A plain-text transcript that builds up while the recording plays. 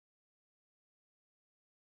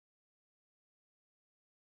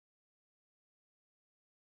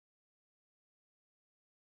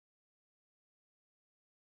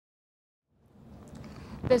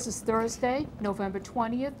This is Thursday, November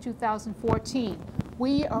 20th, 2014.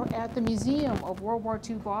 We are at the Museum of World War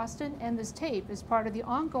II Boston, and this tape is part of the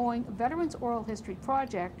ongoing Veterans Oral History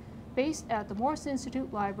Project based at the Morse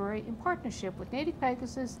Institute Library in partnership with Natick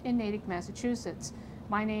Pegasus in Natick, Massachusetts.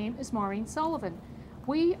 My name is Maureen Sullivan.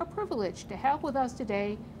 We are privileged to have with us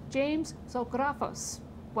today James Zographos.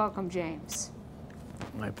 Welcome, James.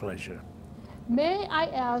 My pleasure. May I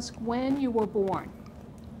ask when you were born?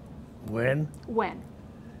 When? When?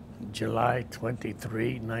 July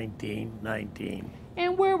 23, 1919.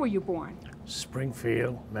 And where were you born?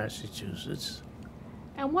 Springfield, Massachusetts.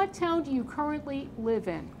 And what town do you currently live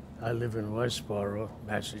in? I live in Westboro,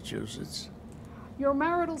 Massachusetts. Your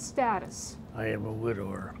marital status? I am a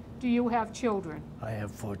widower. Do you have children? I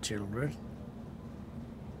have 4 children.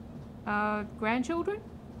 Grandchildren?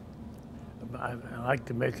 I like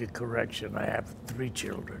to make a correction. I have 3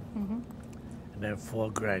 children, and I have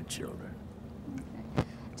 4 grandchildren. Okay.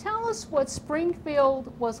 Tell us what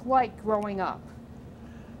Springfield was like growing up.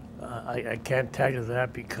 I can't tell you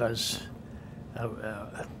that because I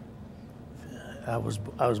was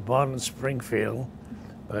born in Springfield,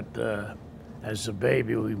 but as a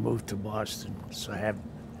baby we moved to Boston, so I have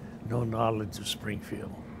no knowledge of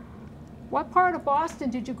Springfield. What part of Boston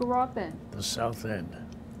did you grow up in? The South End.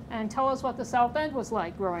 And tell us what the South End was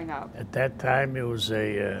like growing up. At that time, it was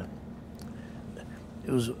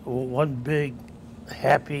one big,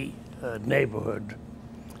 happy neighborhood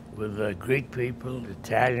with Greek people,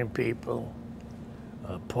 Italian people,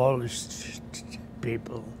 Polish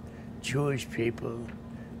people, Jewish people,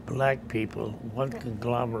 black people, one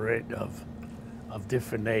conglomerate of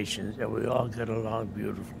different nations, and we all got along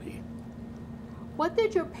beautifully. What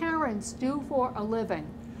did your parents do for a living?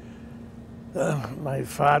 My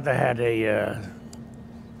father had a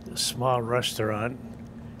small restaurant,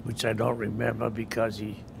 which I don't remember because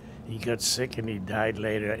he got sick and he died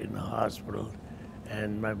later in the hospital.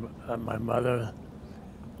 And my mother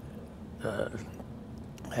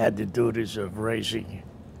had the duties of raising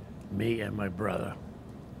me and my brother.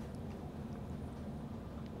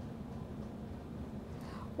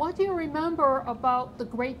 What do you remember about the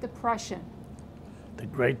Great Depression? The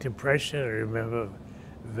Great Depression, I remember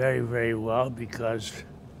very, very well because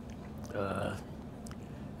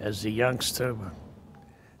as a youngster,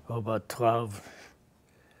 about 12,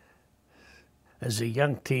 as a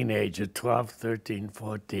young teenager, 12, 13,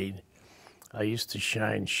 14, I used to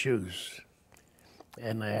shine shoes.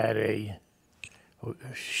 And I had a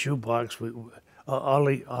shoebox. All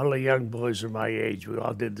the young boys of my age, we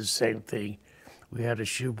all did the same thing. We had a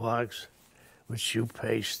shoebox with shoe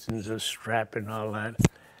paste and the strap and all that,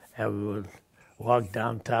 and we would walk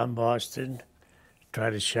downtown Boston, try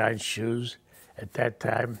to shine shoes. At that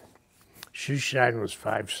time, shoe shine was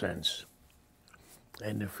 5 cents.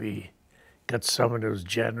 And if we got someone that was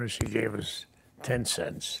generous, he gave us 10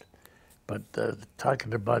 cents. But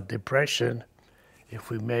talking about depression, if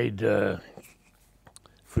we made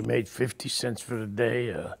 50 cents for the day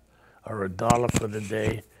or $1 for the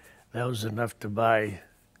day, that was enough to buy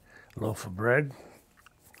a loaf of bread,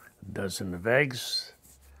 a dozen of eggs,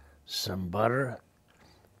 some butter,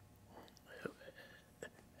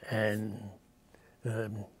 and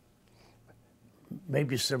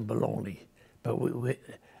maybe some bologna. But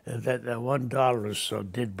that $1 or so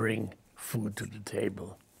did bring food to the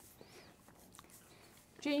table.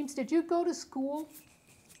 James, did you go to school?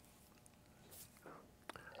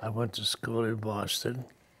 I went to school in Boston.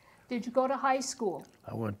 Did you go to high school?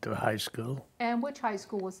 I went to high school. And which high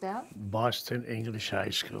school was that? Boston English High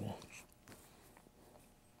School.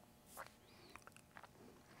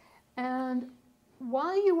 And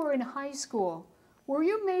while you were in high school, were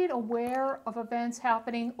you made aware of events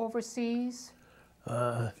happening overseas?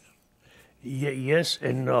 Yes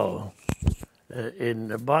and no.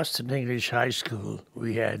 In Boston English High School,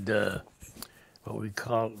 we had what we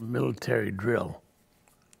call military drill.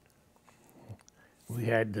 We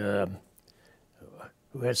had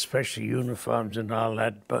special uniforms and all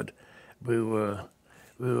that, but we were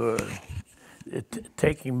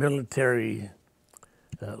taking military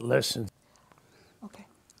lessons. Okay.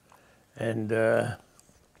 And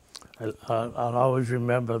I'll always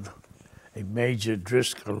remember a Major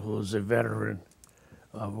Driscoll, who was a veteran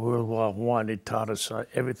of World War I. He taught us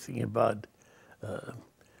everything about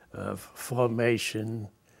formation,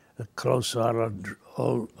 close order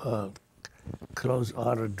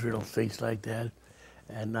drill, things like that.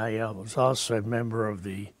 And I was also a member of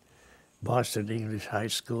the Boston English High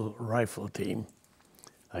School rifle team.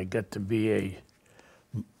 I got to be a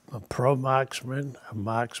pro marksman, a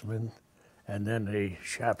marksman, and then a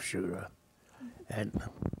sharpshooter. And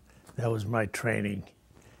that was my training.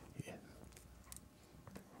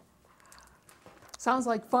 Sounds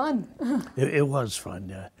like fun. It was fun,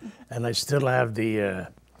 yeah. And I still have the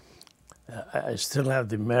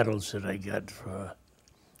medals that I got for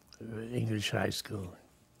English high school.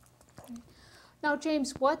 Now,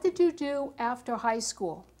 James, what did you do after high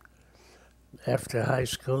school? After high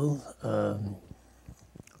school,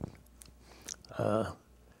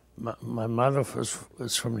 my mother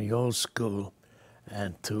was from the old school,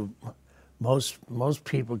 and to most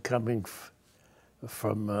people coming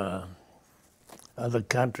from other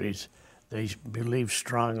countries, they believe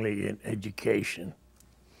strongly in education.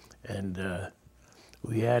 And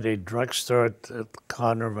we had a drugstore at the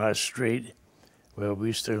corner of our street where we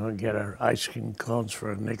used to go and get our ice cream cones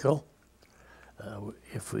for a nickel.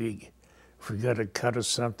 If we got a cut or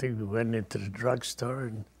something, we went into the drugstore,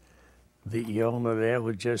 and the owner there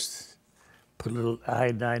would just put a little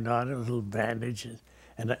iodine on it, a little bandage,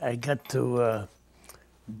 and I got to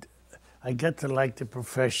like the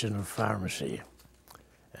profession of pharmacy.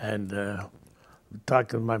 And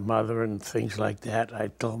talking to my mother and things like that, I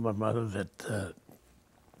told my mother that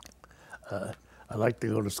I'd like to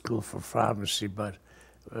go to school for pharmacy, but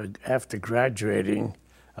after graduating,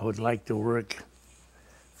 I would like to work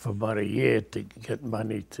for about a year to get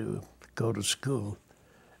money to go to school.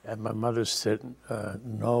 And my mother said,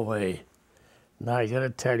 no way. Now I gotta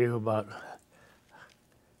tell you about,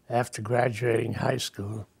 after graduating high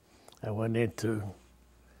school, I went into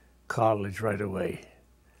college right away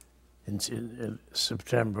in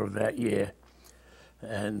September of that year.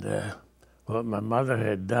 And what my mother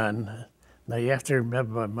had done, now you have to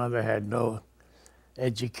remember my mother had no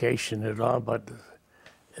education at all, but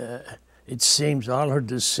it seems all her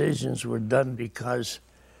decisions were done because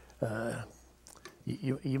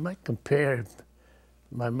you might compare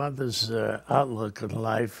my mother's outlook on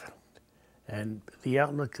life and the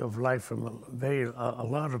outlook of life from a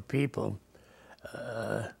lot of people.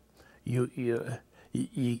 You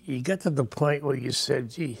get to the point where you said,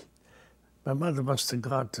 gee, my mother must have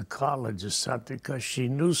gone to college or something because she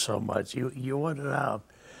knew so much. You wanted out.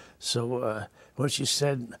 So when she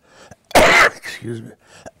said, excuse me,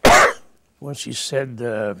 when she said,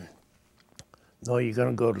 no, you're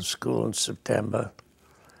going to go to school in September,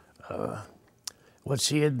 what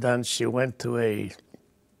she had done, she went to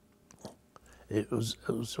it was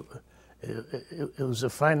a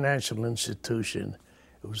financial institution.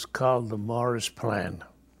 It was called the Morris Plan.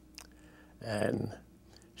 And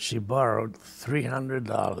she borrowed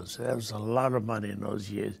 $300. That was a lot of money in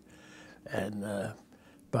those years. And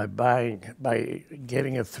by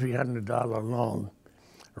getting a $300 loan,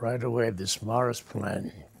 right away this Morris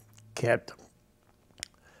Plan kept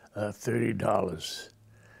 $30.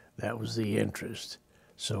 That was the interest.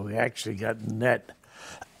 So we actually got net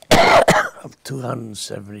of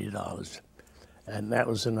 $270. And that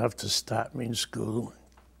was enough to start me in school.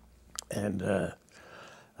 And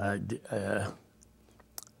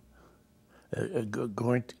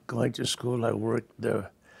going to school, I worked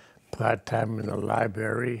part-time in the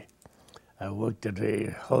library. I worked at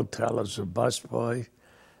a hotel as a busboy,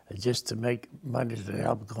 just to make money to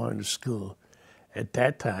help going to school. At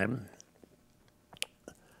that time,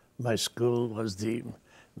 my school was the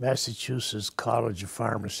Massachusetts College of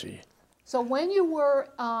Pharmacy. So when you were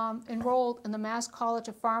enrolled in the Mass College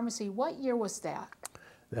of Pharmacy, what year was that?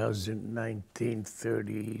 That was in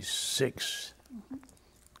 1936. Mm-hmm.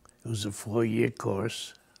 It was a 4-year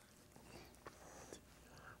course.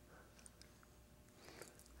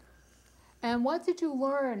 And what did you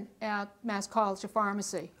learn at Mass College of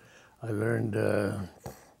Pharmacy? I learned how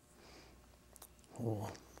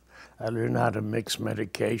to mix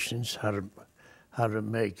medications, how to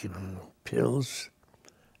make pills,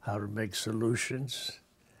 how to make solutions,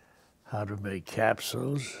 how to make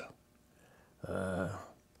capsules,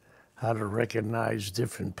 how to recognize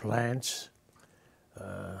different plants.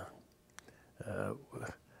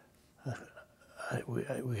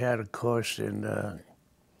 We had a course in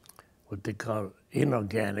what they call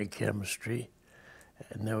inorganic chemistry,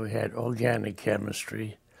 and then we had organic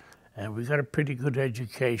chemistry, and we got a pretty good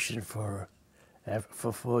education for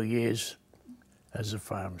 4 years as a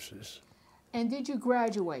pharmacist. And did you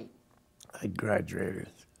graduate? I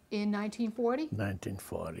graduated. In 1940?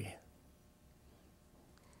 1940.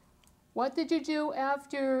 What did you do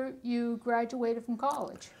after you graduated from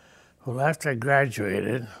college? Well, after I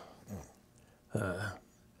graduated, I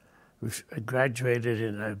graduated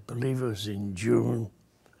in, I believe it was in June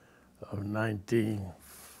of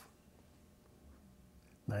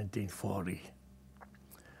 1940.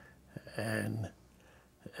 And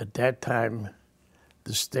at that time,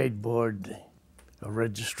 the State Board of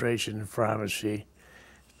Registration in Pharmacy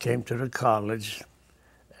came to the college,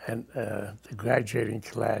 and the graduating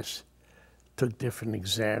class took different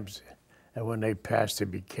exams, and when they passed, they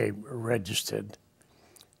became registered.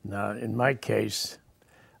 Now, in my case,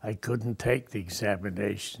 I couldn't take the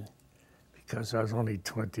examination because I was only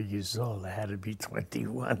 20 years old. I had to be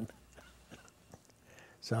 21.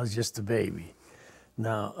 So I was just a baby.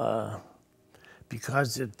 Now,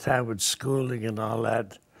 because at the time with schooling and all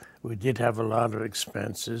that, we did have a lot of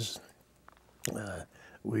expenses.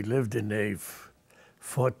 We lived in a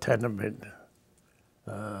four-tenement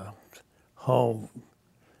home,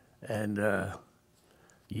 and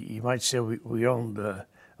you might say we owned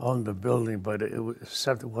the building, but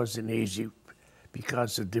something wasn't easy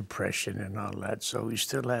because of depression and all that. So we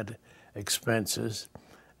still had expenses,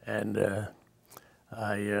 and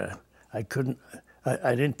I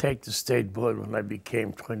didn't take the state board when I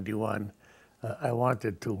became 21. I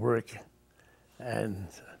wanted to work and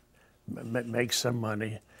make some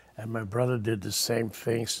money, and my brother did the same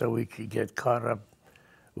thing so we could get caught up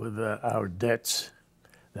with our debts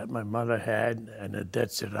that my mother had and the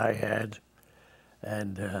debts that I had.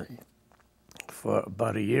 And for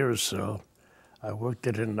about a year or so, I worked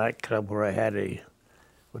at a nightclub where I had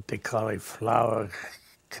what they call a flower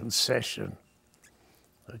concession.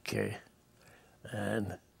 Okay.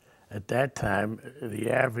 And at that time, the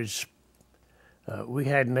average, we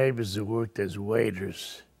had neighbors who worked as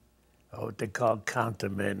waiters, or what they call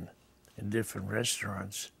countermen in different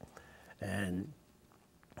restaurants. And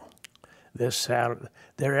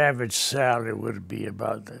their average salary would be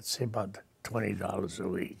about, let's say, about $20 a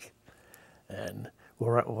week. And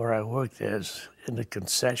where I worked as in the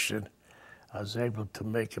concession, I was able to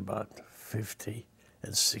make about $50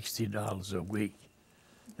 and $60 a week.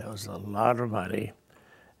 That was a lot of money.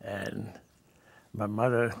 And my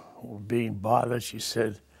mother, being bothered, she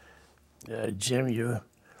said, Jim,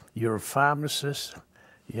 you're a pharmacist.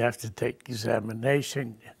 You have to take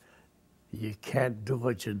examination. You can't do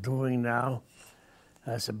what you're doing now.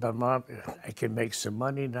 I said, but Mom, I can make some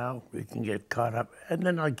money now. We can get caught up, and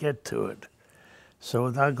then I'll get to it. So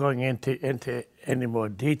without going into any more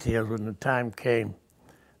details, when the time came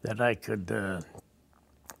that I could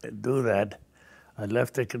do that, I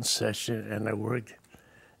left the concession and I worked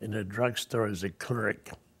in a drugstore as a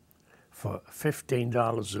clerk for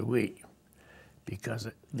 $15 a week, because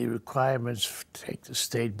the requirements to take the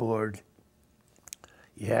state board,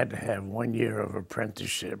 you had to have 1 year of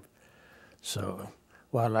apprenticeship. So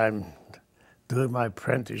while I'm doing my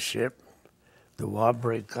apprenticeship, the war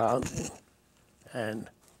broke out, and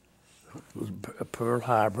it was Pearl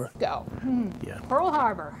Harbor. Go. Yeah. Pearl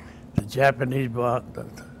Harbor. The Japanese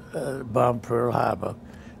bombed Pearl Harbor.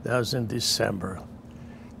 That was in December.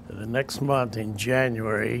 The next month, in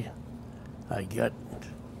January, I get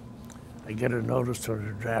a notice from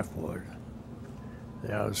the draft board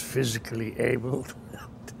that I was physically able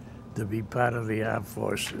to be part of the armed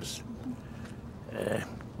forces.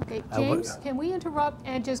 Okay, James, can we interrupt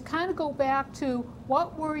and just kind of go back to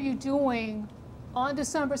what were you doing on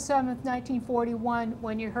December 7th, 1941,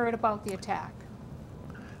 when you heard about the attack?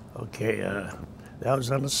 Okay, that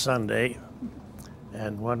was on a Sunday,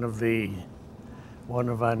 and one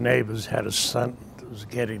of our neighbors had a son that was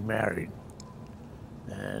getting married,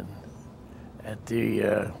 and at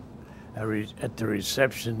the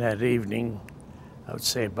reception that evening, I would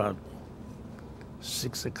say about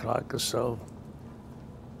 6 o'clock or so,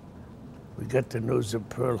 we got the news that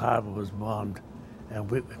Pearl Harbor was bombed, and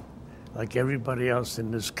we, like everybody else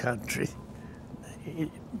in this country,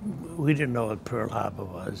 we didn't know what Pearl Harbor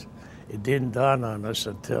was. It didn't dawn on us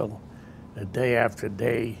until the day after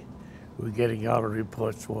day, we were getting all the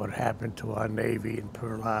reports for what happened to our Navy in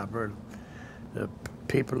Pearl Harbor, the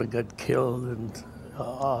people that got killed, and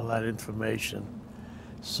all that information.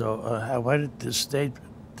 So I went to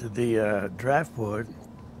the draft board,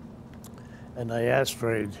 and I asked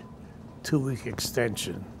for a 2-week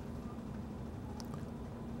extension.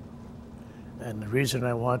 And the reason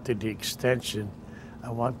I wanted the extension,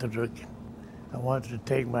 I wanted to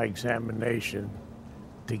take my examination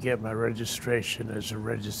to get my registration as a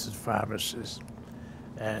registered pharmacist.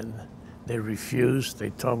 And they refused.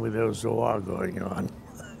 They told me there was a war going on.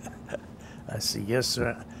 I said, yes,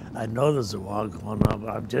 sir, I know there's a war going on, but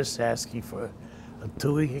I'm just asking for a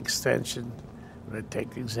 2-week extension. When I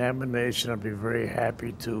take the examination, I'll be very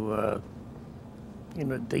happy to,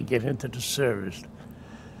 to get into the service.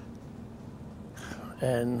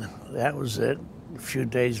 And that was it. A few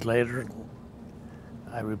days later,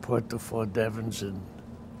 I report to Fort Devens, and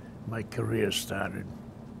my career started.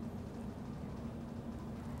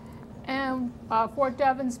 And Fort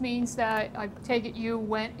Devens means that, I take it, you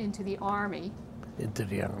went into the Army. Into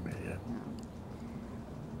the Army, yeah.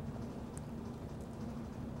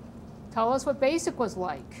 Tell us what basic was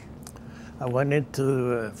like. I went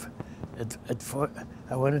into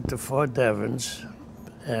I went into Fort Devens,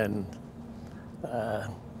 and I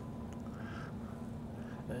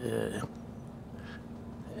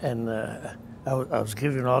was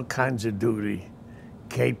given all kinds of duty,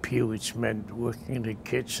 KP, which meant working in the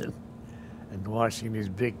kitchen and washing these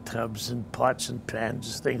big tubs and pots and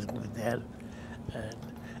pans, things like that. And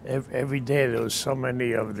every day there was so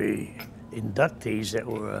many of the inductees that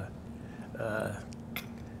were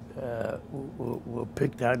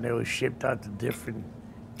picked out and they were shipped out to different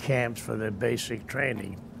camps for their basic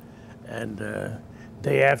training. And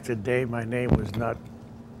day after day, my name was not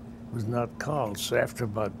called. So after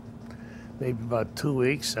maybe about 2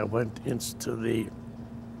 weeks, I went into the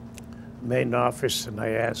main office and I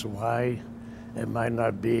asked, why am I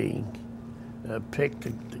not being picked to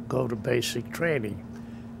go to basic training?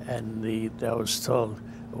 And I was told,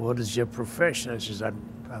 what is your profession? I says, I'm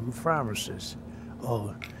a pharmacist.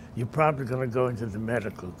 Oh, you're probably going to go into the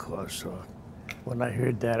medical course. So when I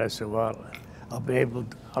heard that, I said, well,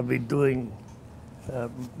 I'll be doing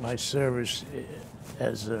my service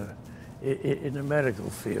as in the medical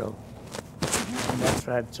field. And that's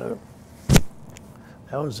right. So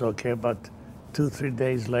that was okay. About 2-3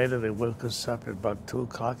 days later, they woke us up at about 2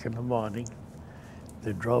 o'clock in the morning.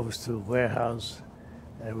 They drove us to a warehouse,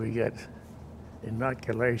 and we got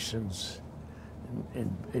inoculations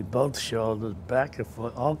in both shoulders, back and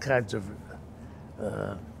forth, all kinds of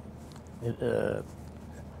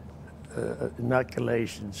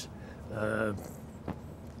inoculations,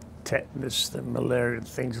 tetanus, and malaria,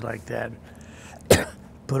 things like that.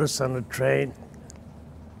 Put us on a train,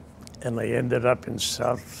 and I ended up in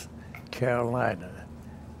South Carolina,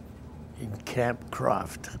 in Camp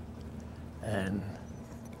Croft. And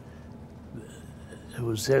it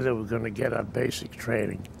was there that we were going to get our basic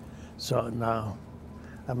training. So now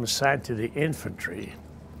I'm assigned to the infantry.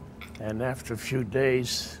 And after a few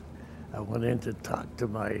days, I went in to talk to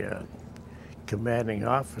my commanding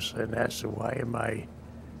officer and asked him, why am I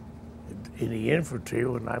in the infantry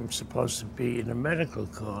when I'm supposed to be in the medical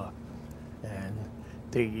corps? And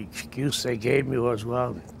the excuse they gave me was,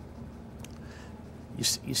 well,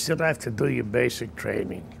 you still have to do your basic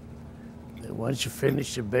training. And once you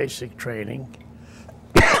finish your basic training,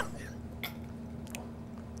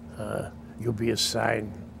 you'll be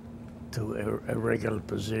assigned to a regular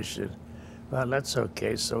position. Well, that's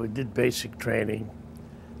okay. So we did basic training.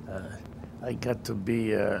 I got to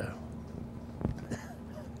be, I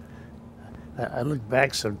look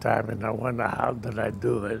back sometime and I wonder how did I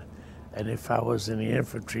do it? And if I was in the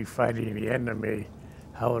infantry fighting the enemy,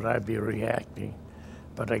 how would I be reacting?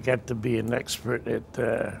 But I got to be an expert at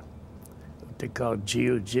what they call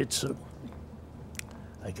jiu-jitsu.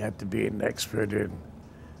 I got to be an expert in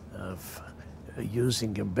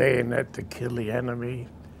using a bayonet to kill the enemy.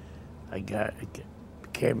 I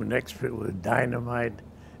became an expert with dynamite,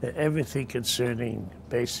 everything concerning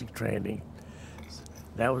basic training.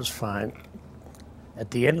 That was fine.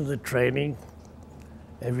 At the end of the training,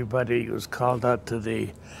 everybody was called out to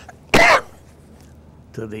the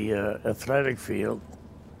athletic field,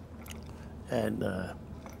 and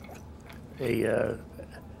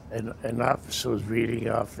an officer was reading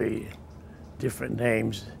off the different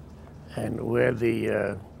names and where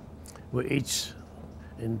each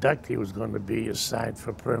inductee was going to be assigned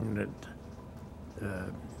for permanent,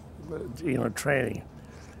 training.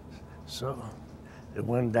 So it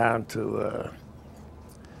went down to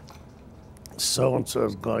so-and-so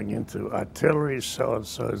is going into artillery,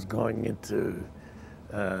 so-and-so is going into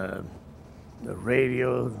the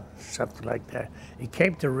radio, something like that. It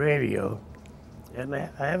came to radio, and I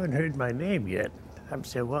haven't heard my name yet. I'm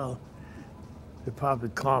saying, well, they'll probably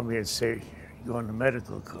call me and say, you're going to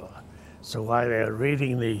medical corps. So while they're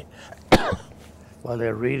reading the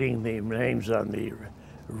names on the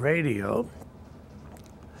radio,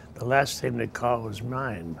 the last name they called was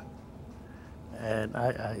mine. And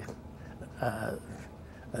I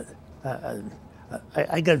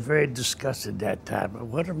got very disgusted that time.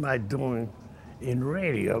 What am I doing in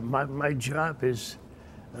radio? My job is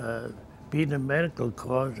being a medical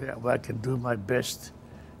corps where I can do my best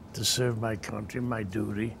to serve my country, my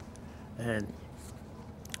duty, and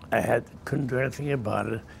couldn't do anything about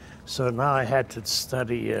it. So now I had to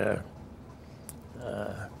study.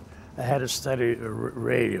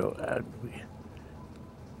 Radio.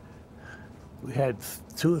 We had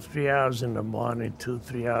 2 or 3 hours in the morning, 2 or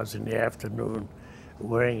 3 hours in the afternoon,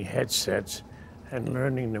 wearing headsets and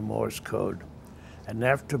learning the Morse code. And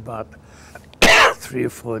after about 3 or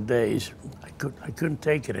 4 days, I couldn't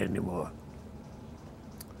take it anymore.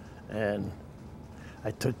 And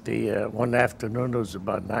I took one afternoon, it was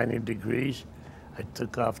about 90 degrees. I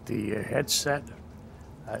took off the headset,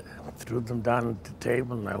 I threw them down on the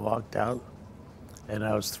table, and I walked out. And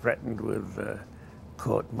I was threatened with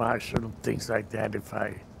court-martial and things like that if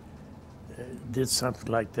I did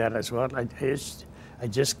something like that. I said, well, I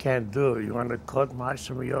just can't do it. You want to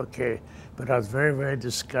court-martial me? Okay. But I was very, very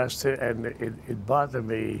disgusted, and it bothered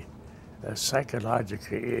me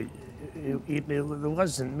psychologically. It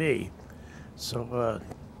wasn't me. So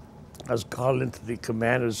I was called into the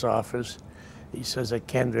commander's office. He says, I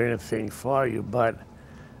can't do anything for you, but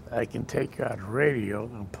I can take you out of radio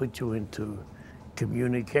and put you into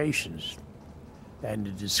communications. And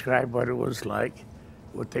to describe what it was like,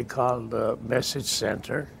 what they called the message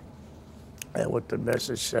center, and what the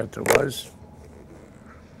message center was.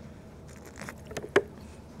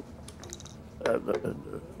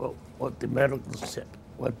 What the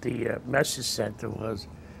message center was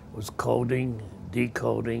coding,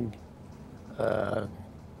 decoding,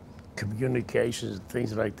 communications, and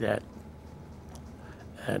things like that.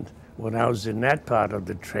 And when I was in that part of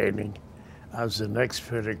the training, I was an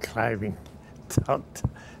expert at climbing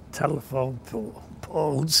telephone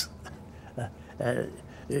poles. I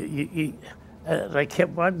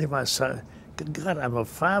kept wondering to myself, God, I'm a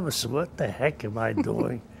farmer, so what the heck am I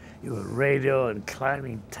doing? You were radio and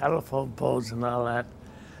climbing telephone poles and all that.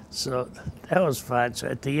 So that was fun. So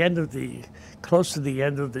at the end of close to the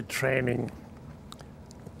end of the training,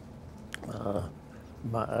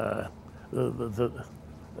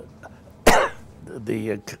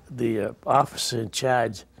 the officer in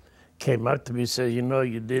charge came up to me and said, you know,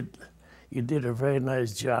 you did a very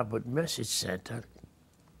nice job with Message Center,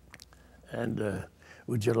 and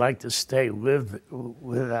would you like to stay with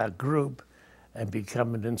our group and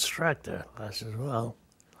become an instructor? I said, well,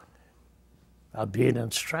 I'll be an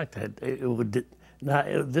instructor.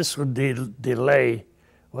 This would delay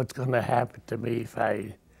what's going to happen to me if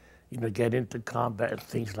I, get into combat and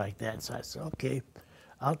things like that. So I said, okay,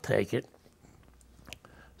 I'll take it.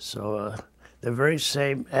 So the very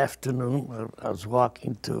same afternoon, I was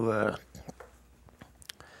walking to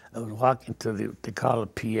they call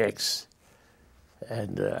it PX,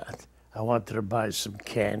 and I wanted to buy some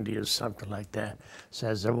candy or something like that. So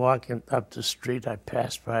as I'm walking up the street, I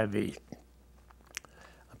passed by the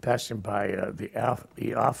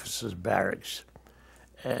officers' barracks,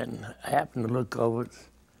 and I happened to look over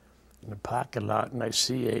in the parking lot, and I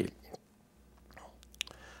saw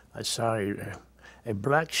a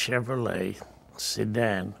black Chevrolet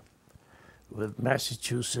sedan with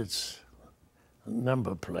Massachusetts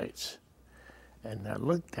number plates. And I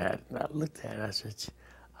looked at it, I said,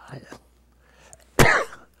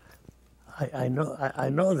 I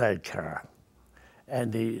know that car.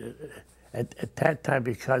 And at that time,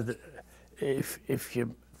 because if your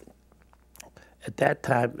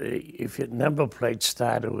number plate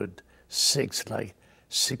started with 6, like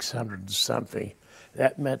 600 and something,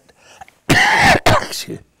 that meant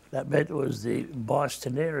it was the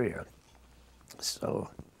Boston area. So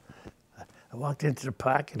I walked into the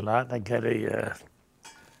parking lot, and I got a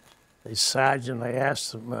sergeant. I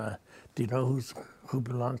asked him, do you know who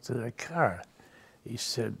belongs to that car? He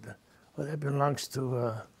said, well, that belongs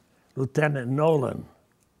to Lieutenant Nolan.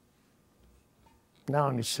 Now,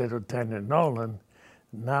 when he said Lieutenant Nolan,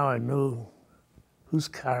 now I knew whose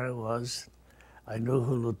car it was. I knew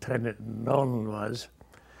who Lieutenant Nolan was,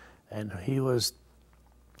 and he was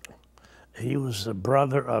the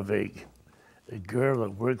brother of a girl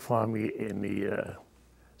that worked for me in the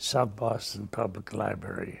South Boston Public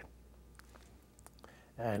Library.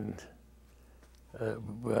 And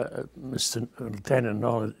Mr. Lieutenant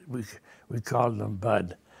Nolan, we called him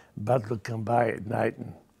Bud. Bud would come by at night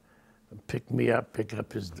and pick me up, pick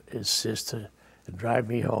up his sister, and drive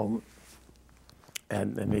me home,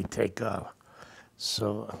 and then he'd take off.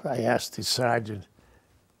 So I asked the sergeant,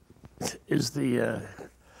 is the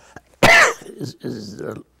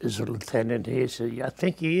lieutenant here? He said, yeah, I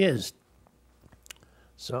think he is.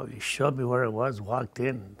 So he showed me where it was, walked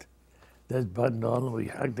in. There's Bud Nolan. We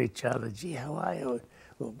hugged each other. Gee, how are you?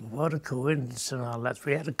 Well, what a coincidence and all that.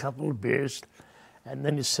 We had a couple of beers, and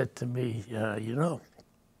then he said to me,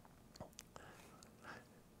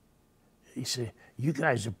 he said, you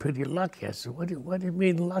guys are pretty lucky. I said, what do you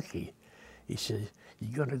mean lucky? He said,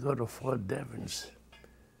 you're going to go to Fort Devens.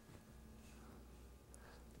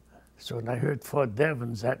 So when I heard Fort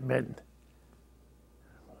Devens, that meant,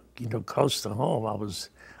 close to home. I was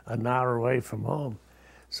an hour away from home.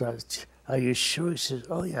 So I said, are you sure? He says,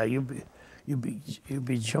 oh yeah, you'll be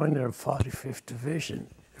joining the 45th Division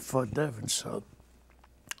at Fort Devens.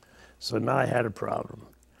 So now I had a problem.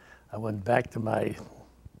 I went back to my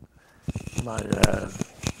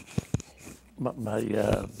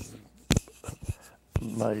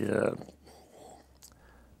my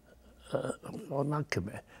well, not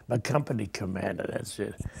command, my company commander, that's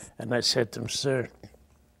it. And I said to him, sir,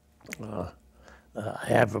 I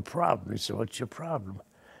have a problem. He said, what's your problem?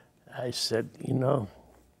 I said, you know,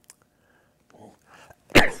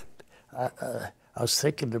 I was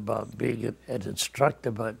thinking about being an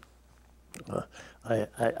instructor, but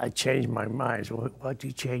I changed my mind. So what'd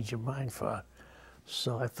you change your mind for?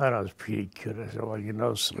 So I thought I was pretty cute. I said, well, you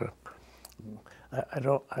know, sir,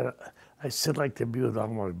 I still like to be with all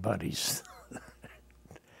my buddies.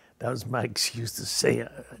 That was my excuse to say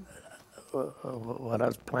what I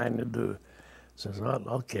was planning to do. So I said, well,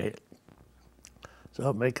 okay. So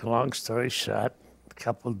I'll make a long story short, a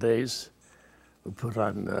couple of days, we put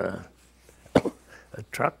on a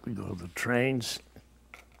truck, we go to the trains,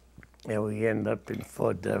 and we end up in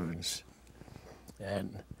Fort Devens.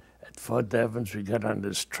 And at Fort Devens, we got on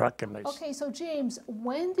this truck and Okay, so James,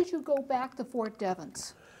 when did you go back to Fort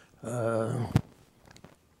Devens? I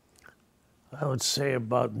would say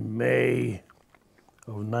about May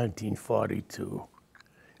of 1942.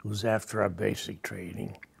 It was after our basic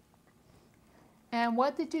training. And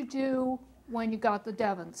what did you do when you got to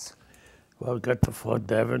Devens? Well, we got to Fort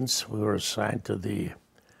Devens. We were assigned to the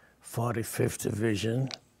 45th Division.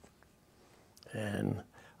 And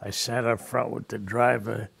I sat up front with the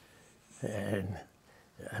driver, and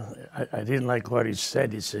I didn't like what he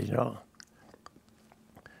said. He said, you know,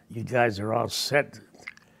 you guys are all set.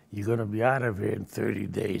 You're going to be out of here in 30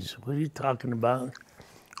 days. What are you talking about?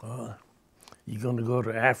 Oh, you're going to go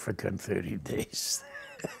to Africa in 30 days.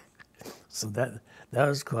 So that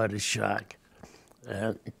was quite a shock.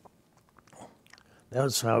 And that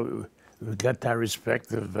was how we got our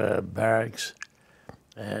respective barracks.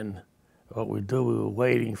 And what we do, we were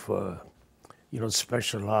waiting for, you know,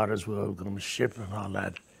 special orders. We were going to ship and all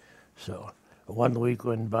that. So 1 week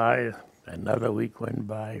went by, another week went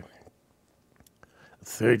by, a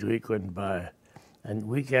third week went by, and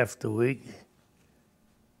week after week,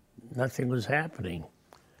 nothing was happening.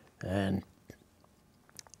 And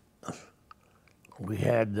we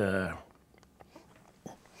had there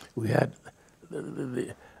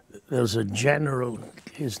was a general,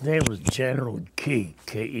 his name was General Key,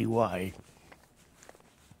 K-E-Y.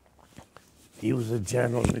 He was a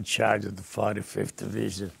general in charge of the 45th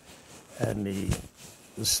Division. And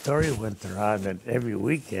the story went around that every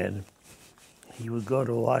weekend he would go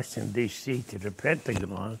to Washington, D.C., to the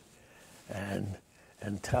Pentagon and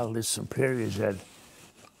tell his superiors that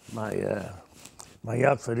my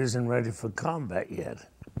outfit isn't ready for combat yet.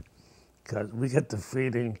 Because we got the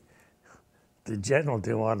feeling the general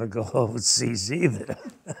didn't want to go overseas either.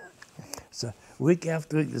 So week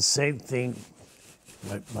after week, the same thing.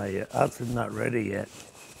 My outfit not ready yet.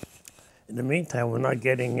 In the meantime, we're not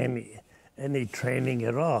getting any training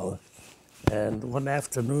at all. And one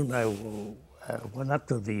afternoon, I went up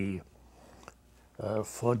to the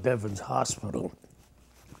Fort Devens Hospital,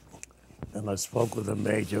 and I spoke with the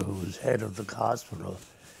major who was head of the hospital,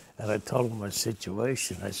 and I told him my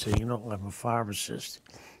situation. I said, you know, I'm a pharmacist.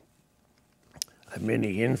 I'm in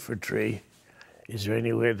the infantry. Is there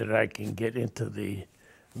any way that I can get into the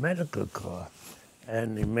medical corps?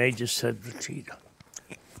 And the major said, he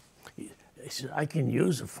said, I can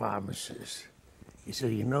use a pharmacist. He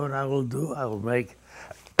said, you know what I will do? I will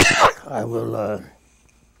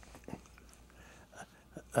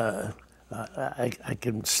I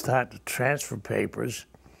can start to transfer papers,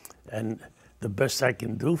 and the best I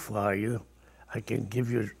can do for you, I can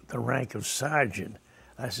give you the rank of sergeant.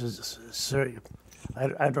 I said, sir,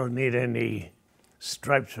 I don't need any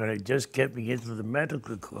stripes on it. Just get me into the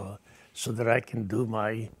medical corps so that I can do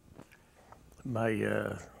my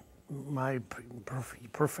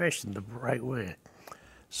profession the right way.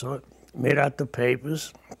 So I made out the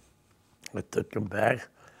papers. I took them back.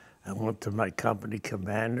 I went to my company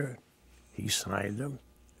commander. He signed them.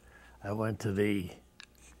 I went to the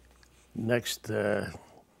next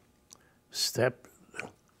step.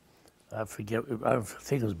 I forget, I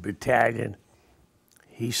think it was battalion.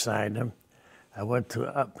 He signed them. I went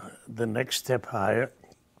to the next step higher,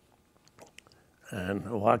 and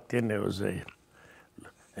I walked in. There was a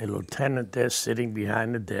lieutenant there sitting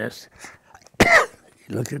behind the desk.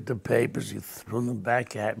 He looked at the papers. He threw them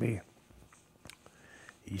back at me.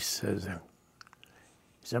 He says,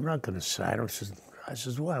 I'm not going to sign them. I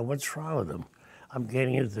says, why? What's wrong with them? I'm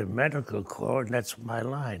getting into the medical corps, and that's my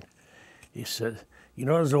line. He said, you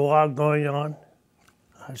know there's a war going on?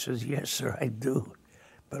 I says, yes, sir, I do.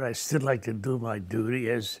 But I still like to do my duty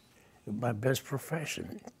as my best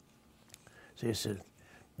profession. So he said,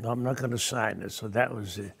 no, I'm not going to sign it. So that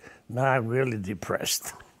was it. Now I'm really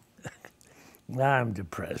depressed. Now I'm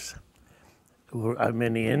depressed. I'm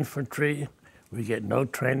in the infantry. We get no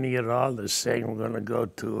training at all. They're saying we're going to go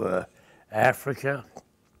to Africa.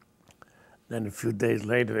 Then a few days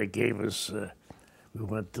later, they gave us, we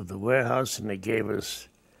went to the warehouse and they gave us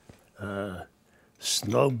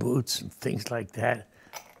snow boots and things like that.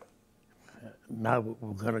 Now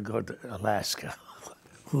we're going to go to Alaska.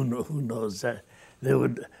 Who knows that? They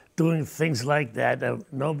were doing things like that.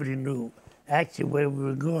 Nobody knew actually where we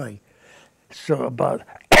were going. So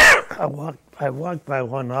I walked by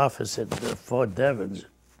one office at Fort Devens.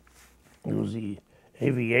 It was the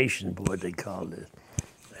aviation board, they called it.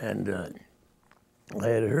 And I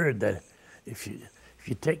had heard that if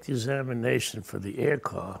you take the examination for the Air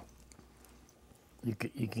Corps, you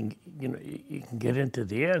can get into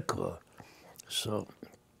the Air Corps. So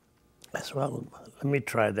I said, well, let me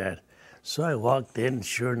try that. So I walked in.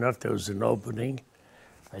 Sure enough, there was an opening.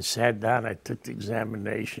 I sat down. I took the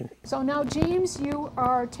examination. So now, James, you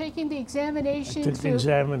are taking the examination I took the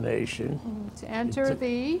examination. To enter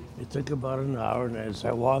It took about an hour, and as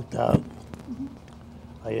I walked out,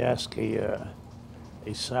 I asked a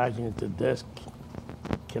sergeant at the desk,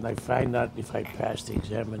 can I find out if I passed the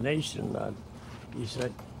examination or not? He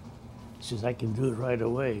says, I can do it right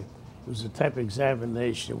away. It was a type of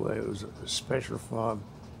examination where it was a special form.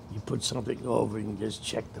 You put something over and you just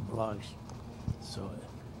check the blocks. So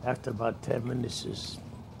after about 10 minutes,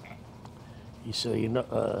 he said, he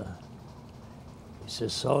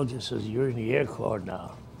says, soldier, says, you're in the Air Corps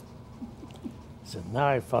now. I said, now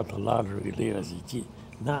I felt a lot of relief. I said, gee,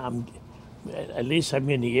 now at least I'm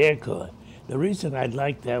in the Air Corps. The reason I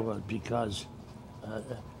liked that was because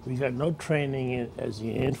we got no training as the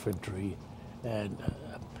infantry, and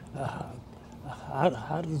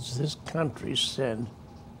how does this country send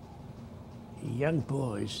young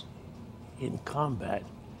boys in combat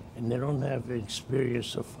and they don't have the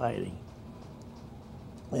experience of fighting?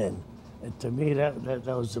 And to me, that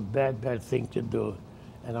was a bad thing to do.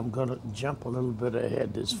 And I'm going to jump a little bit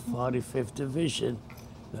ahead. This 45th Division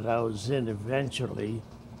that I was in, eventually,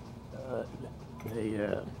 they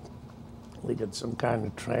got some kind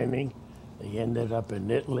of training. They ended up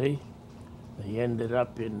in Italy. They ended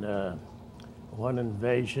up in one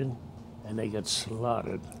invasion, and they got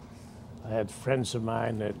slaughtered. I had friends of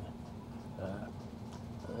mine that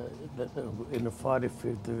in the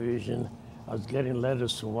 45th Division. I was getting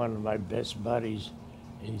letters from one of my best buddies,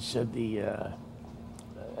 and he said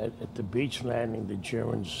at the beach landing, the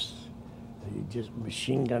Germans just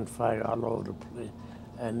machine gun fire all over the place,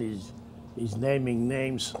 and he's naming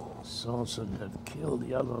names. So-and-so got killed,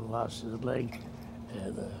 the other one lost his leg,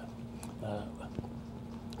 and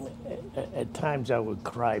at times I would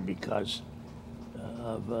cry because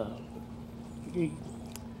I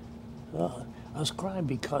was crying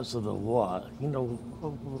because of the war. You know,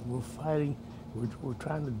 we're fighting, we're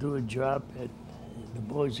trying to do a job, and the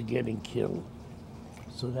boys are getting killed.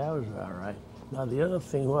 So that was all right. Now the other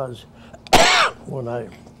thing was, when I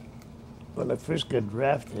first got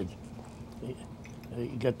drafted,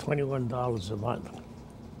 you got $21 a month.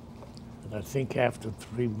 And I think after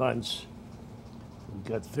 3 months, we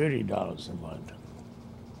got $30 a month.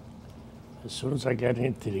 As soon as I got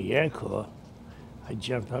into the Air Corps, I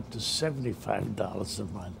jumped up to $75 a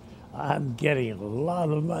month. I'm getting a lot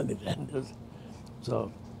of money then.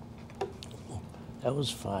 So that was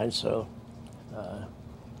fine. So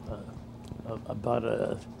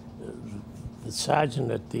the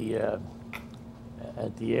sergeant at the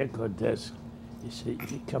Air Corps desk, he said,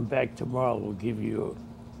 if you come back tomorrow, we'll give you,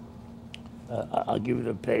 I'll give you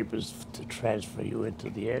the papers to transfer you into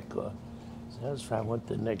the Air Corps. So that was fine. I went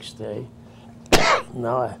the next day.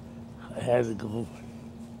 Now I had to go.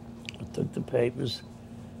 I took the papers.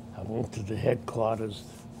 I went to the headquarters,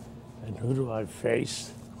 and who do I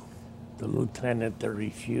face? The lieutenant that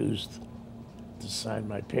refused to sign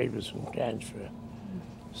my papers from transfer.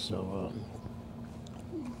 So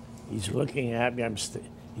he's looking at me.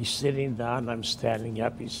 He's sitting down. I'm standing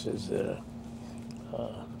up. He says,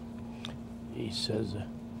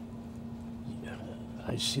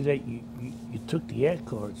 I see that you took the Air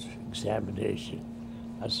Corps examination.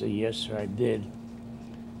 I said, yes, sir, I did.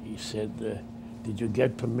 He said, did you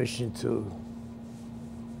get permission to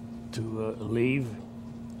leave?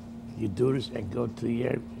 You do this and go to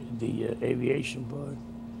the aviation board?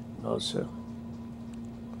 No, sir.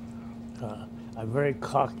 I'm very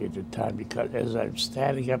cocky at the time because as I'm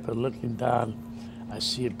standing up and looking down, I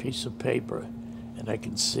see a piece of paper and I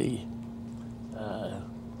can see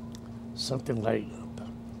something like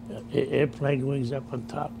airplane wings up on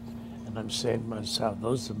top. And I'm saying to myself,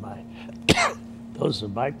 those are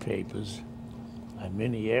my papers. I'm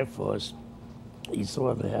in the Air Force. He's the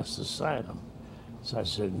one that has to sign them. So I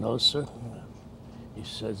said, no, sir. He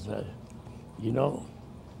says, you know,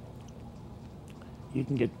 you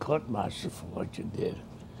can get court-martialed for what you did.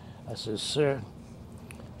 I said, sir,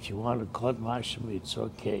 if you want to court-martial me, it's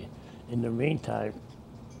okay. In the meantime,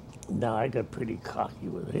 now I got pretty cocky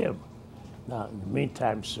with him. Now, in the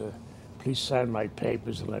meantime, sir, please sign my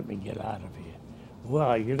papers and let me get out of here.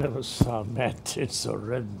 Well, you never saw a man turn so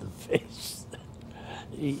red in the face.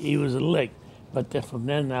 he was a lick. But then from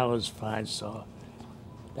then I was fine, so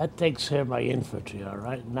that takes care of my infantry, all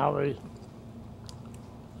right? Now, a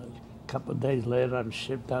couple of days later, I'm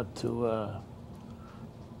shipped out to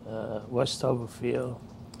Westover Field,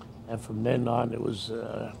 and from then on, it was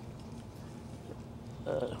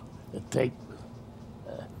take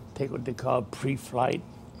what they call pre-flight,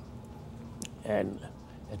 and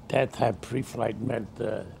at that time, pre-flight meant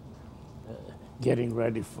getting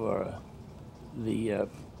ready for the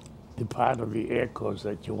part of the Air Corps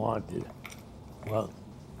that you wanted. Well,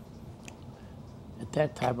 at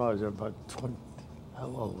that time, I was about 20, how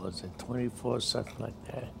old was I, 24, something like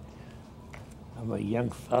that. I'm a young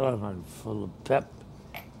fella, and I'm full of pep.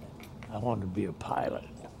 I wanted to be a pilot.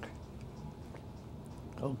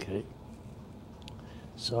 Okay.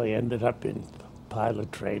 So I ended up in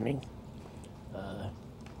pilot training.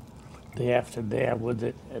 Day after day, I'm with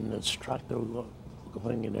it, an instructor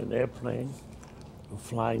going in an airplane, we're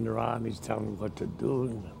flying around, he's telling me what to do,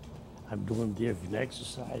 and I'm doing different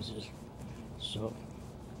exercises. So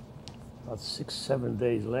about 6, 7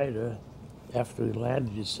 days later, after we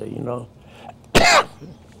landed, you say, you know,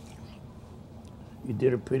 you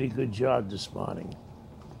did a pretty good job this morning.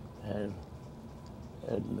 And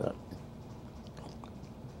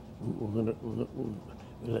we're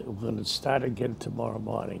gonna start again tomorrow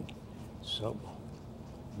morning. So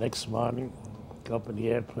next morning, go up in the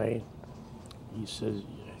airplane. He says,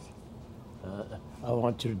 I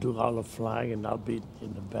want you to do all the flying, and I'll be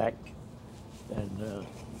in the back, and we'll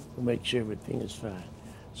make sure everything is fine.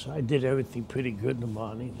 So I did everything pretty good in the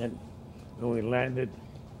morning. Then when we landed,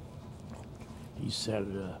 he said,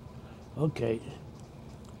 okay.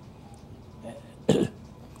 He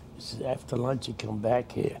said, after lunch, you come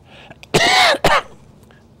back here.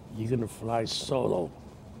 You're gonna fly solo,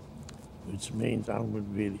 which means I'm gonna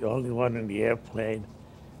be the only one in the airplane,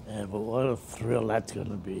 and but what a thrill that's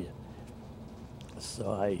gonna be.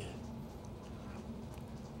 So I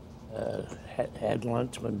had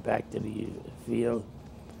lunch, went back to the field,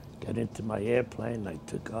 got into my airplane, I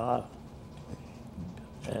took off,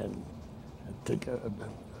 and I took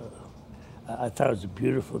I thought it was a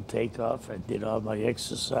beautiful takeoff. I did all my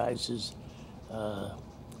exercises.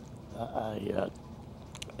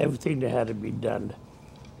 Everything that had to be done.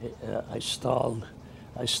 I stalled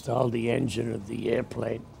the engine of the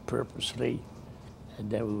airplane purposely, and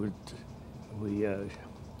then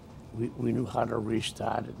we knew how to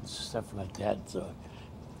restart it and stuff like that. So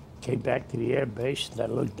came back to the air base, and I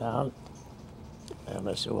looked down, and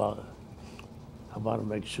I said, well, I want to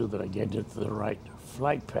make sure that I get into the right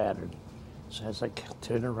flight pattern. So as I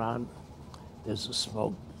turn around, there's a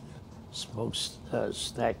smoke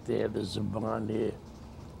stack there, there's a barn here.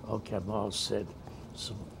 Okay, I'm all set.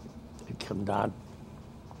 So I come down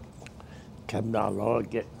low,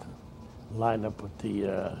 line up with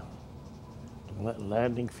the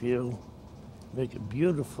landing field, make a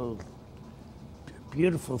beautiful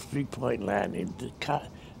three-point landing.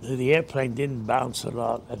 The airplane didn't bounce at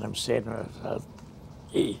all, and I'm saying to myself,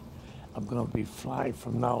 hey, I'm going to be flying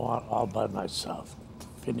from now on all by myself,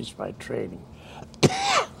 finish my training.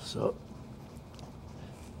 So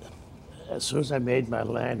as soon as I made my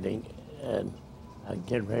landing and I'm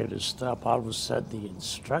getting ready to stop, all of a sudden the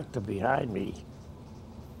instructor behind me,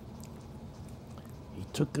 he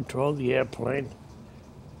took control of the airplane,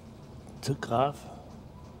 took off,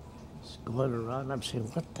 he's going around. I'm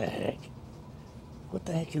saying, what the heck? What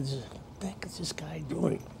the heck is this guy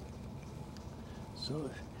doing? So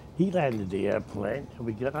he landed the airplane, and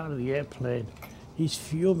we got out of the airplane. He's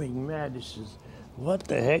fuming mad. He says, what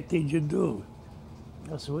the heck did you do?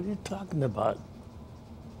 I said, what are you talking about?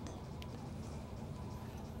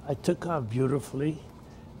 I took off beautifully.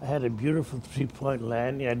 I had a beautiful three-point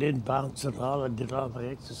landing. I didn't bounce at all. I did all my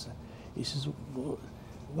exercise. He says, well,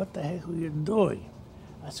 what the heck were you doing?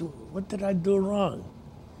 I said, what did I do wrong?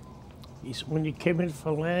 He said, when you came in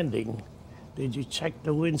for landing, did you check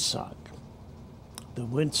the windsock? The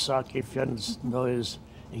windsock, if you know,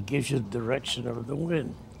 it gives you the direction of the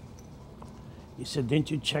wind. He said, didn't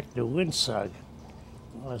you check the windsock?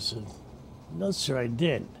 Well, I said, no, sir, I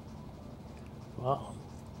didn't. Well,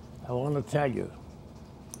 I want to tell you,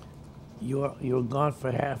 you were gone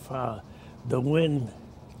for half hour. The wind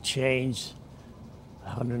changed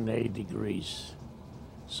 180 degrees.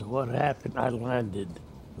 So what happened, I landed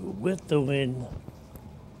with the wind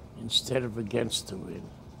instead of against the wind.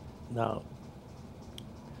 Now,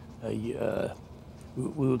 we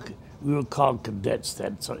were called cadets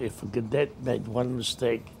then, so if a cadet made one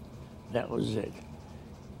mistake, that was it.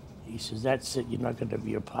 He says, that's it, you're not going to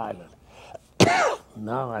be a pilot.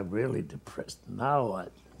 Now I'm really depressed. Now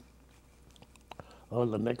what? Oh,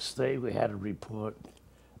 the next day we had a report.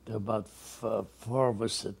 There were about four of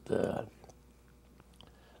us that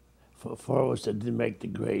didn't make the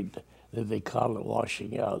grade. That they call it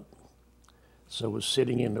washing out. So we're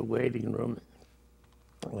sitting in the waiting room,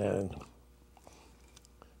 and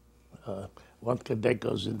one cadet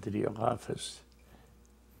goes into the office.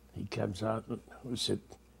 He comes out and we said,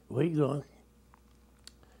 "Where you going?"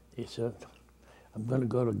 He said, "I'm going to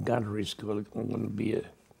go to gunnery school. I'm going to be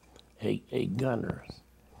a gunner."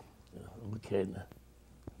 Okay.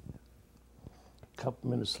 A couple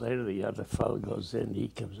minutes later, the other fellow goes in. He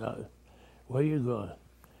comes out. "Where you going?"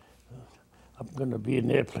 "I'm going to be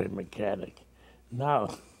an airplane mechanic." Now,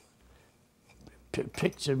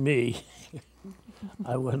 picture me.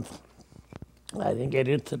 I didn't get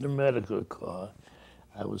into the medical corps.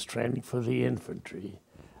 I was training for the infantry.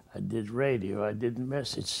 I did radio. I did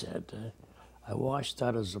message center. I washed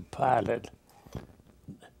out as a pilot.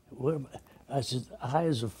 I said, I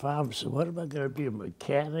as a farmer said, what am I going to be, a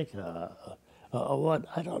mechanic or what?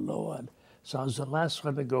 I don't know what. So I was the last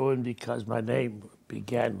one to go in because my name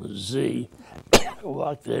began with Z. I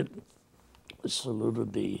walked in,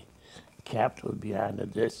 saluted the captain behind the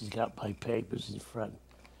desk. He's got my papers in front.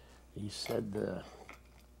 He said,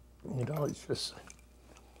 it's just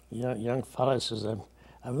young fella says,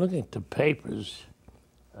 I'm looking at the papers.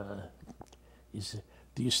 He said,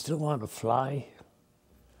 do you still want to fly?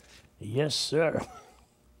 Yes, sir.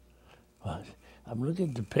 But I'm looking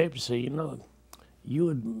at the papers, say, you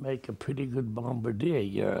would make a pretty good bombardier.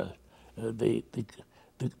 You're the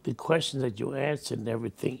questions that you answer and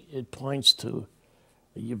everything, it points to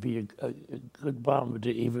you'd be a good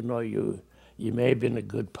bombardier, even though you may have been a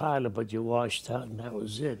good pilot, but you washed out, and that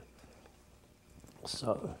was it.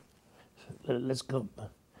 So let's go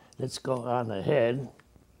on ahead.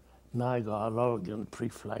 Now I go all over again,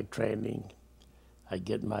 pre-flight training. I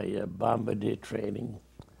get my bombardier training,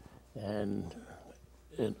 and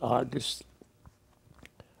in August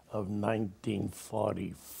of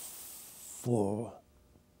 1944,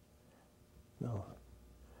 no,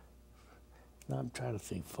 I'm trying to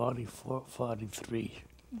think, 44, 43.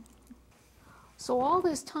 So all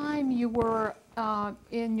this time you were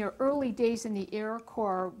in your early days in the Air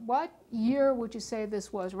Corps. What year would you say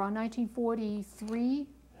this was? Around 1943?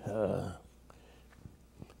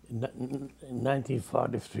 In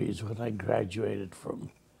 1943 is when I graduated from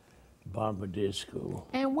bombardier school.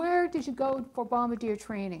 And where did you go for bombardier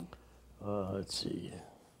training? Let's see.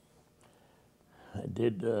 I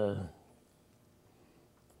did,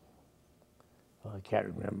 I can't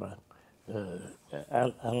remember.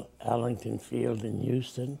 Arlington Field in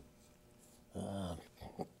Houston.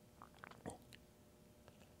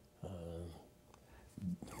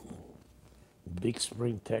 Big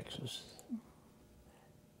Spring, Texas.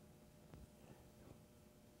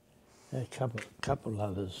 A couple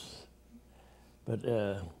others. But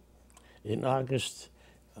in August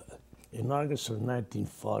of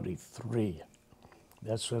 1943,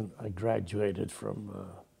 that's when I graduated from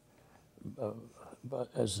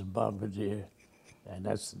as a bombardier, and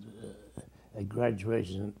that's at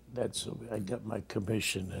graduation. I got my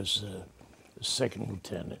commission as a second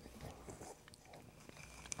lieutenant.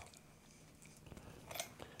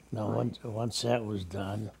 Now, once that was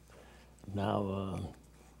done, now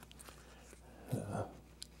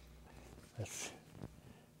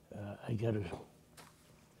I got to.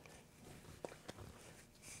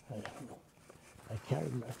 I can't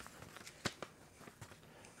remember.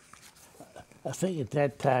 I think at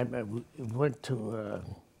that time I went to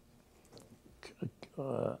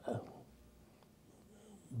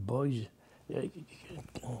Boise. I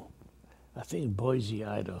think Boise,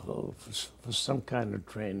 Idaho, for some kind of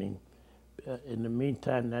training. In the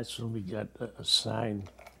meantime, that's when we got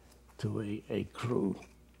assigned to a crew.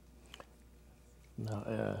 Now,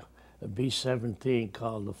 a B-17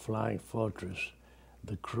 called the Flying Fortress.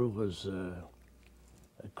 The crew was a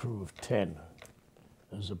crew of 10.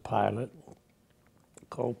 There was a pilot,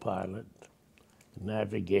 co-pilot,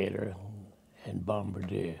 navigator, and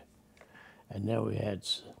bombardier. And then we had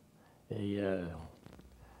a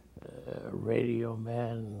radio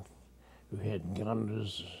man, we had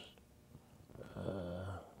gunners.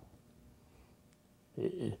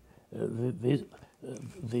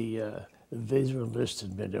 These were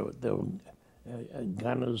enlisted men.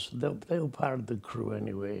 gunners. They were part of the crew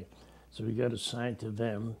anyway, so we got assigned to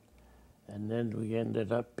them, and then we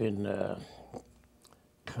ended up in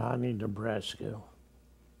Kearney, Nebraska.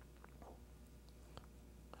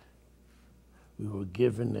 We were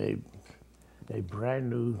given a brand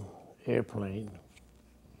new airplane,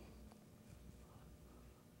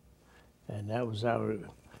 and that was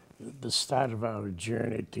the start of our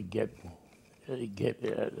journey to get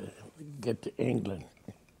to England.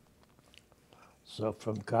 So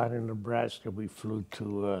from Kearney, Nebraska, we flew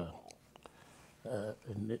to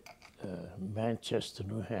Manchester,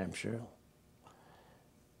 New Hampshire,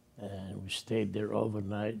 and we stayed there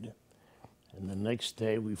overnight. And the next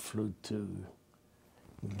day we flew to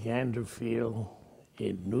Ganderfield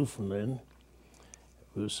in Newfoundland.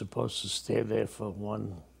 We were supposed to stay there for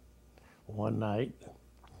one night,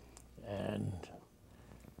 and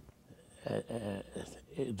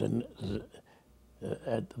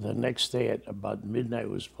the next day at about midnight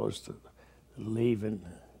we were supposed to leave and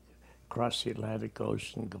cross the Atlantic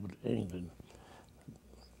Ocean and go to England.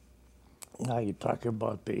 Now you talk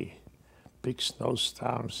about the big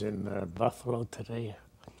snowstorms in Buffalo today.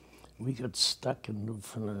 We got stuck in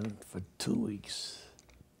Newfoundland for 2 weeks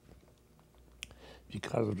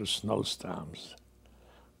because of the snowstorms.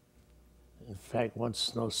 In fact, one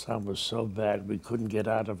snowstorm was so bad we couldn't get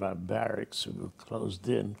out of our barracks. We were closed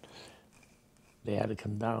in. They had to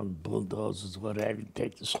come down, bulldozers, whatever,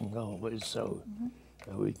 take the snow away so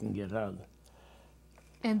that we can get out.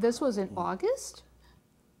 And this was in August?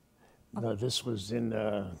 No, this was in,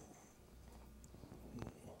 no,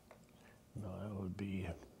 that would be,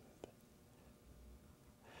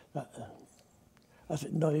 I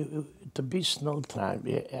think, no, to be snow time,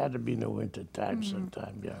 it had to be in the winter time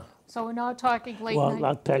sometime, yeah. So we're not talking late Well, night?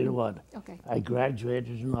 I'll tell you what. Okay. I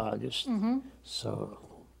graduated in August, so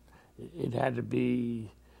it had to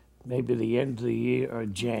be maybe the end of the year or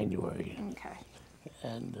January. Okay.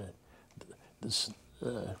 And the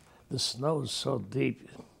snow is so deep.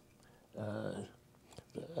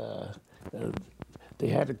 They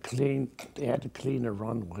had to clean the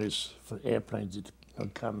runways for airplanes to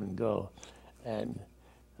come and go, and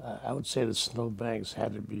I would say the snowbanks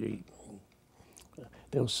had to be.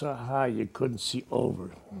 They were so high you couldn't see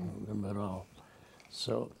over them at all.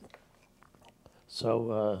 So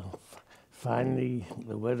finally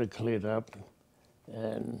the weather cleared up,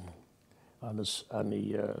 and on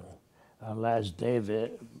our last day there,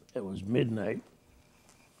 it was midnight.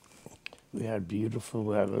 We had beautiful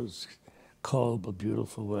weather. It was cold but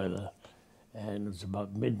beautiful weather, and it was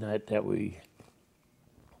about midnight that we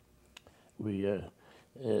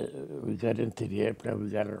got into the airplane. We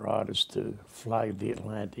got our orders to fly the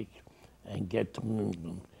Atlantic and get to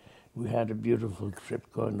England. We had a beautiful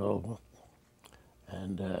trip going over,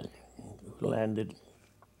 and we landed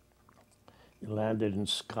in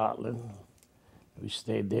Scotland. We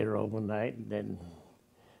stayed there overnight, and then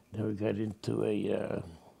we got into a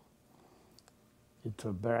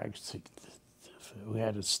barracks. We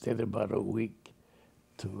had to stay there about a week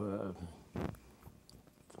to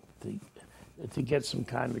get some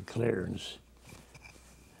kind of clearance.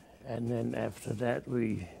 And then after that,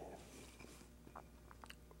 we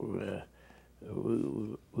were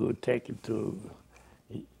taken to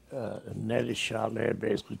Natick Air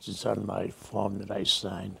Base, which is on my form that I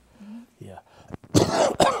signed. Yeah.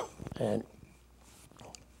 And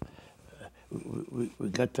we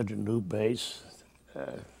got to the new base.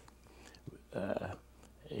 A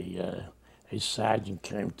sergeant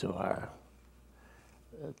came to our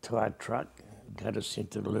truck, got us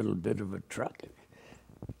into a little bit of a truck,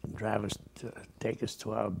 and take us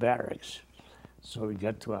to our barracks. So we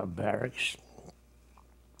got to our barracks,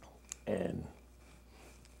 and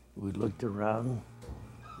we looked around,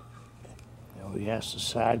 and we asked the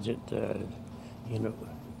sergeant, where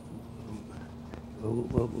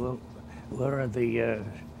are the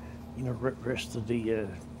rest of the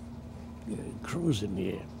crews in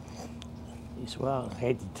here? He said, well, I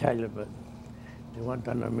hate to tell you, but they went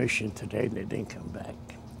on a mission today and they didn't come back.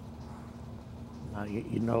 Now,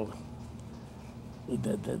 you know,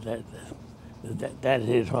 that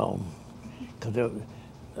hit home. Because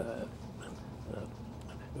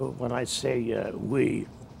when I say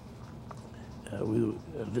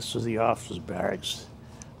this was the officers' barracks,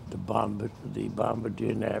 the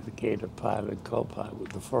bombardier, navigator, pilot, co-pilot,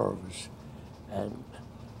 with the four of us. And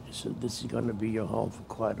he said, this is going to be your home for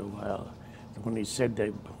quite a while. And when he said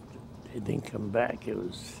they didn't come back, it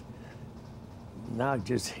was, now it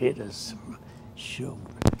just hit us. Sure.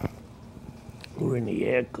 We're in the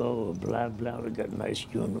Air Corps, blah, blah, we got nice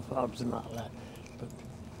uniforms and all that.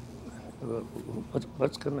 But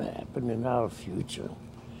what's going to happen in our future?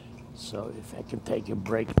 So if I can take a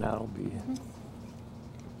break now, it'll be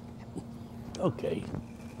okay.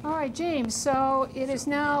 All right, James, so it is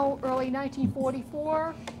now early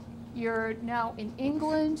 1944. You're now in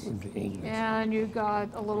England, Into English. and you got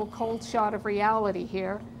a little cold shot of reality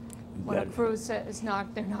here when a got it. crew says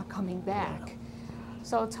they're not coming back.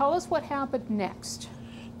 So tell us what happened next.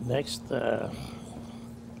 Next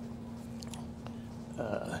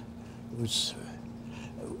was,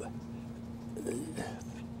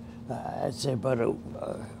 I'd say about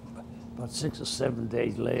 6 or 7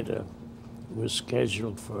 days later, we were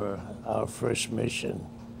scheduled for our first mission.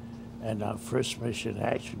 And our first mission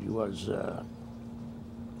actually was our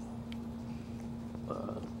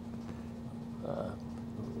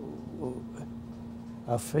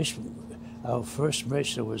first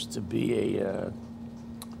mission was to be a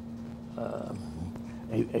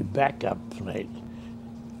backup plane.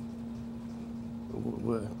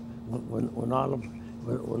 When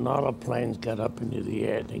all the planes got up into the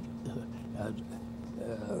air,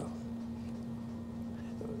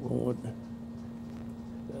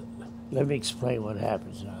 let me explain what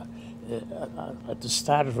happens. At the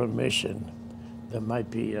start of a mission, there might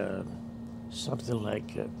be something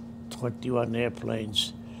like 21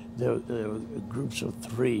 airplanes. There were groups of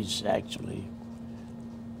threes, actually.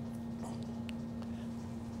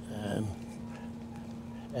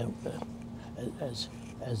 And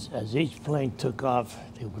as each plane took off,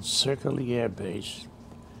 they would circle the airbase,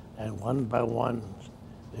 and one by one,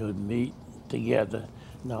 they would meet together.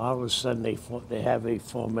 Now, all of a sudden, they have a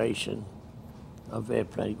formation of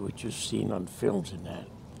airplane, which you've seen on films and that.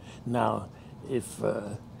 Now, if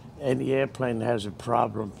any airplane has a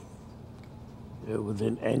problem with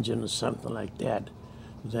an engine or something like that,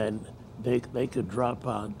 then they could drop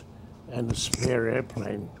out, and the spare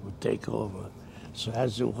airplane would take over. So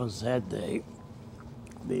as it was that day,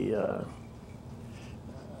 there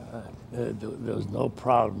was no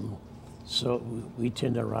problem. So we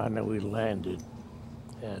turned around and we landed.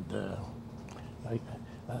 And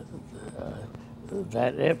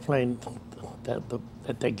that airplane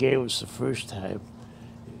that they gave us the first time,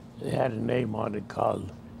 it had a name on it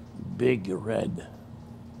called Big Red.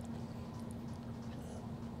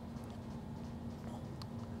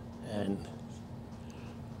 And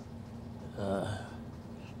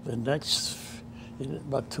the next, in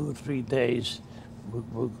about 2 or 3 days, we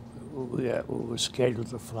were scheduled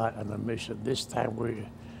to fly on a mission. This time we're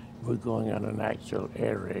going on an actual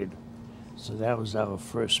air raid. So that was our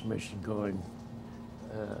first mission going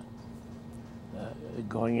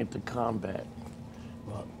into combat.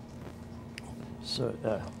 Well, so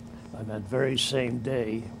on that very same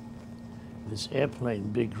day, this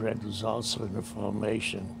airplane, Big Red, was also in the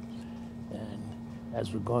formation. And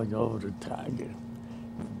as we're going over the target,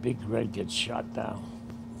 Big Red gets shot down.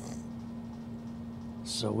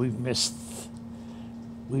 So we missed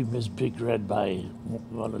Big Red by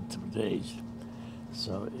 1 or 2 days.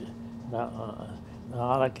 So now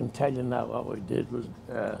all I can tell you now, what we did was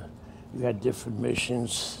we had different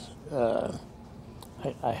missions.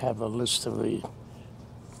 I have a list of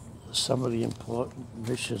some of the important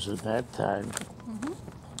missions at that time. Mm-hmm.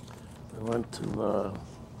 I went to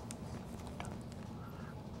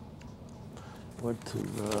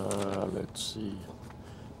let's see.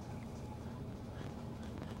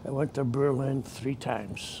 I went to Berlin 3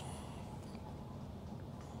 times.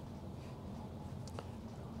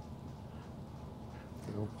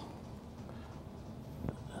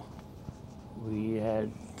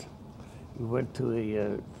 We went to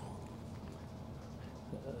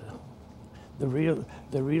the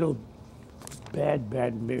real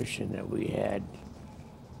bad mission that we had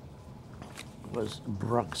was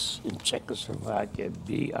Brux in Czechoslovakia,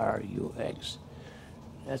 B-R-U-X.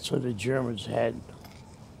 That's where the Germans had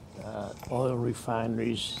oil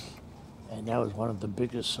refineries, and that was one of the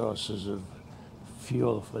biggest sources of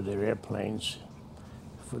fuel for their airplanes,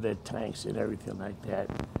 for their tanks and everything like that.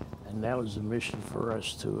 And that was a mission for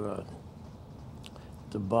us to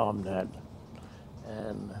bomb that.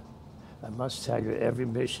 And I must tell you, every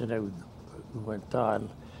mission that we went on,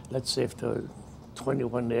 let's say if there were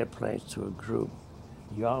 21 airplanes to a group,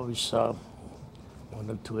 you always saw 1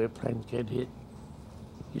 or 2 airplanes get hit.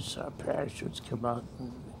 You saw parachutes come out.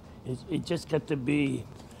 It just got to be,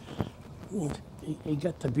 it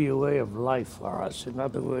got to be a way of life for us. In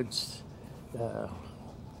other words,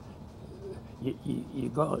 you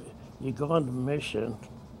go on the mission,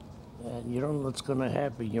 and you don't know what's going to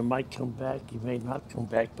happen. You might come back, you may not come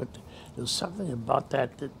back, but there's something about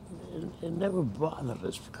that it never bothered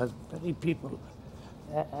us, because many people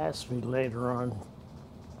asked me later on,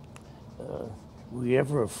 were you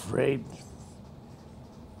ever afraid?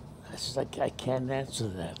 I said, I can't answer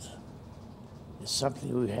that. It's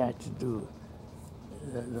something we had to do.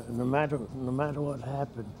 No matter what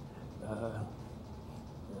happened.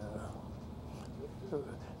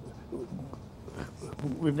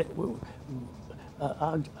 We, we,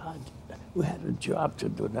 we had a job to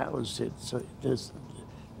do, and that was it. So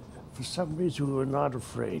for some reason, we were not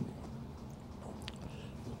afraid.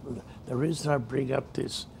 The reason I bring up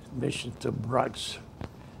this mission to Brux,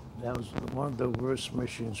 that was one of the worst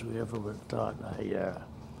missions we ever went on.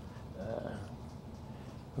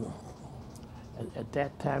 At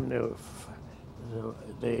that time, the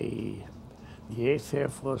 8th Air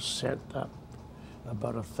Force sent up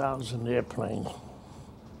about 1,000 airplanes,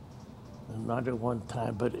 not at one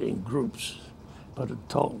time, but in groups, but a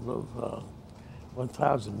total of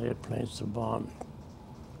 1,000 airplanes to bomb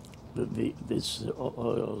this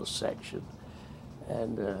oil section.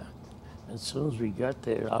 And as soon as we got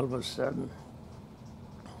there, all of a sudden,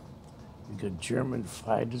 we got German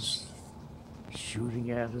fighters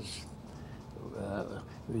shooting at us.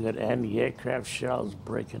 We got anti-aircraft shells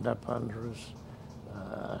breaking up under us.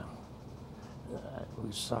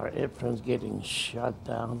 We saw airplanes getting shot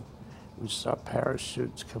down. We saw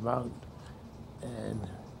parachutes come out. And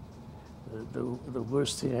the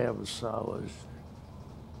worst thing I ever saw was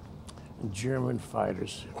a German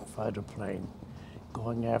fighter plane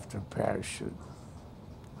going after a parachute,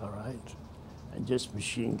 all right? And just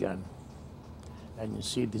machine gun. And you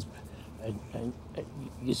see this, and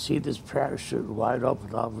you see this parachute wide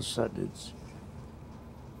open, all of a sudden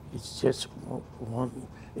it's just one,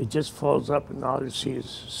 it just falls up and all you see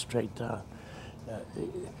is straight down.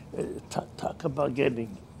 Talk about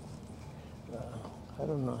getting, I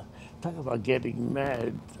don't know, talk about getting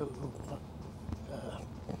mad.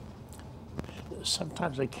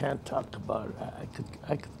 Sometimes I can't talk about it.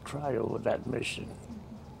 I could cry over that mission.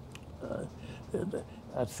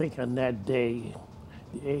 I think on that day,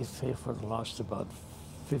 the 8th Air Force lost about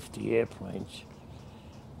 50 airplanes.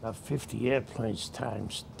 Now 50 airplanes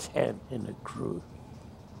times 10 in a crew.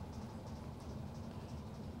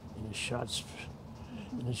 In a short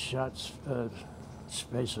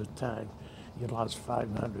space of time, you lost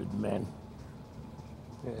 500 men.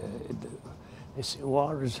 They say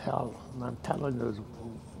war is hell, and I'm telling you,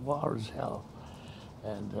 war is hell.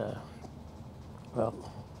 And well,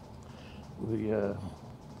 we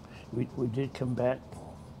did come back.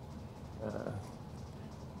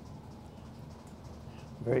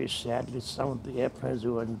 Very sadly, some of the airplanes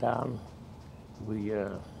that went down,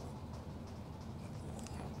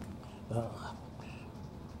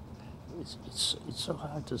 it's so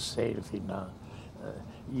hard to say anything now.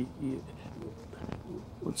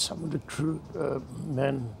 With some of the crew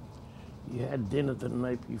men, you had dinner the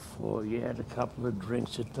night before, you had a couple of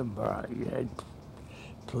drinks at the bar, you had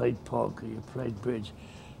played poker, you played bridge.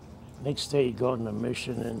 Next day you go on a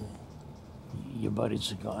mission and your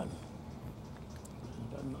buddies are gone.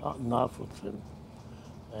 An awful thing.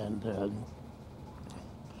 And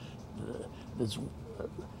there's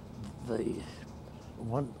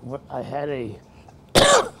I had a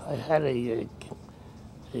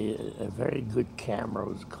very good camera.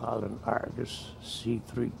 It was called an Argus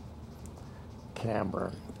C3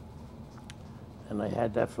 camera, and I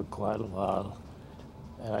had that for quite a while.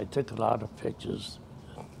 And I took a lot of pictures.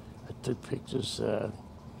 I took pictures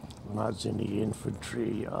when I was in the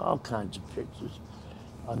infantry, all kinds of pictures.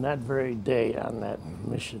 On that very day, on that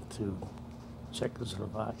mission to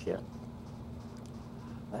Czechoslovakia,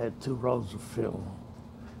 I had 2 rolls of film,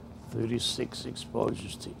 36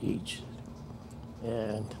 exposures to each.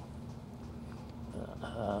 And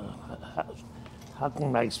how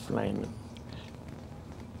can I explain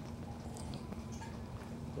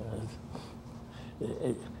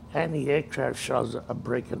it? Anti-aircraft shells are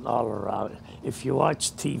breaking all around. If you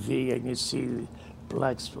watch TV and you see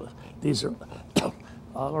black spots, these are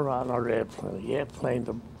all around our airplane. The airplane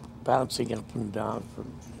are bouncing up and down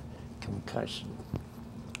from concussion.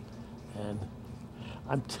 And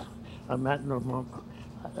I'm at no moment.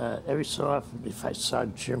 Every so often, if I saw a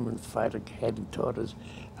German fighter heading toward us,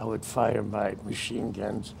 I would fire my machine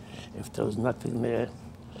guns. If there was nothing there,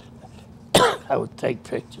 I would take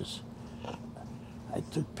pictures. I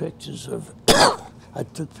took pictures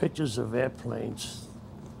of airplanes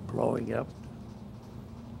blowing up.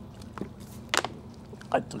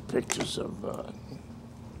 I took pictures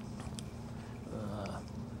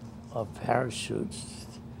of parachutes,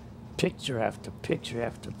 picture after picture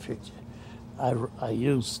after picture. I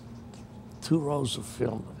used 2 rolls of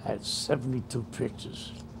film. I had 72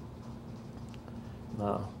 pictures.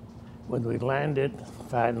 Now, when we landed,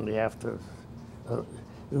 finally after,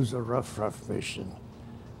 it was a rough mission.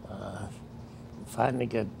 Finally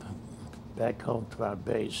got back home to our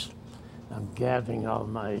base. I'm gathering all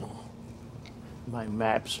my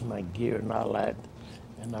maps, my gear, and all that,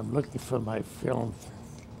 and I'm looking for my film.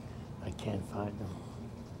 I can't find them.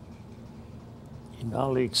 In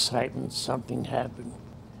all the excitement, something happened.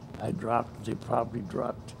 I dropped. They probably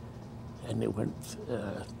dropped, and it went.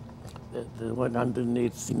 They went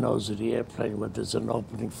underneath the nose of the airplane where there's an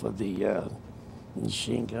opening for the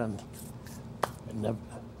machine gun. And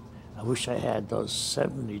I wish I had those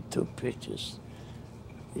 72 pictures.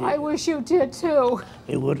 I wish you did too.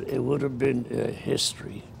 It would have been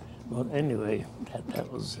history. Well, anyway,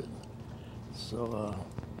 that was it. So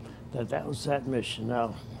that was that mission.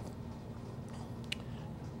 Now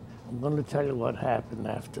I'm going to tell you what happened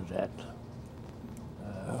after that.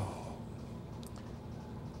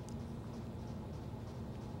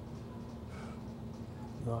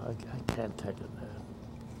 No, I can't tell you that.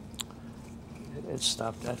 Let's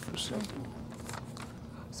stop that for a second.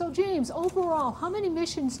 So James, overall, how many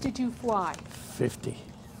missions did you fly? 50.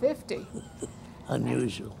 50.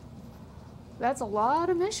 Unusual. That's a lot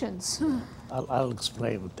of missions. I'll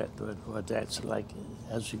explain what that's like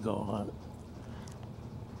as we go on.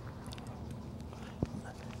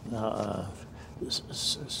 Now,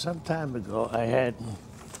 some time ago, I had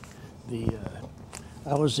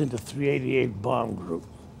I was in the 388 bomb group,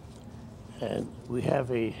 and we have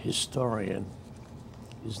a historian.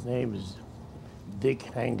 His name is Dick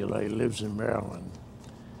Hangler. He lives in Maryland,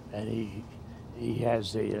 and he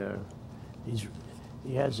has a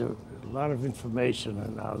lot of information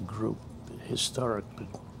on our group historically,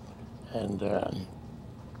 and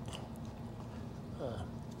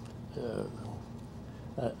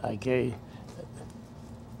I gave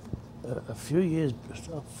a few years, I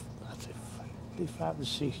think 5 or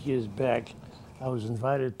 6 years back, I was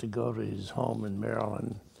invited to go to his home in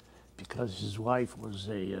Maryland because his wife was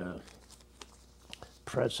a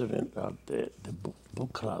president of the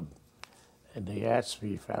book club, and they asked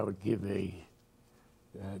me if I would give a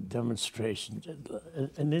demonstration,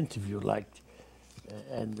 an interview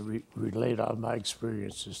and relate all my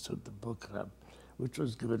experiences to the book club, which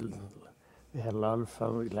was good. We had a lot of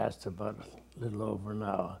fun. We lasted about a little over an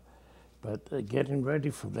hour. But getting ready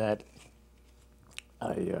for that,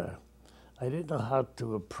 I didn't know how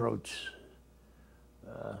to approach.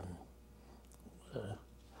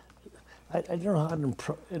 I didn't know how to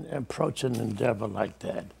approach an endeavor like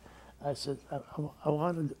that. I said, I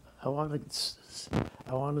want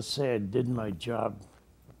to say I did my job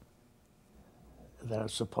that I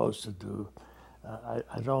was supposed to do.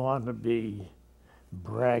 I don't want to be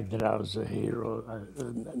bragged that I was a hero,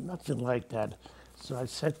 nothing like that. So I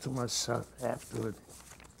said to myself afterward,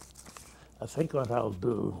 I think what I'll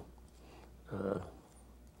do,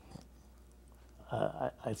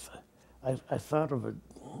 I thought of a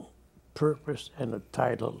purpose and a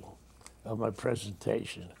title of my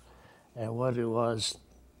presentation. And what it was,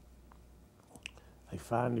 I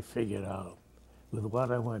finally figured out with what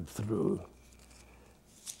I went through,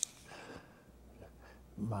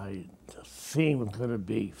 my theme was going to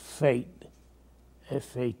be fate,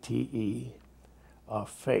 F-A-T-E, or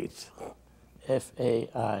faith,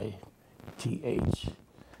 F-A-I-T-H,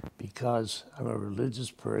 because I'm a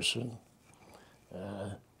religious person.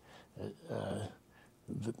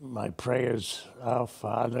 My prayers, Our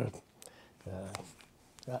Father,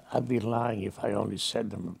 I'd be lying if I only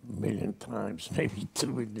said them a million times, maybe 2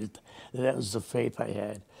 million. That was the faith I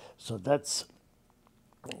had. So that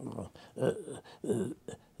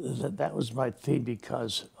was my theme,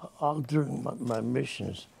 because all during my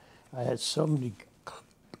missions, I had so many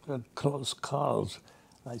close calls.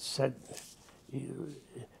 I said,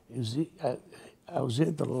 I was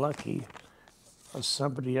either lucky or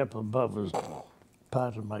somebody up above was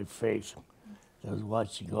part of my faith that was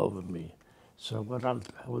watching over me. So what I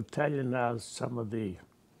will tell you now is some of the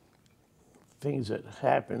things that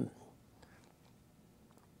happened,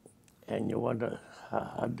 and you wonder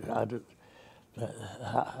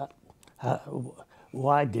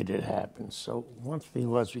why did it happen? So one thing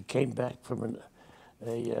was, we came back from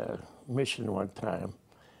a mission one time,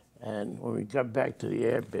 and when we got back to the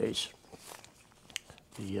air base,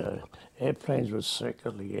 the airplanes were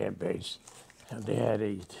circling the air base, and they had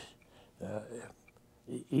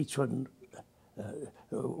each one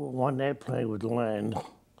airplane would land,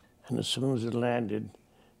 and as soon as it landed,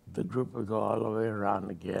 the group would go all the way around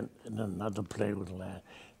again, and then another plane would land,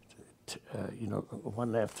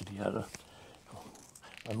 one after the other.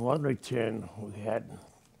 On one return, we had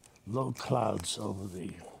low clouds over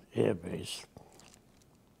the air base,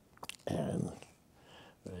 and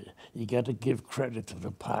you got to give credit to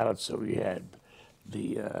the pilots that we had.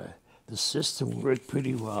 The system worked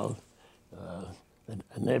pretty well.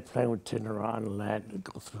 An airplane would turn around and land, and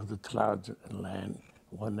go through the clouds and land,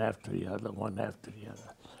 one after the other, one after the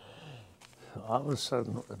other. So all of a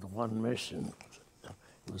sudden, in one mission,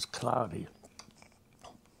 it was cloudy.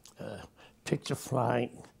 Picture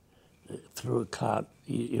flying through a cloud.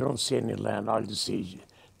 You don't see any land, all you see is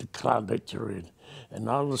the cloud that you're in. And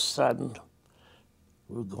all of a sudden,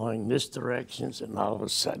 we're going this direction, and all of a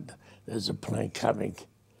sudden, there's a plane coming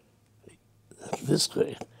this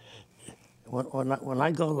way. When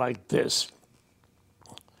I go like this,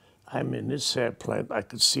 I'm in this airplane, I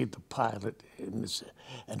could see the pilot in this,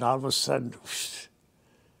 and all of a sudden,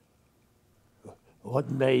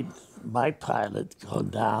 what made my pilot go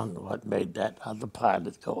down, what made that other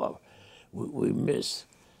pilot go up, we missed.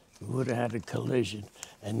 We would have had a collision,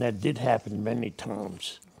 and that did happen many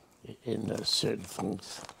times in certain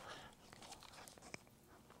things.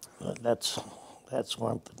 That's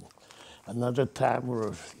one thing. Another time we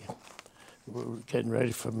were getting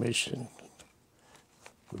ready for mission.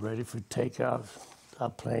 We're ready for takeoff. Our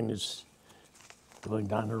plane is going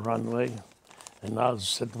down the runway, and all of a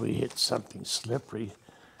sudden we hit something slippery,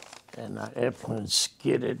 and our airplane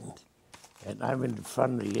skidded, and I'm in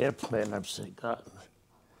front of the airplane. I'm saying, God,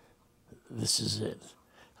 this is it.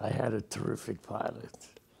 I had a terrific pilot.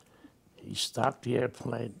 He stopped the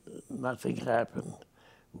airplane. Nothing happened.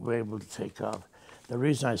 We were able to take off. The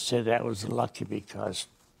reason I said that was lucky because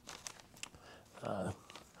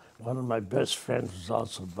one of my best friends was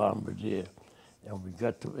also a bombardier, and we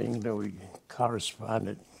got to England. We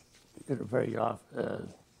corresponded very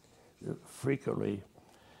often, frequently,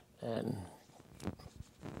 and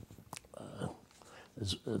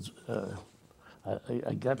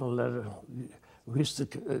I got a letter. We used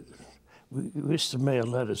to mail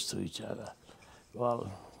letters to each other.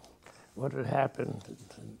 Well, what had happened?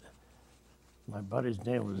 My buddy's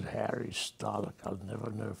name was Harry Stolick. I'll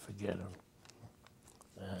never forget him.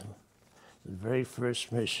 And the very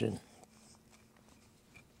first mission,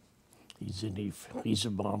 he's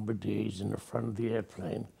a bombardier. He's in the front of the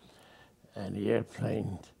airplane, and the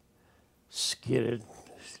airplane skidded.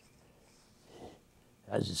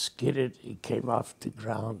 As it skidded, it came off the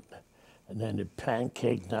ground, and then it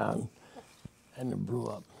pancaked down, and it blew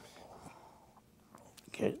up.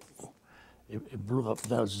 Okay, it blew up.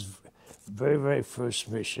 That was his very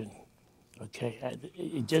first mission. Okay,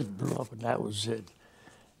 it just blew up, and that was it.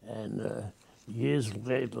 And years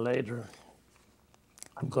later,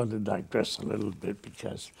 I'm going to digress a little bit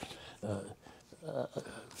because a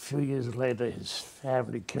few years later, his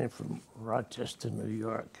family came from Rochester, New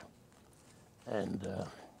York. And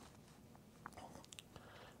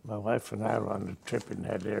my wife and I were on a trip in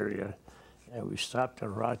that area, and we stopped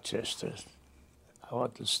in Rochester. I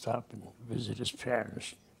wanted to stop and visit his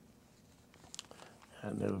parents.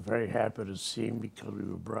 And they were very happy to see him because we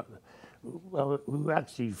were brothers. Well, we were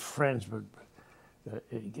actually friends, but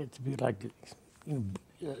it get to be like, you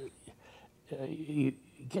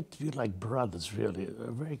get to be like brothers, really,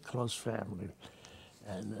 a very close family.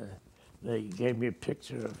 And they gave me a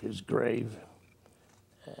picture of his grave,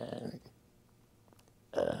 and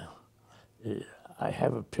I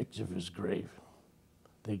have a picture of his grave.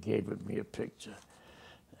 They gave me a picture.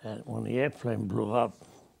 And when the airplane blew up,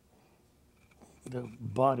 the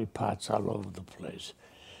body parts all over the place.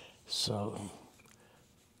 So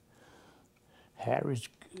Harry's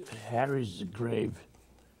grave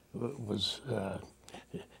was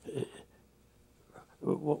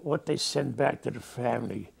what they sent back to the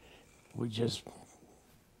family was just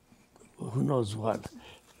who knows what.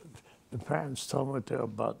 The parents told me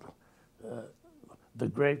about the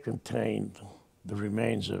grave contained the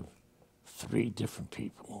remains of 3 different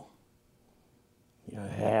people. You know,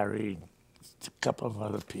 Harry, a couple of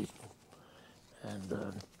other people,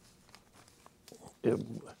 and I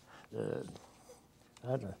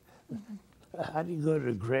don't know. How do you go to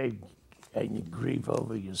the grave and you grieve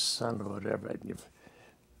over your son or whatever? And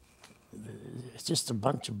it's just a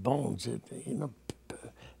bunch of bones.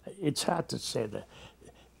 It's hard to say that.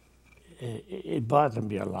 It bothered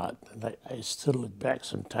me a lot. And I still look back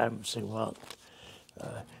sometimes and say, well,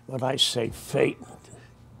 when I say fate,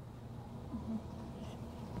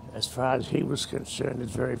 as far as he was concerned,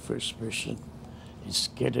 his very first mission, he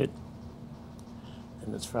skidded.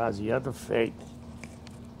 And as far as the other fate,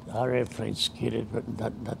 our airplane skidded, but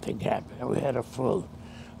nothing happened. And we had a full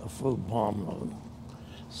bomb load.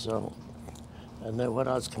 So, and then what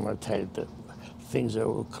else can I tell you? The things that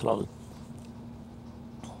were close.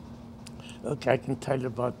 Okay, I can tell you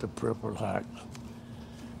about the Purple Heart.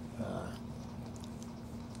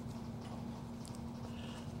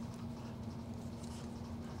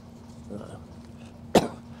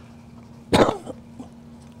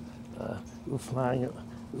 we're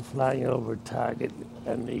flying over a target,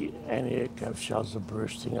 and the anti-aircraft shells are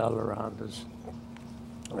bursting all around us.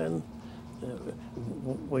 And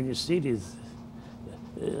when you see these,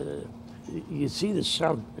 you see the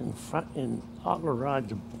shell in front, in all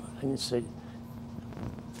around you, and you say,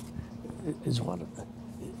 "Is one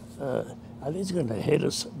are these going to hit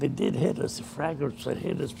us?" They did hit us. The fragments that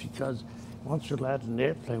hit us because once we land an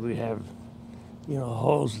airplane, we have,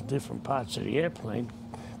 holes in different parts of the airplane.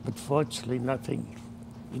 But fortunately, nothing.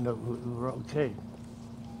 We were okay.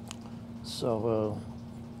 So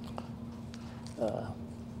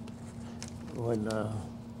when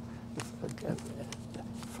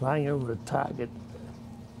flying over a target,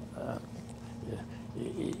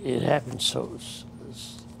 it happened so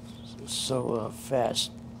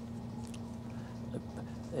fast.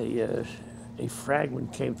 A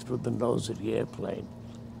fragment came through the nose of the airplane,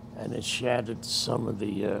 and it shattered some of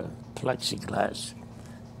the plexiglass.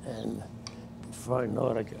 And before I know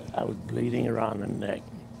it, I was bleeding around the neck.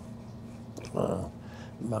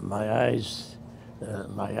 My eyes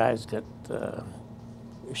got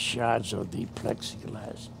shards of the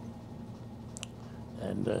plexiglass,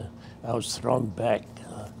 and I was thrown back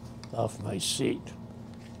off my seat.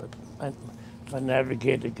 But my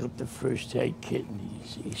navigator got the first aid kit, and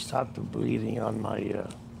he stopped the bleeding on my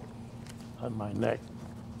neck.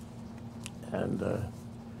 And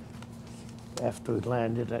after we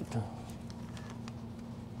landed, I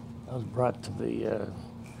was brought to the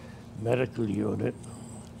medical unit,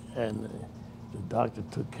 and the doctor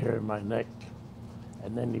took care of my neck,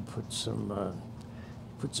 and then he put some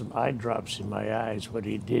eye drops in my eyes. What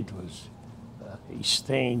he did was he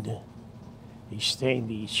stained the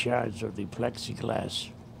shards of the plexiglass.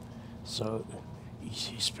 So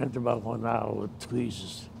he spent about 1 hour with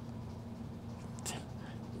tweezers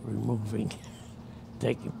removing,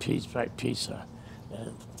 taking piece by piece.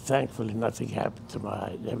 And thankfully, nothing happened to my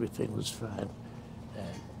eye. Everything was fine.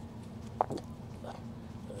 And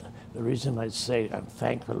the reason I say I'm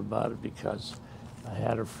thankful about it because I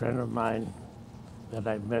had a friend of mine that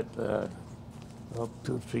I met 2 or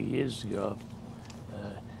 3 years ago.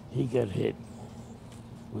 He got hit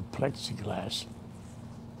with plexiglass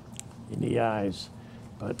in the eyes,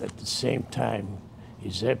 but at the same time,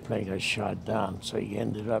 his airplane got shot down, so he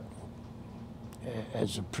ended up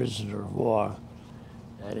as a prisoner of war,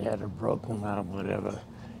 and he had a broken arm, whatever.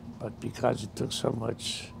 But because it took so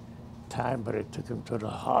much time, but it took him to the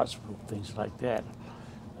hospital, things like that,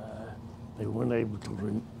 they weren't able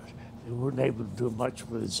to do much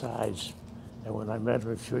with his eyes. And when I met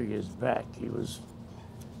him a few years back, he was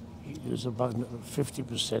about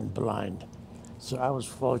 50% blind. So I was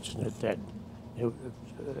fortunate that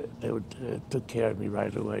they took care of me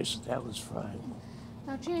right away, so that was fine.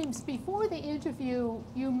 Now, James, before the interview,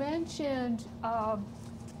 you mentioned, I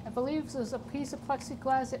believe it was a piece of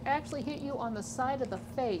plexiglass that actually hit you on the side of the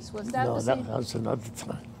face. Was that the same? No, that was another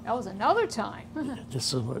time. That was another time.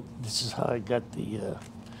 This is how I got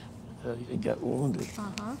I got wounded.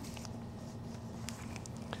 Uh-huh.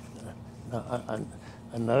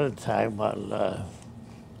 Another time while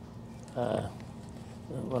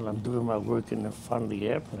I'm doing my work in the front of the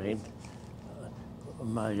airplane,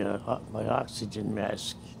 my oxygen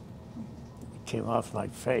mask came off my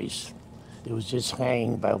face. It was just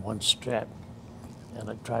hanging by one strap, and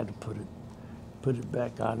I tried to put it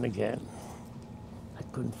back on again. I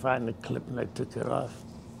couldn't find the clip, and I took it off.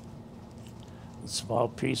 A small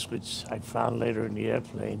piece, which I found later in the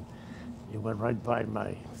airplane, it went right by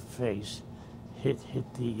my face, hit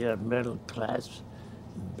the metal clasp,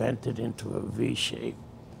 and bent it into a V shape,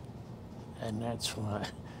 and that's why.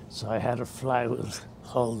 So I had to fly with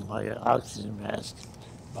hold my oxygen mask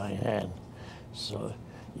by hand. So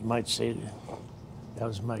you might say that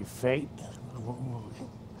was my fate.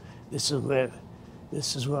 This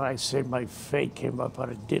is where I say my fate came up, but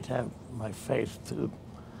I did have my faith too.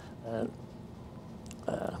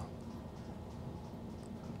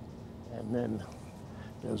 And then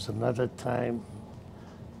there was another time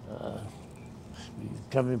we were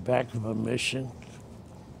coming back from a mission,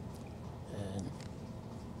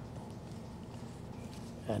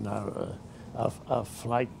 and our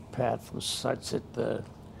flight path was such that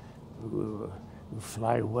we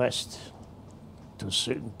fly west to a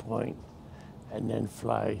certain point and then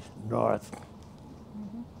fly north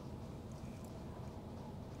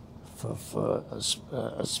for a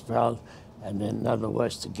spell, and then another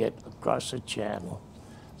west to get across the channel.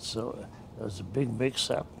 So there was a big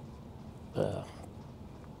mix-up. At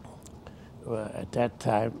that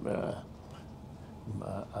time,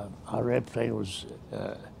 our airplane was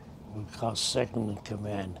we call second in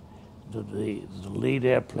command. The lead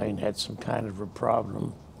airplane had some kind of a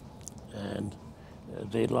problem, and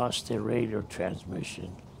they lost their radio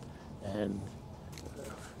transmission, and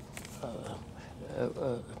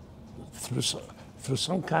through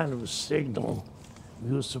some kind of a signal,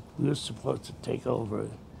 we were supposed to take over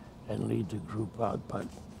and lead the group out, but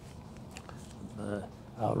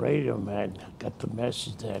our radio man got the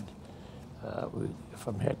message that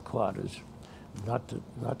from headquarters not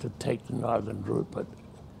to take the northern route, but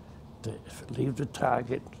to leave the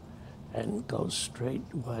target and go straight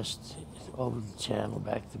west over the channel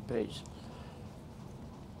back to base.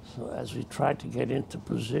 So as we tried to get into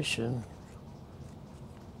position,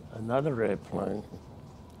 another airplane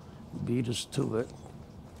beat us to it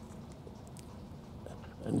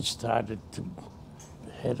and started to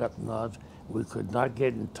head up north. We could not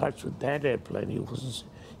get in touch with that airplane. He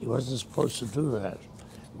wasn't supposed to do that.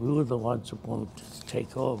 We were the ones who wanted to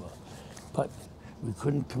take over. But we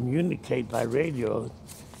couldn't communicate by radio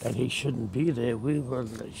that he shouldn't be there. We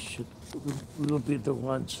will be the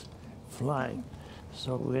ones flying.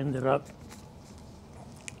 So we ended up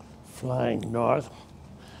flying north.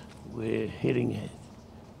 We're hitting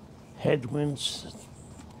headwinds,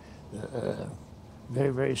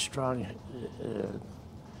 very, very strong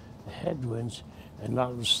headwinds, and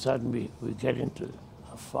all of a sudden we get into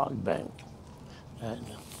a fog bank, and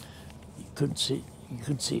you couldn't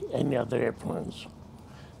see any other airplanes.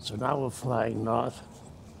 So now we're flying north,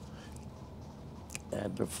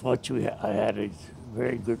 and fortunately I had a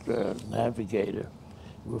very good navigator.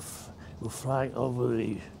 We're flying over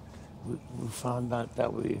we found out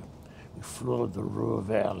that we flew over the Ruhr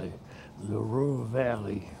Valley. The Ruhr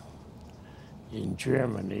Valley in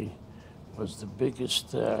Germany was the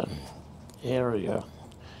biggest area,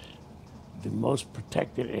 the most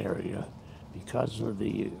protected area, because of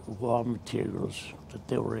the war materials that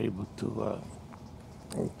they were able to.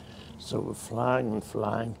 So we're flying and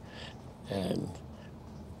flying, and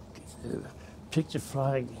picture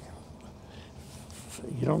flying.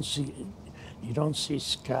 You don't see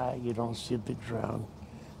sky. You don't see the ground.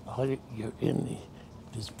 You're in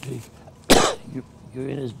this big. You're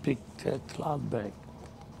in this big cloud bank.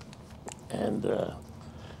 And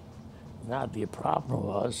now the problem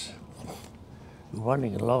was we're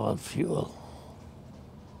running low on fuel.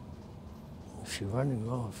 If you're running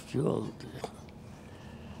low on fuel,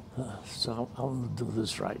 so I'm going to do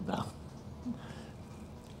this right now.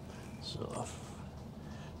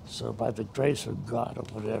 So by the grace of God or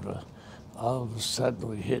whatever, all of a sudden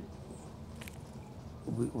we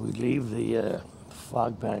leave the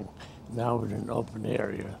fog bank. Now we're in an open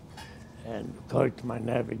area. And according to my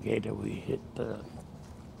navigator, we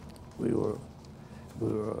were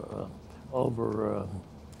over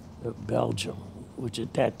Belgium, which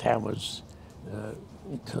at that time was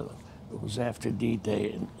after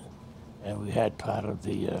D-Day, and we had part of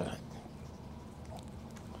the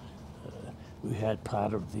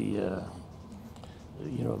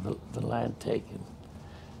the land taken.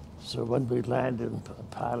 So when we landed, the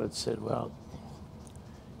pilot said, "Well,"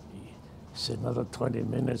 he said, "another 20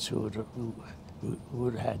 minutes, we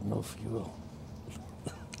would have had no fuel."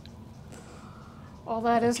 Well,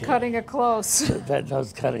 that is cutting it close. So that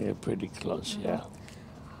was cutting it pretty close, yeah.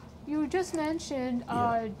 You just mentioned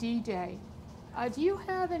D-Day. Do you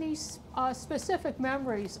have any specific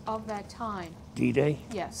memories of that time? D-Day?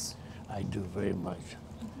 Yes. I do very much.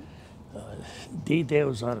 D-Day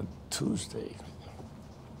was on a Tuesday.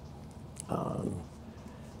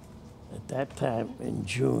 At that time in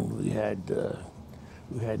June, we had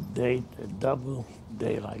double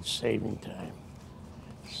daylight saving time.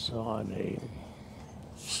 So on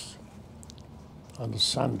a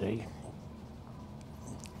Sunday,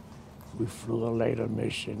 we flew a later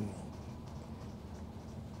mission.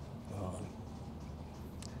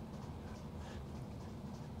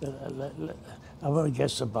 I want to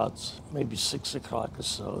guess about maybe 6 o'clock or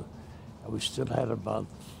so. We still had about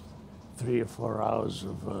 3 or 4 hours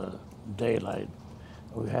of daylight.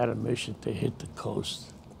 We had a mission to hit the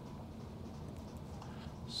coast.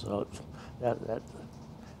 So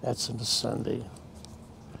that's on a Sunday.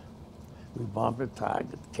 We bombed the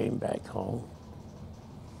target, came back home,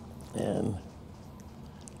 and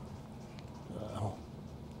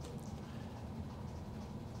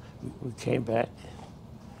we came back.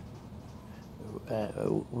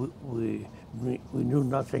 We knew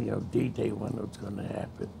nothing of D-Day when it was going to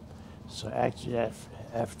happen. So actually,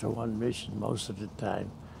 after one mission, most of the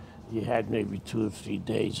time, you had maybe 2 or 3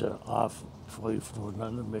 days off before you flew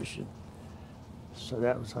another mission. So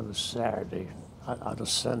that was on a Saturday, on a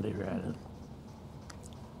Sunday rather.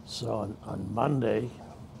 So on Monday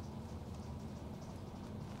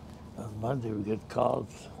we get called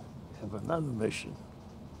to have another mission.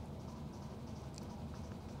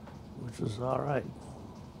 which was all right.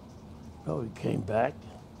 No, we came back.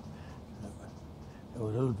 We were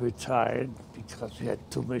a little bit tired because we had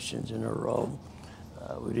 2 missions in a row.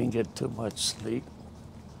 We didn't get too much sleep.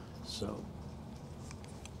 So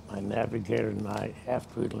my navigator and I,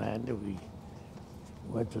 after we landed, we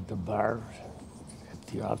went to the bar at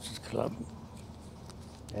the officers club,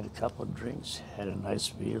 had a couple of drinks, had a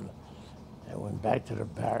nice meal, and went back to the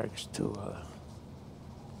barracks to,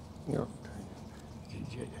 you know,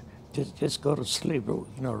 just go to sleep, or,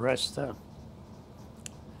 you know, rest up.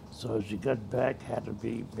 So as we got back, had to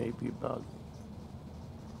be maybe about,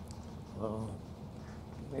 well,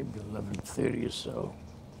 maybe 11:30 or so,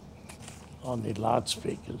 on the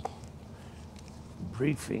loudspeakers,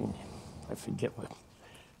 briefing, I forget what,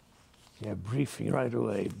 yeah, briefing right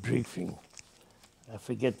away, briefing. I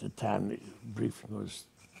forget the time, the briefing was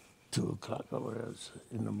 2 o'clock or whatever it was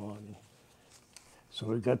in the morning. So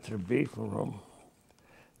we got to the briefing room.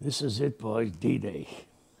 This is it, boys, D-Day.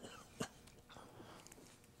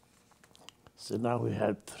 So now we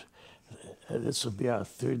had, this will be our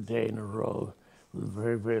 3rd day in a row with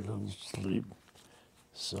very, very little sleep.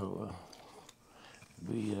 So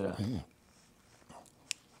we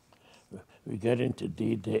got into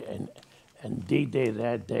D-Day, and D-Day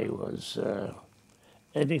that day was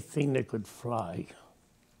anything that could fly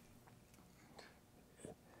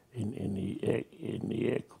in the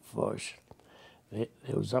Air Force. It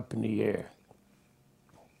was up in the air.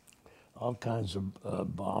 All kinds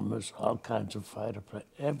of bombers, all kinds of fighter planes,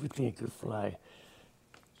 everything that could fly.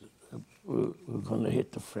 We're going to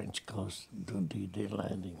hit the French coast, do D-Day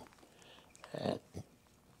landing.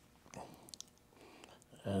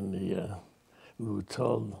 And we were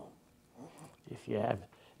told if you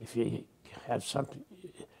have something,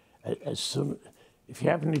 if you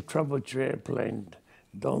have any trouble with your airplane,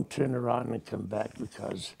 don't turn around and come back,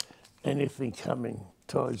 because anything coming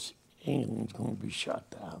towards England is going to be shot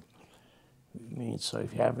down. I mean, so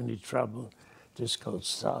if you have any trouble, just go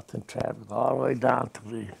south and travel all the way down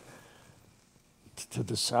to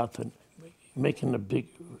the south, and making a big,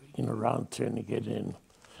 you know, round turn to get in.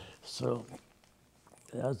 So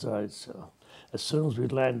that's all right. So as soon as we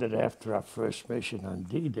landed after our first mission on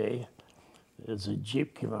D-Day, there's a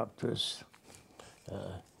jeep came up to us.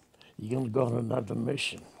 You're going to go on another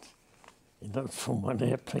mission. You know, from one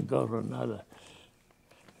airplane go to another.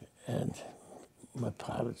 And my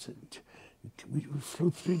pilot said, we flew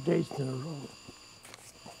 3 days in a row.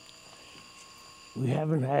 We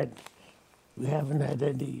haven't had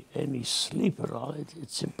any sleep at all.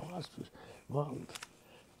 It's impossible. Well,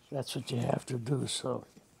 that's what you have to do. So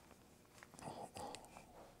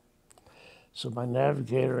my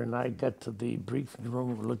navigator and I got to the briefing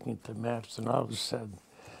room, we're looking at the maps, and all of a sudden,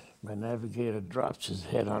 my navigator drops his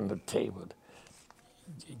head on the table.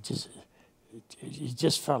 He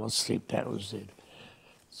just fell asleep. That was it.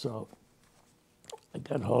 So I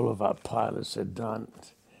got hold of our pilot, said, Don,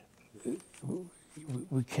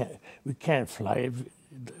 we can't fly.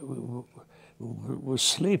 We're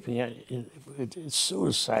sleeping. It's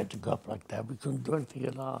suicide to go up like that. We couldn't do anything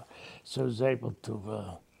at all. So I was able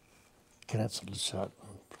to cancel the shot.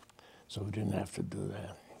 So we didn't have to do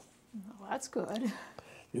that. Well, that's good.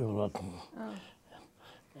 You're welcome. Oh.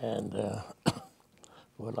 And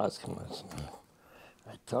what else can I say?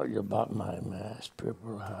 I told you about my mass,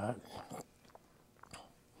 Purple Heart.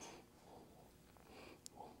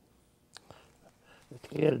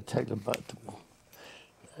 Okay, I got to tell you about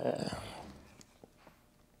the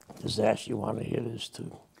disaster. You want to hear this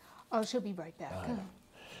too? Oh, she'll be right back.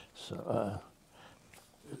 So,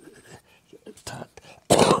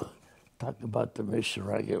 talk about the mission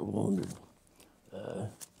where I get wounded.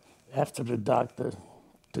 After the doctor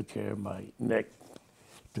took care of my neck,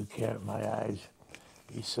 took care of my eyes,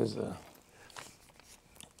 he says, I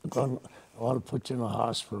want to put you in a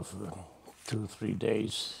hospital for 2 or 3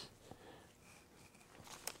 days.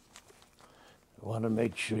 I want to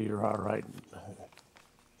make sure you're all right.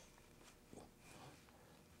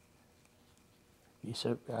 He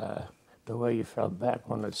said, the way you fell back, I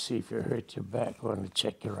want to see if you hurt your back. I want to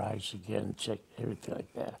check your eyes again, check everything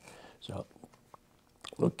like that. So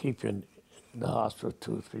we'll keep you in the hospital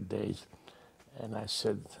 2 or 3 days. And I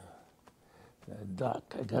said,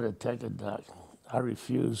 Doc, I got to tell you, Doc, I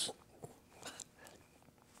refuse.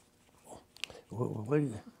 What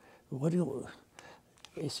do you,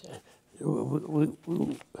 he said,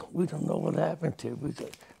 we don't know what happened to you.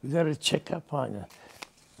 We got to check up on you.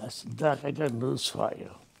 I said, Doc, I got news for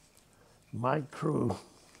you. My crew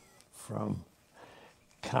from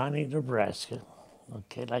Kearney, Nebraska,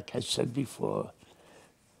 okay, like I said before,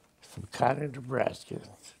 from Kearney, Nebraska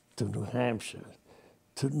to New Hampshire,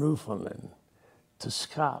 to Newfoundland, to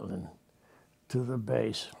Scotland, to the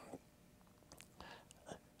base.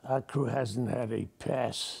 Our crew hasn't had a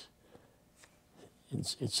pass.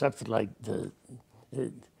 It's something like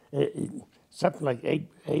something like eight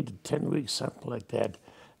to 10 weeks, something like that.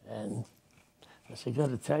 And I said, "Got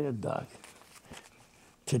to tell you, Doc,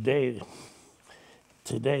 today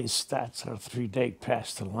starts our 3-day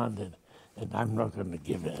pass to London, and I'm not going to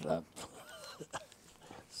give that up."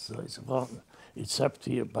 So he said, "Well, it's up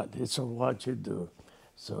to you, but it's what you do."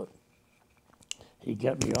 So he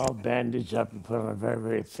got me all bandaged up and put on a very,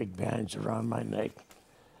 very thick bandage around my neck.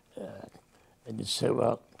 And he said,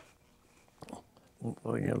 "Well,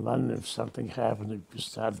 when you're in London, if something happened, if you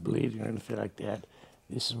start bleeding or anything like that,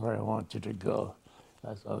 this is where I want you to go."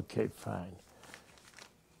 I said, "Okay, fine."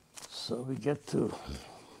 So we get to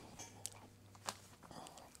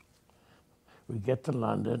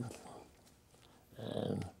London,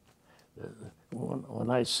 and when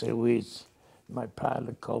I say we, it's my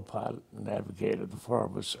pilot, co-pilot, navigator, the four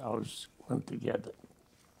of us always went together.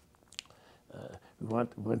 We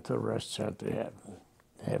went to a restaurant to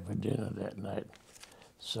have a dinner that night.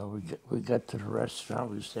 So we got to the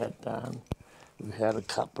restaurant. We sat down. We had a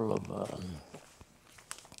couple of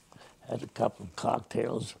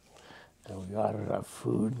cocktails, and we ordered our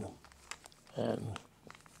food. And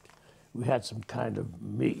we had some kind of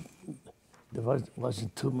meat. There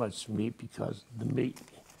wasn't too much meat because the meat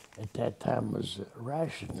at that time was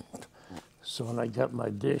rationed. So when I got my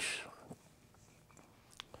dish,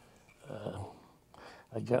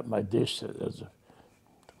 as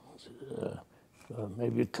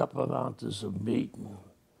maybe a couple of ounces of meat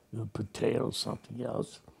and potatoes, something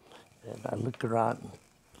else. And I look around and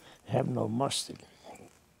have no mustard.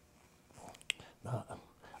 Now,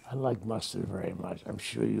 I like mustard very much. I'm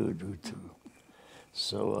sure you do too.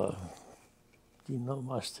 So, no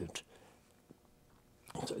mustard.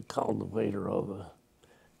 So I called the waiter over.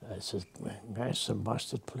 I said, "May I have some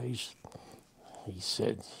mustard, please?" He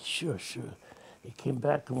said, "Sure, sure." He came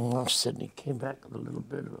back and mustard, and he came back with a little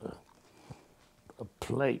bit of a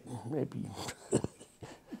plate, maybe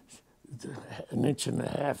an inch and a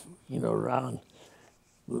half, round,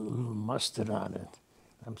 with a little mustard on it.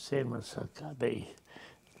 I'm saying to myself, God, they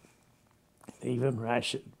even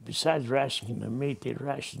ration, besides rationing the meat, they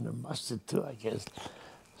ration the mustard too, I guess.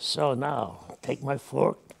 So now, take my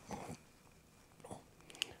fork.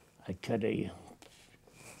 I cut a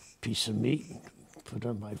piece of meat, put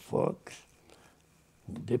on my fork,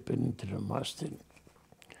 dip it into the mustard,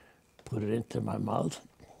 put it into my mouth,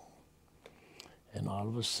 and all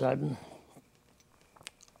of a sudden,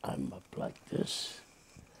 I'm up like this.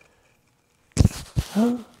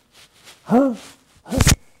 Now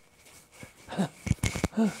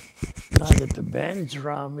that the bandage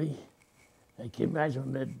around me, I can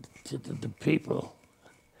imagine that to the people,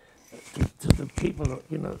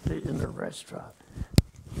 in the restaurant.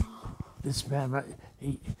 This man,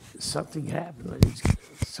 something happened.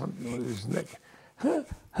 Something with his neck.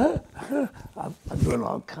 I'm doing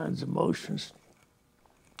all kinds of motions.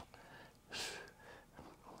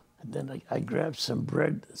 And then I grabbed some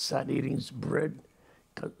bread, started eating some bread.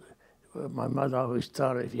 Cause my mother always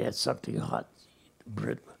thought if you had something hot,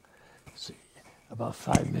 bread. So about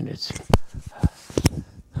 5 minutes.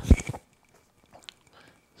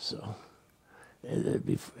 So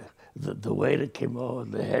the waiter came over,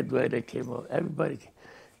 the head waiter came over, everybody,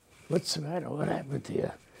 "What's the matter? What happened to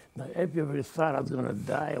you?" Now, everybody thought I was going to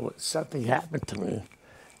die or something happened to me.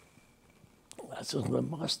 That's the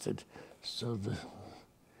mustard. So the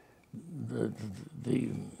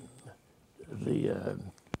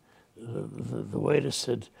waiter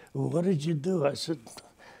said, "Well, what did you do?" I said,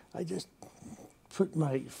 "I just put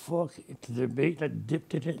my fork into the meat, I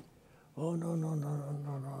dipped it in." "Oh, no.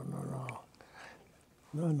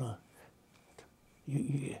 No.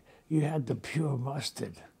 You had the pure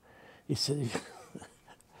mustard." He said,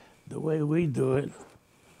 "The way we do it,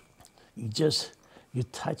 you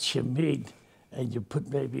touch your meat and you put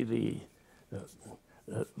maybe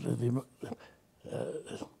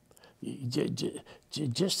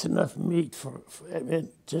just enough meat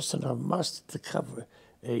just enough mustard to cover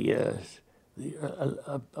a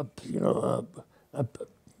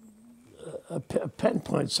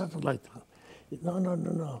pinpoint, something like that."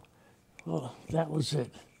 No. Well, that was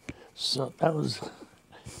it. So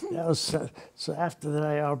so after that,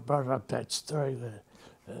 I brought up that story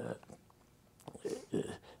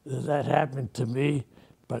that happened to me,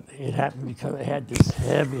 but it happened because I had this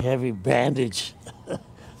heavy bandage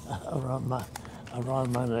around my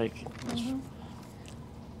neck. Mm-hmm.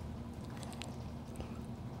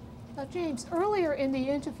 Now, James, earlier in the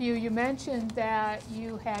interview, you mentioned that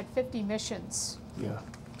you had 50 missions. Yeah.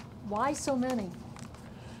 Why so many?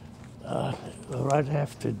 Right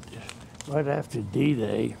after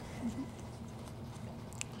D-Day,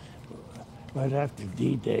 right after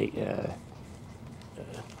D-Day,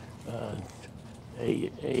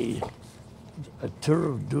 a tour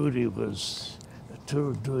of duty was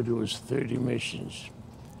 30 missions,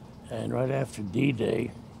 and right after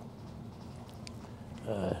D-Day,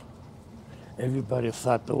 everybody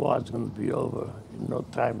thought the war was going to be over in no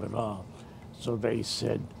time at all. So they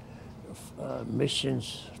said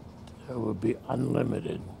missions would be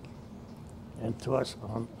unlimited. And to us,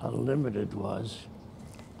 unlimited was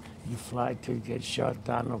you fly till you get shot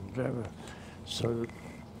down or whatever. So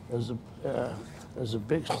there's a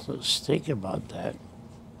big stake about that.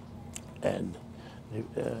 And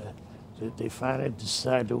they finally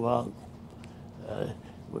decided, well,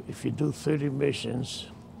 if you do 30 missions,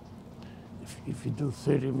 if you do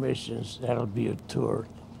 30 missions, that'll be a tour.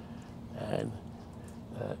 And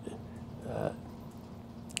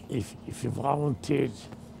if you volunteered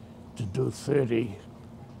to do 30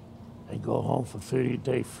 and go home for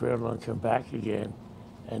 30-day furlough and come back again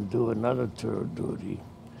and do another tour of duty,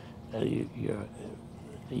 you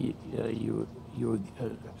would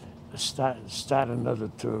start another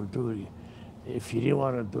tour of duty. If you didn't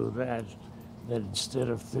want to do that, then instead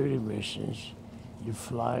of 30 missions, you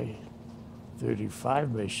fly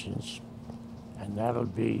 35 missions, and that'll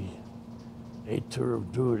be a tour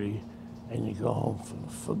of duty, and you go home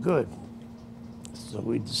for good. So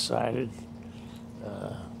we decided,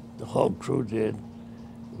 the whole crew did,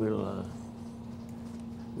 we'll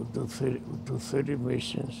do 30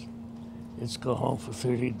 missions. Let's go home for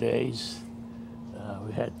 30 days.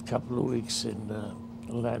 We had a couple of weeks in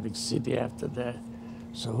Atlantic City after that.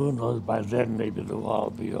 So who knows, by then maybe the war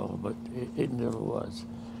will be over, but it never was.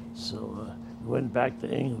 So we went back to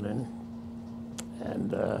England,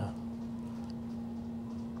 and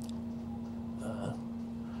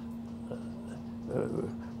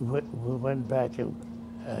we went back and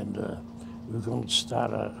we were going to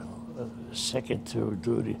start a second tour of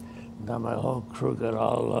duty. Now my whole crew got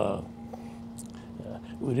all,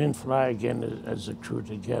 we didn't fly again as a crew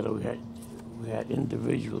together. We had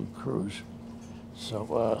individual crews.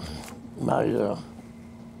 So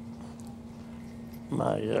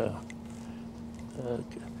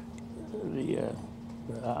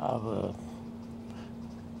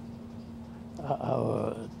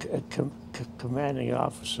our commanding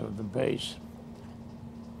officer of the base,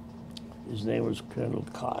 his name was Colonel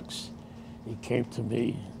Cox. He came to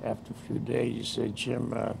me after a few days. He said,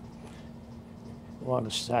 "Jim, I want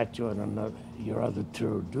to start you on your other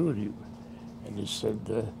tour of duty." And he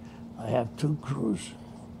said, "I have two crews.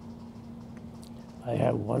 I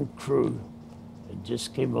have one crew that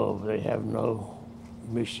just came over. They have no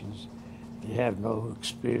missions. They have no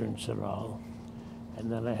experience at all.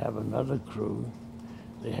 And then I have another crew.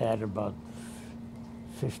 They had about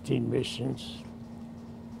 15 missions.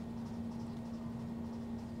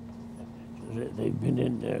 They've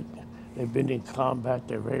been in combat.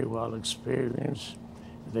 They're very well experienced.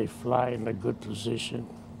 They fly in a good position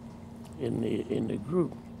in the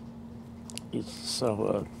group.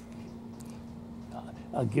 So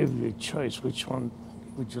I'll give you a choice. Which one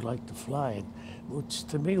would you like to fly in?" Which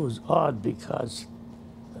to me was odd, because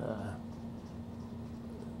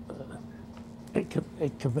a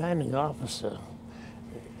commanding officer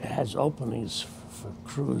has openings for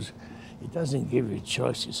crews. He doesn't give you a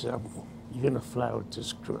choice. He said, "You're going to fly with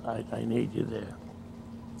this crew. I need you there."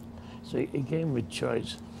 So he gave me a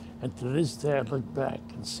choice. And to this day, I look back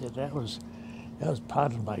and say, that was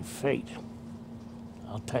part of my fate.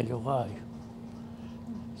 I'll tell you why.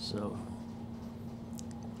 So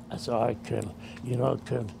I said, "All right, Colonel,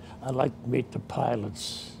 Colonel, I'd like to meet the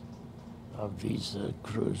pilots of these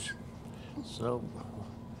crews." So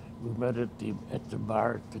we met at the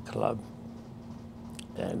bar at the club,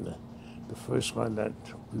 and the first one that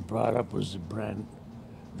we brought up was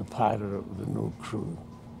the pilot of the new crew.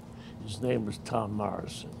 His name was Tom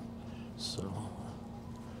Morrison. So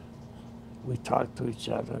we talked to each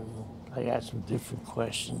other, and I asked him different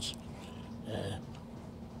questions.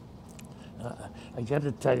 I got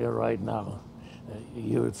to tell you right now,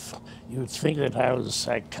 you would think that I was a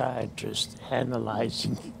psychiatrist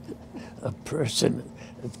analyzing a person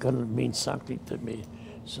that's going to mean something to me.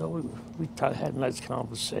 So we had a nice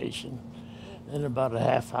conversation. Then about a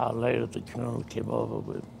half hour later, the colonel came over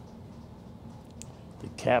with the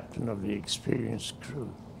captain of the experienced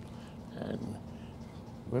crew, and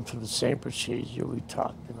went through the same procedure. We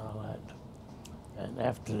talked and all that. And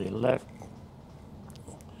after they left,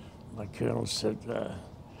 my colonel said,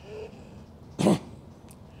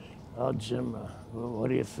 "Oh, Jim, what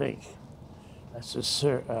do you think?" I said,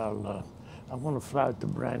 "Sir, I want to fly with the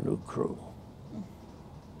brand new crew.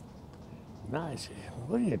 Now I said,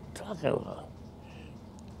 what are you talking about?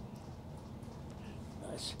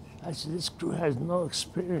 I said, this crew has no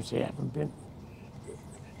experience. They haven't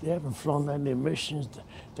flown any missions.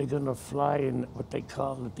 They're going to fly in what they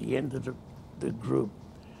call at the end of the group.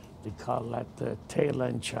 They call that the tail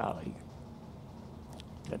end Charlie.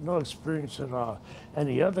 Got no experience at all. And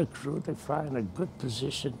the other crew, they fly in a good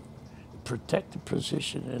position, protected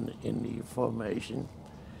position in the formation,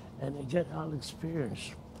 and they get all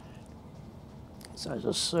experience. So I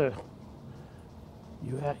said, sir,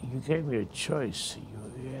 you gave me a choice.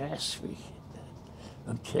 You asked me,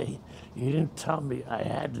 okay? You didn't tell me I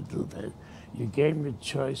had to do that. You gave me a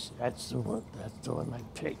choice. That's the one I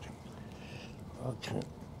picked. Okay.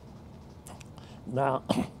 Now,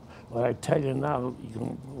 what I tell you now, you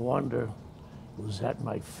can wonder, was that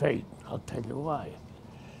my fate? I'll tell you why.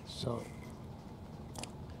 So,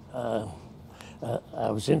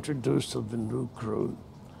 I was introduced to the new crew,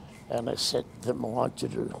 and I said to them, I want you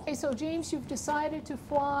to... Okay, so James, you've decided to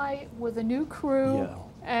fly with a new crew, Yeah.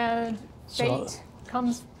 and fate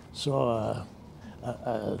comes... So,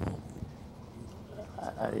 I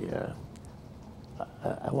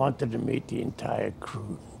wanted to meet the entire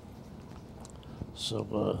crew.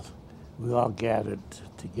 So we all gathered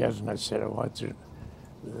together, and I said, I want you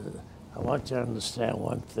to understand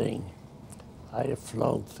one thing. I have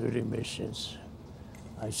flown 30 missions.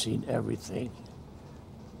 I've seen everything.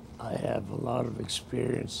 I have a lot of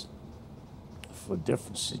experience for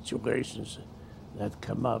different situations that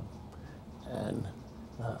come up, and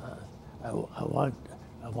I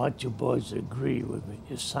want you boys to agree with me.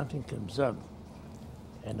 If something comes up,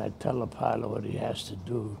 and I tell the pilot what he has to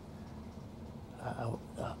do, I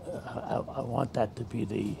want that to be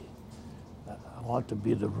the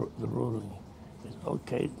ruling. It's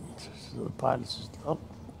okay. So the pilot says, "Oh,"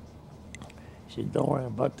 he said, "Don't worry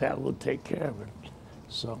about that. We'll take care of it."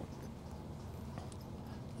 So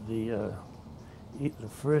the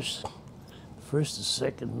first and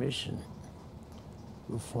second mission,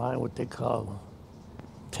 we're flying what they call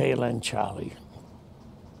tail end Charlie.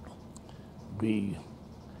 We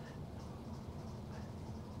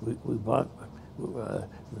bought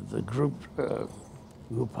the group.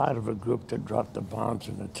 We were part of a group that dropped the bombs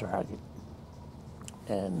on the target.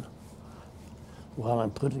 And while I'm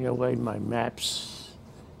putting away my maps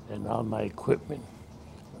and all my equipment,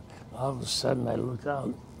 all of a sudden I look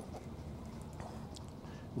out.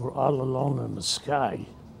 We're all alone in the sky.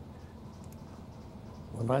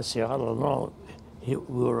 When I say all alone, we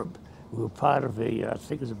were part of I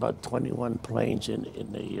think it was about 21 planes in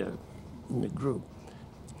the group.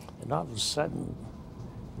 And all of a sudden,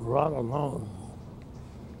 we're all alone.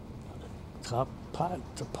 Top pilot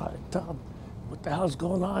to pilot, Tom, what the hell's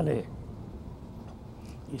going on here?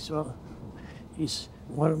 He said, well,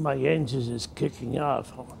 one of my engines is kicking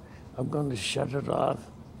off. I'm going to shut it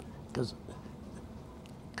off because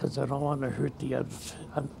I don't want to hurt the other.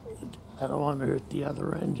 I don't want to hurt the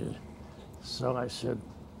other engine. So I said,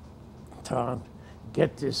 Tom,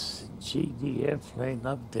 get this GD airplane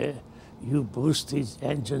up there. You boost these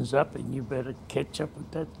engines up, and you better catch up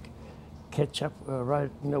with that. Catch up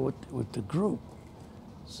right, with the group.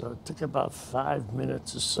 So it took about 5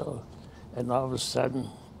 minutes or so, and all of a sudden,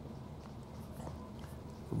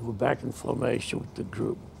 we were back in formation with the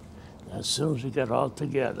group. And as soon as we got all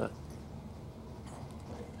together,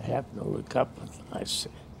 I happened to look up, and I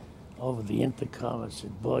said, over the intercom, I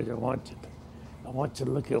said, boys, I want you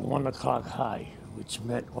to look at 1 o'clock high, which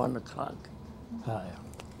meant 1 o'clock high.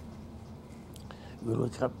 We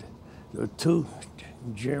look up, there were 2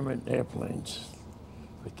 German airplanes.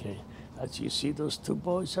 Okay, as you see those 2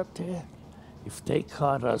 boys up there? If they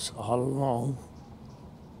caught us all alone,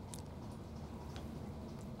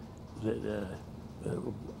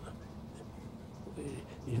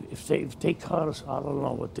 if they caught us all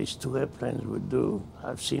alone, what these 2 airplanes would do,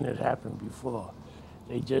 I've seen it happen before.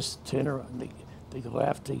 They just turn around, they go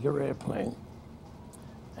after your airplane,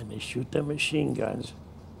 and they shoot their machine guns,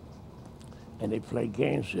 and they play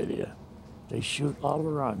games with you. They shoot all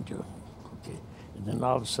around you, okay? And then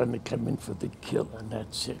all of a sudden they come in for the kill, and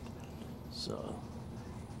that's it. So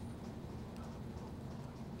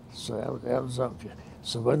that was okay.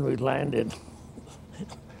 So when we landed,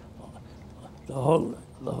 the whole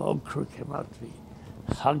crew came out to me,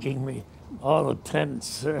 hugging me. All attendants,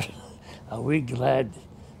 sir, are we glad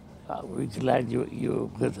you were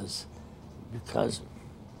with us, because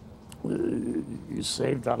you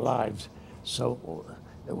saved our lives. So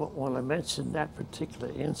when I mentioned that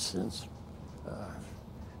particular instance,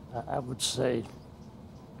 I would say,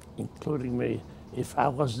 including me, if I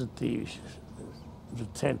wasn't the the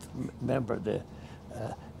 10th member there,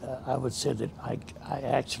 I would say that I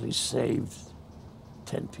actually saved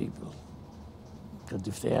 10 people. Because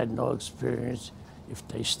if they had no experience, if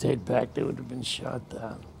they stayed back, they would have been shot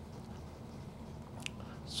down.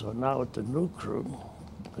 So now with the new crew,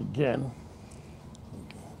 again,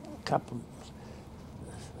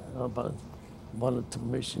 about 1 or 2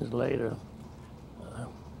 missions later,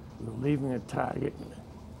 we're leaving a target,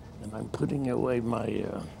 and I'm putting away my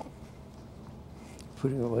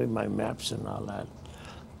maps and all that.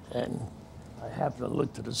 And I happen to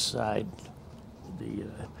look to the side.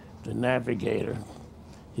 The navigator,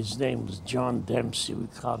 his name was John Dempsey. We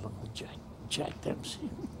called him Jack Dempsey.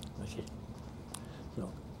 Okay.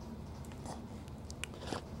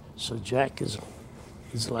 So Jack is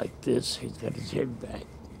like this. He's got his head back.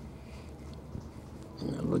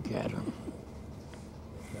 And I look at him.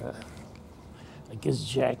 I guess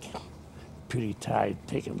Jack, pretty tired,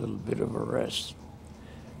 taking a little bit of a rest.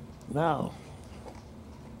 Now,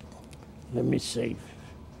 let me say,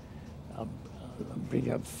 I'll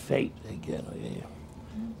bring up fate again. Okay?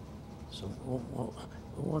 So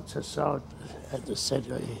once I saw it, as I said,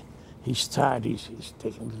 he's tired, he's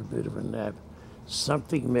taking a little bit of a nap.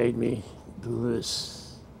 Something made me do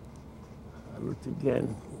this. I looked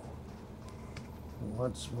again,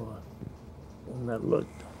 once more. When I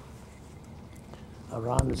looked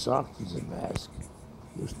around his oxygen mask,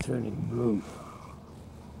 it was turning blue.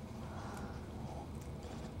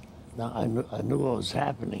 Now I knew what was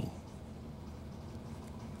happening.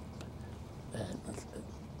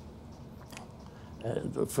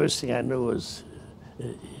 And the first thing I knew was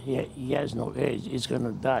he has no age. He's going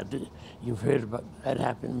to die. You've heard about that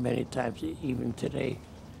happen many times, even today.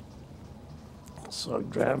 So I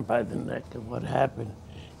grabbed him by the neck, and what happened?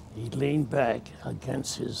 He leaned back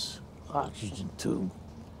against his oxygen tube.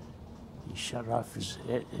 He shut off his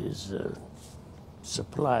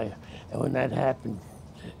supply, and when that happened,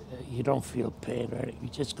 you don't feel pain or anything. You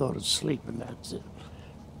just go to sleep, and that's it.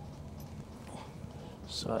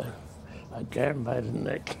 So I grabbed him by the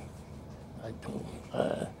neck. I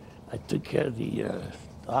took care of the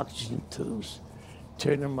oxygen tubes,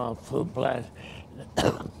 turned him on full blast.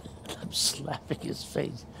 I'm slapping his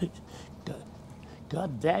face.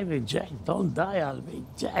 God damn it, Jack, don't die on me.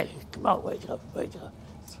 Jack, come on, wake up, wake up.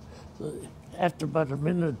 So after about a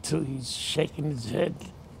minute or two, he's shaking his head.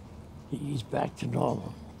 He's back to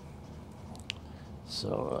normal.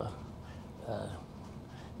 So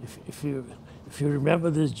if you remember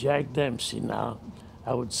this Jack Dempsey now,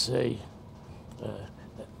 I would say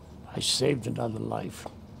I saved another life.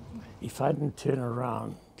 If I didn't turn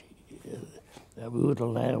around, we would have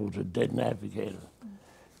landed with a dead navigator.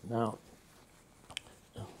 Now,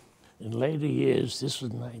 in later years, this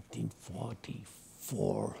was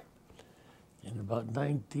 1944, in about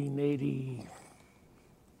 1980,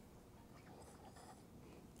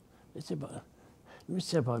 let me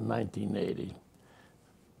say about 1980,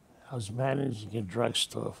 I was managing a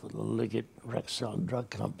drugstore for the Liggett Rexall Drug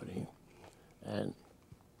Company, and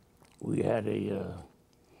we had a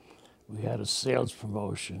sales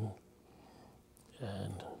promotion,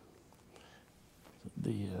 and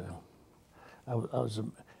I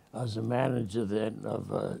was a manager then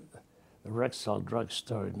of a Rexall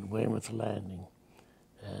drugstore in Weymouth Landing,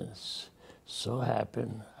 and so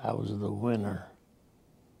happened I was the winner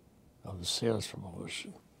of the sales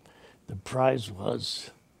promotion. The prize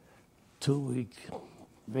was 2-week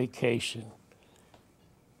vacation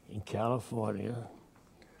in California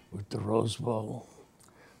with the Rose Bowl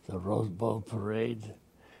parade,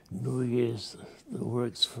 New Year's, the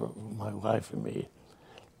works for my wife and me,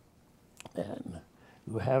 and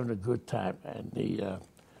we were having a good time. And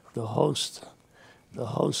the host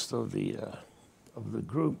of the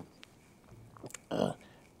group,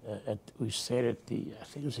 we stayed at I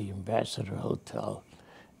think it was the Ambassador Hotel,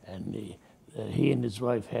 and he and his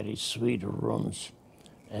wife had a suite of rooms,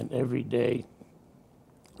 and every day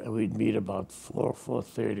we'd meet about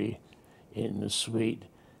 4:30 in the suite.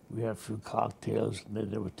 We had a few cocktails, and then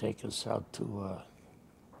they would take us out to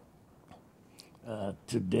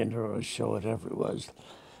dinner or a show, whatever it was.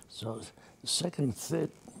 So the second,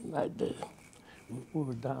 third night, we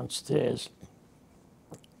were downstairs,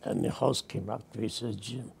 and the host came up to me and says,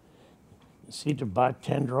 "Jim, you see the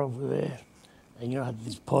bartender over there? And you know, have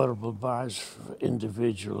these portable bars for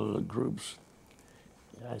individual groups."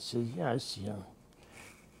 And I said, "Yeah, I see him.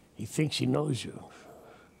 He thinks he knows you."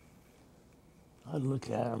 I look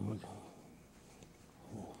at him.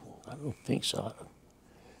 I don't think so.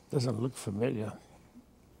 Doesn't look familiar.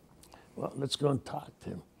 Well, let's go and talk to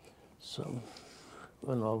him. So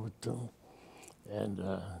went over to him, and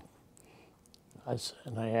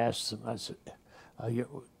I asked him. I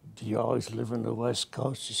Do you always live on the West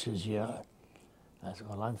Coast? He says, yeah. I said,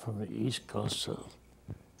 well, I'm from the East Coast, so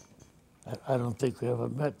I don't think we ever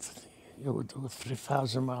met. We're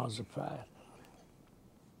 3,000 miles apart.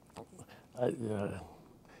 Did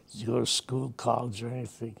you go to school, college, or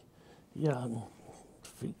anything? Yeah,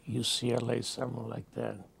 UCLA, something like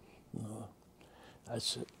that. No. I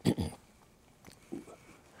said,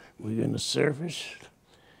 were you in the service?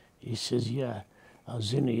 He says, yeah, I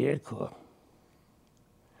was in the Air Corps.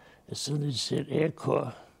 As soon as he said Air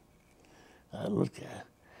Corps, I look at,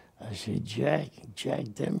 I said, Jack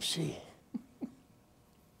Dempsey.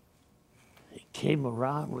 He came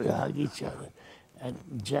around, we hugged each other, and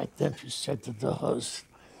Jack Dempsey said to the host,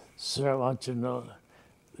 sir, I want you to know,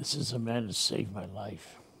 this is a man that saved my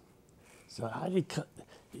life. So how did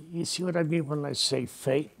you see what I mean when I say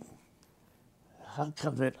fate? How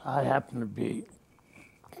come that I happen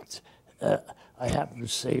to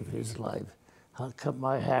save his life? How come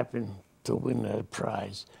I happen to win that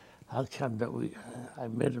prize? How come that I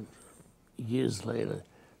met him years later?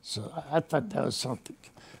 So I thought that was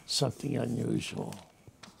something unusual,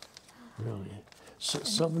 really.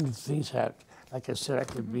 So many things happen. Like I said, I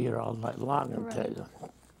could be here all night long and tell you.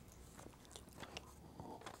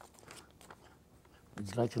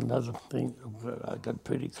 It's like another thing where I got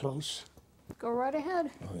pretty close. Go right ahead.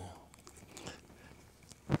 Oh,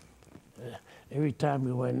 yeah. Every time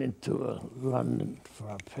we went into London for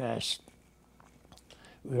our past,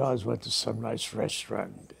 we always went to some nice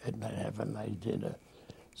restaurant and have a nice dinner.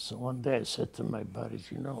 So one day I said to my buddies,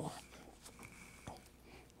 you know,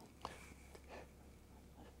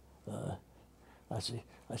 I said,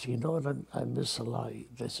 you know what I miss a lot?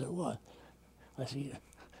 They said, what? I said,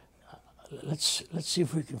 let's see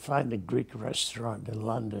if we can find a Greek restaurant in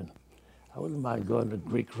London. I wouldn't mind going to a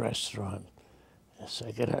Greek restaurant so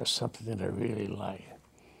I could have something that I really like.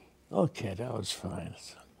 Okay, that was fine.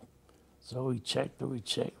 So we checked. We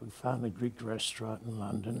found a Greek restaurant in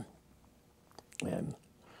London, and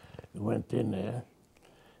we went in there,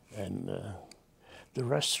 and the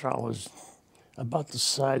restaurant was about the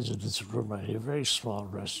size of this room right here, a very small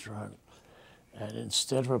restaurant. And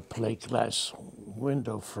instead of a plate glass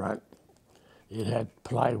window front, it had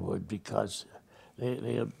plywood because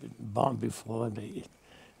they had been bombed before, and they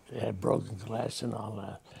had broken glass and all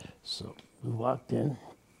that. So we walked in.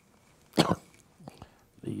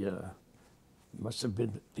 Must have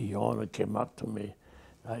been the owner came up to me.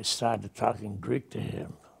 I started talking Greek to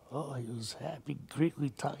him. Oh, he was happy. Greek,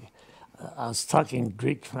 I was talking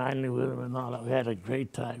Greek finally with him and all that. We had a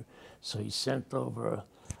great time. So he sent over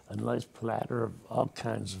a nice platter of all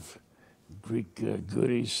kinds of Greek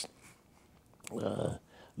goodies,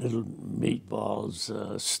 little meatballs,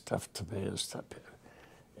 stuffed tomatoes, stuff.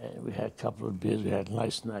 And we had a couple of beers. We had a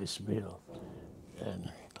nice meal. And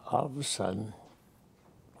all of a sudden,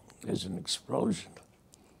 there's an explosion.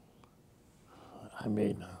 I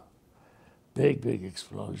mean, big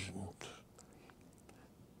explosion.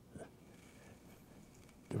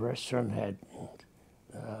 The restaurant had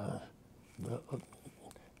the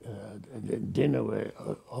dinner where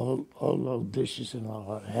all those dishes and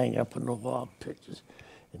all that hang up on the wall, pictures,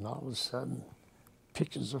 and all of a sudden,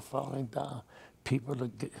 pictures are falling down. People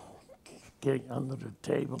are getting under the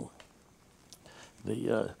table.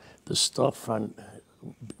 The storefront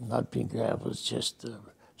not being grabbed was just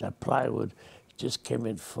that plywood just came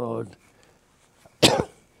in forward.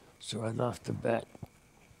 So right off the bat,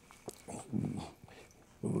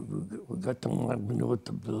 we got the money, we knew what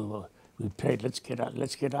to do. We paid, let's get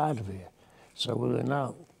out of here. So we went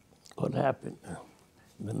out. What happened?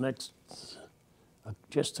 The next,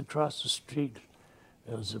 just across the street,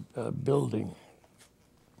 there was a building.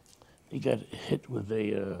 He got hit with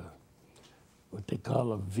a, what they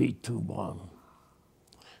call a V2 bomb.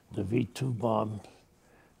 The V2 bomb,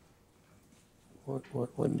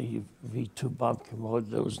 when the V2 bomb came out,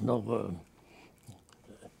 there was no,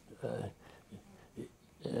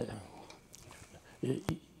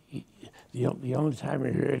 the only time I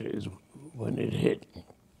heard it is when it hit.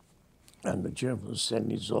 And the Germans would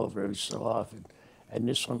send these over every so often. And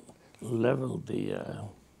this one leveled the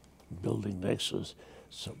building next to us.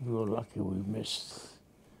 So we were lucky we missed.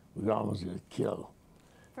 We almost got killed.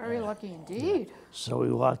 Very lucky indeed. Yeah. So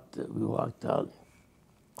we walked out,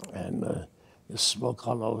 and there's smoke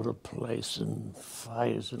all over the place and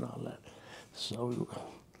fires and all that. So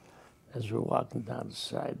as we're walking down the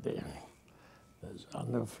side there, I'll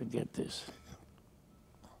never forget this.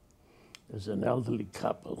 There's an elderly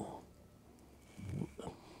couple.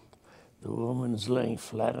 The woman's laying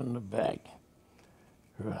flat on the back.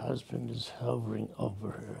 Her husband is hovering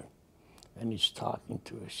over her, and he's talking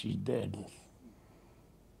to her. She's dead.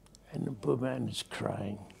 and the poor man is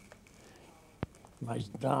crying. My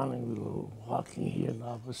darling, we were walking here, and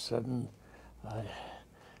all of a sudden,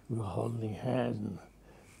 we were holding hands,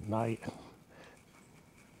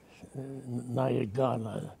 and now you're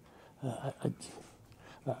gone.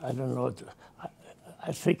 I don't know.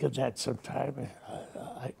 I think of that sometime.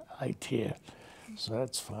 I tear, so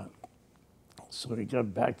that's fun. So when we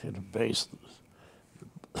got back to the base,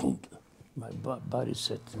 my buddy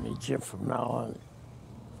said to me, Jim, from now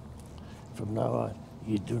on,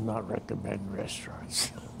 you do not recommend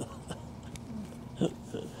restaurants.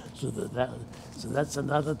 So that's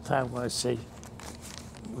another time where I say,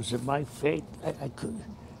 was it my fate? I could.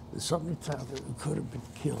 There's so many times that we could have been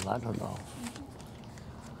killed. I don't know.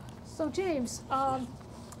 So James,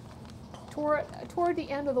 toward the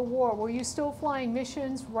end of the war, were you still flying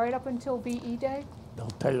missions right up until VE Day? I'll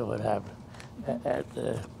tell you what happened.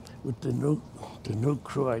 With the new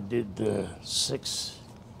crew, I did 6.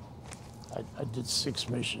 I did 6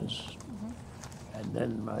 missions, and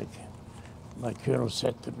then my colonel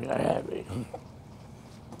said to me, I have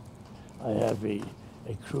a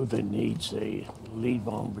crew that needs a lead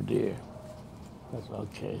bombardier. I said,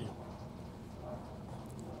 okay.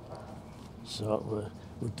 So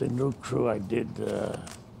with the new crew, I did.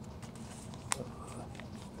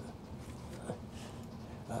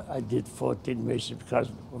 I did 14 missions because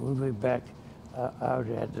when we went back, I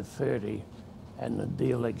already had the 30, and the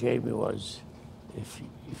deal they gave me was, if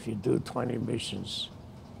you do 20 missions,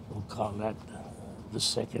 we'll call that the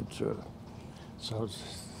second tour. So I was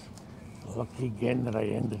lucky again that I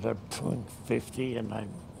ended up doing 50, and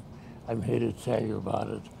I'm here to tell you about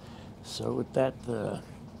it. So with that,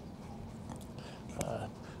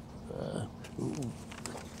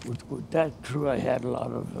 with that crew, I had a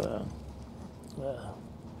lot of.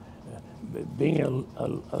 Being a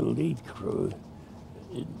lead crew,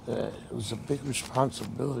 it was a big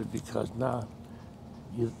responsibility because now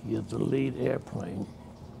you're the lead airplane.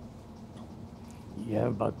 You have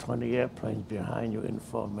about 20 airplanes behind you in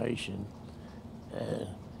formation.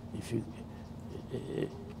 If you,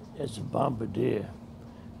 as a bombardier,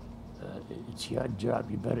 it's your job.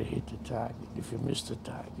 You better hit the target. If you miss the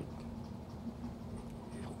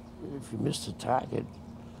target,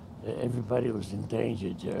 everybody was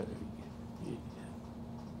endangered.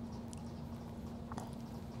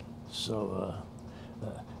 So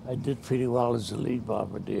I did pretty well as a lead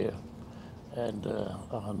bombardier, and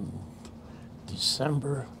on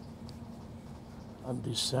December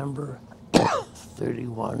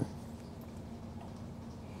 31,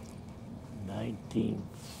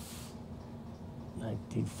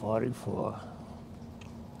 1944,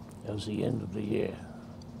 that was the end of the year,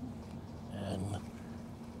 and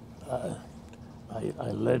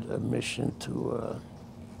I led a mission to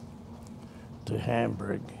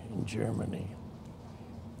Hamburg in Germany.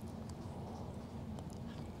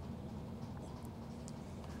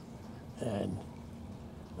 And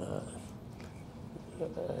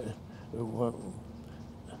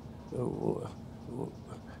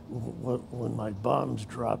when my bombs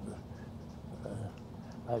dropped,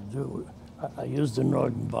 I used the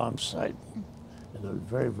Norden bomb sight, and it was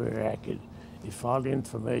very, very accurate. If all the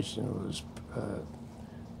information was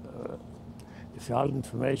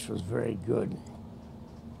very good,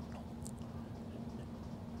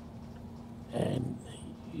 and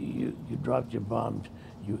you dropped your bombs,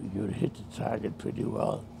 you'd hit the target pretty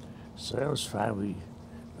well. So that was fine.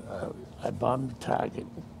 I bombed the target,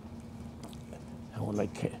 and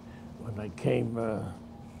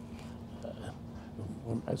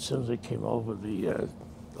as soon as I came over the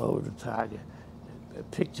target,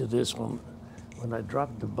 picture this one. When I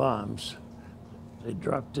dropped the bombs, they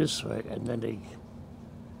drop this way, and then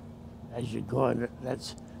as you're going,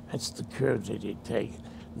 that's the curve that they take.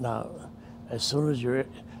 Now, as soon as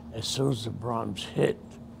the bombs hit,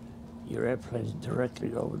 your airplane's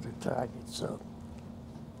directly over the target. So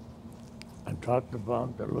I dropped the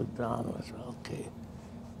bomb, I looked down, and I said, okay,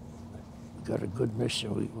 we got a good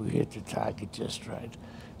mission. We hit the target just right.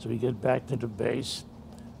 So we get back to the base,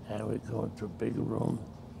 and we go into a big room,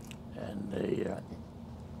 and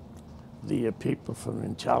the people from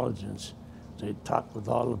intelligence, they talk with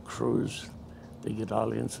all the crews. They get all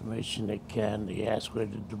the information they can. They ask where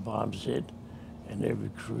did the bombs hit, and every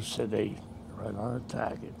crew said they right on the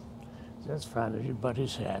target. So that's fine.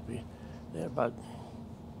 Everybody's happy. Then about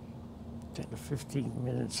 10 to 15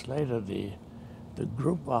 minutes later, the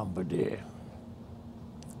group bombardier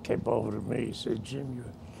came over to me. He said, "Jim,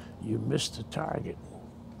 you missed the target."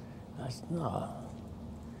 I said, "No."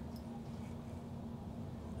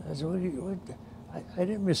 I said, I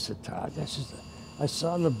didn't miss the target. I said, I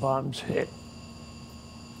saw the bombs hit,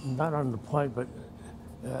 not on the point, but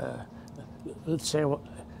let's say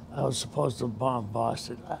I was supposed to bomb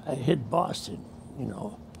Boston. I hit Boston, you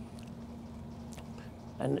know.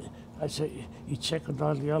 And I said, you check with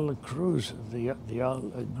all the other crews, they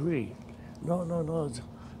all agree. No, no, no.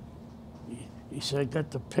 He said, I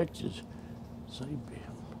got the pictures. So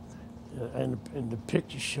and the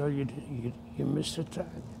pictures show you missed the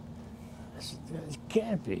target. I said, it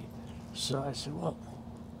can't be. So I said, well,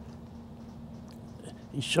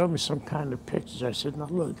 he showed me some kind of pictures. I said, now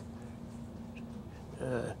look,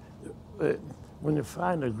 when you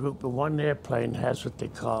find a group, the one airplane has what they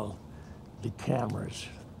call the cameras,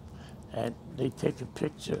 and they take a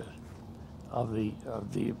picture of the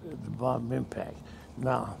bomb impact.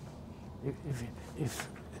 Now, if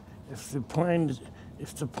the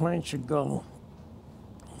plane should go,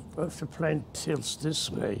 or if the plane tilts this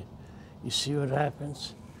way, you see what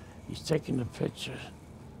happens? He's taking the picture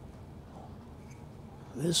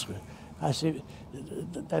this way. I say,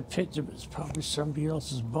 that picture is probably somebody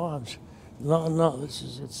else's bombs. No, no, this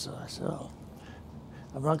is it. So I said, oh,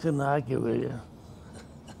 I'm not going to argue with you.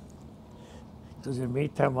 Because in the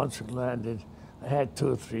meantime, once we landed, I had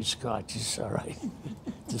 2 or 3 scotches, all right,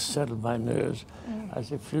 to settle my nerves. I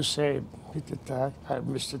said, if you say hit the target, I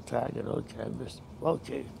missed the target, okay, I missed it.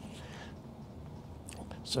 Okay.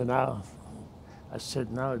 So now, I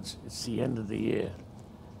said, now it's the end of the year.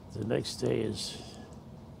 The next day is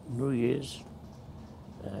New Year's,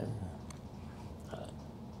 and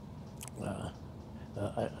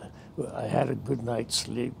I had a good night's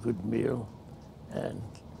sleep, good meal, and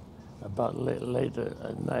about later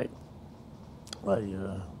at night,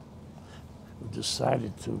 I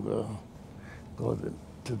decided to go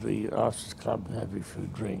to the officers club and have a few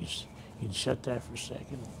drinks. You can shut that for a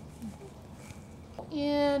second.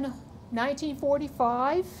 In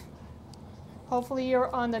 1945, hopefully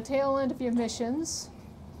you're on the tail end of your missions.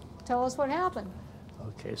 Tell us what happened.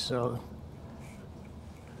 Okay, so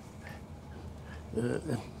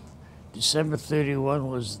December 31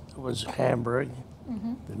 was Hamburg.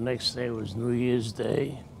 The next day was New Year's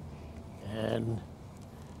Day, and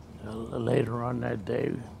later on that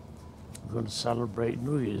day, we're going to celebrate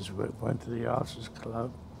New Year's. We went to the officers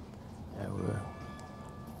club, and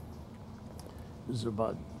it was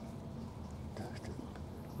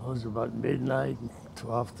about midnight,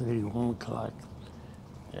 12:30, 1 o'clock,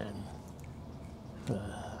 and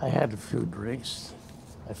I had a few drinks.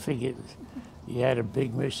 I figured you had a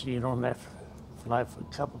big mission, you don't have to fly for a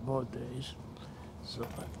couple more days. So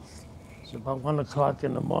it's about 1 o'clock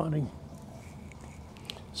in the morning.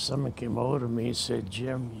 Someone came over to me and said,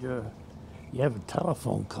 Jim, you have a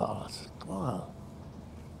telephone call. I said, come on. Are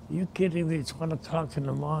you kidding me? It's 1 o'clock in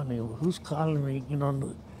the morning. Who's calling me? You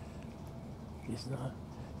know, he's not.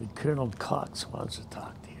 The Colonel Cox wants to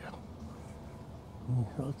talk to you.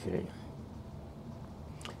 Okay.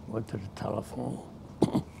 Went to the telephone.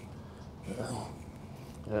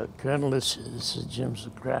 Colonel, this is Jim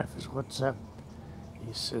Zographos. What's up?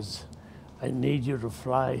 He says, I need you to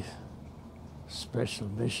fly a special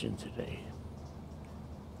mission today.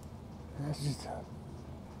 I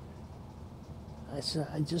said,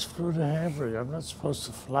 I just flew to Hamburg. I'm not supposed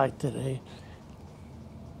to fly today.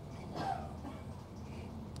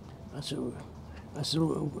 I said, well,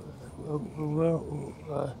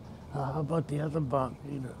 how about the other bomb,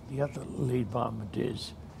 the other lead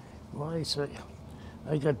bombardiers? Well, he said,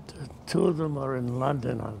 I got 2 of them are in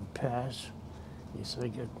London on pass. He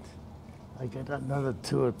said, I got another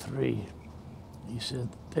 2 or 3. He said,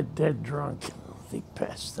 they're dead drunk. They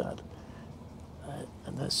passed out.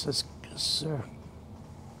 And I says, sir,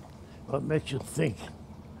 what makes you think?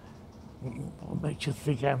 What makes you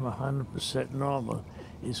think I'm 100% normal?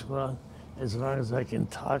 He said, well, as long as I can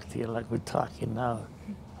talk to you like we're talking now,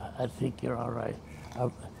 I think you're all right.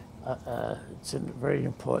 It's a very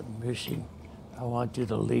important mission. I want you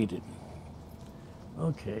to lead it.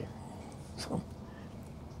 Okay. So,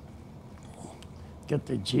 got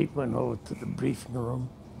the Jeep, went over to the briefing room,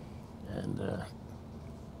 and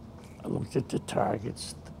I looked at the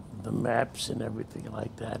targets, the maps and everything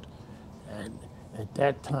like that. And at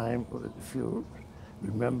that time, if you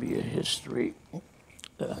remember your history,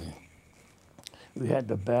 we had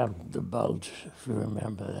the Battle of the Bulge, if you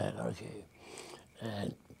remember that, okay.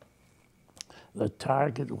 And the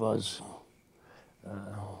target was a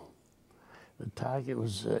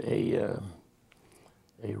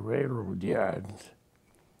railroad yard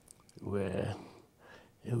where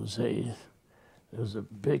it was a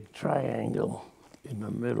big triangle in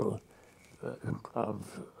the middle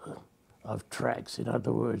of tracks. In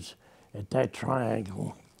other words, at that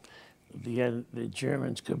triangle, the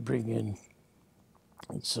Germans could bring in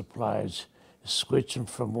supplies, switch them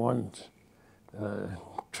from one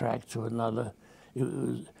track to another.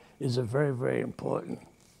 Is a very, very important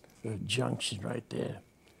junction right there.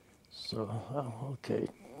 So, okay.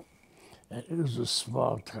 And it was a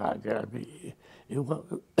small target. I mean,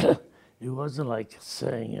 it wasn't like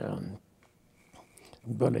saying,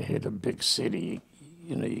 I'm going to hit a big city,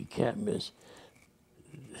 you know, you can't miss.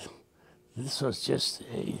 This was just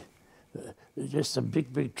a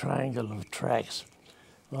big, big triangle of tracks.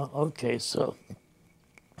 Well, okay, so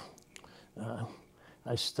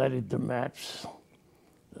I studied the maps.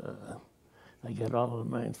 I got all of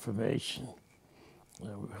my information.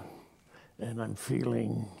 And I'm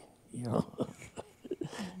feeling, you know,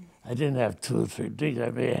 I didn't have 2 or 3 drinks. I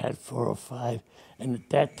may have had 4 or 5. And at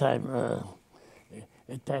that time,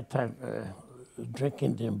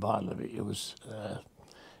 drinking didn't bother me. It was,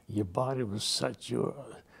 your body was such, you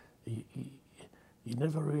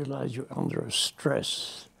never realize you're under a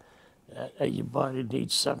stress. Your body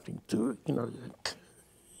needs something to, you know,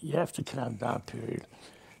 you have to calm down, period.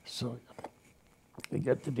 So I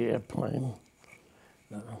got to the airplane.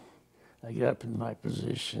 I got up in my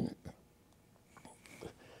position.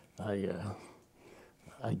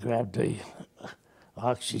 I grabbed a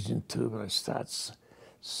oxygen tube and I started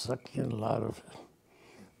sucking a lot of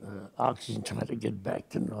oxygen, trying to get back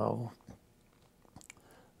to normal.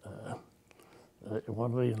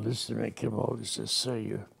 One of the enlisted men came over and said, "Sir,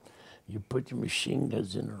 you put your machine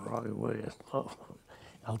guns in the wrong way." I said, "Oh,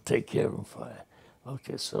 I'll take care of them for you."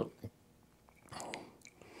 Okay, so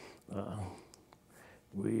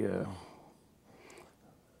we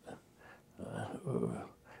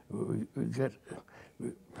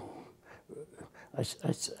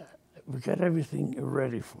got everything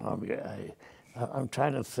ready for me. I'm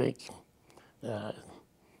trying to think.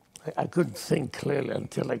 I couldn't think clearly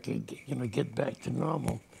until I could, get back to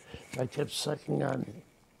normal. I kept sucking on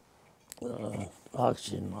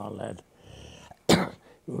oxygen and all that.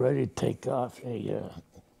 Ready to take off.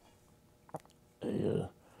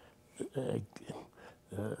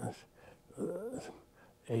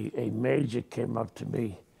 A major came up to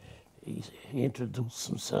me. He introduced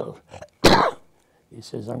himself. He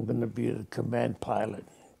says, "I'm going to be the command pilot."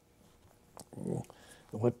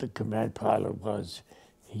 What the command pilot was,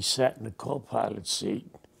 he sat in the co-pilot seat,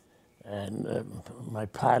 and my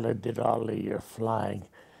pilot did all the flying,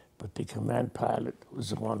 but the command pilot was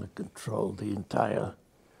the one that controlled the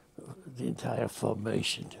entire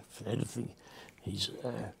formation. If anything, he's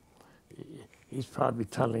probably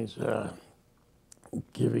telling us,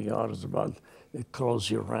 giving orders about close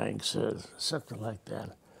your ranks, something like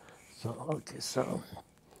that. So, okay, so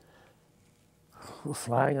we're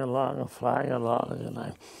flying along, and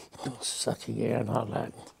I'm sucking air and all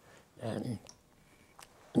that.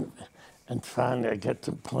 And finally I get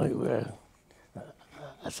to the point where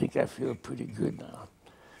I think I feel pretty good now.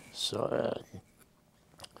 So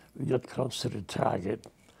we got close to the target,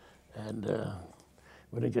 and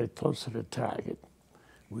when we get close to the target,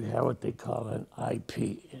 we have what they call an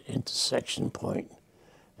IP, intersection point.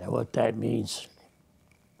 And what that means,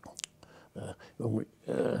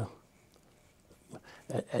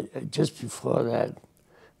 just before that,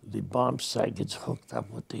 the bomb sight gets hooked up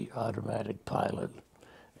with the automatic pilot.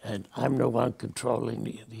 And I'm the one controlling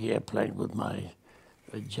the airplane with my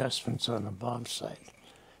adjustments on the bomb sight.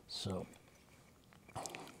 So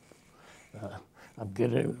I'm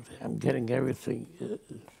getting everything,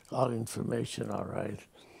 all information all right.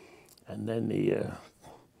 And then the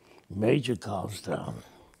major calls down.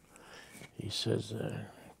 He says,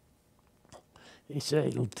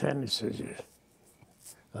 "Lieutenant," he says,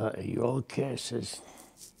 "are you okay?" I says,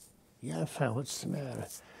 "Yeah, I'm fine. What's the matter?"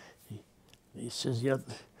 He says,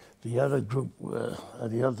 the other group on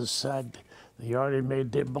the other side, they already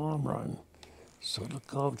made their bomb run. So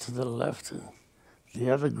look over to the left, and the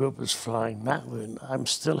other group is flying that way. And I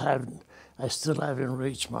still haven't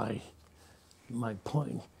reached my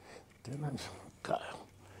point. Then I'm, God,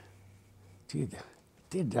 did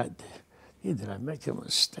I make a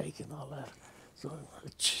mistake and all that? So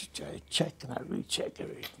I check and I recheck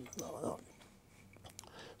everything. No.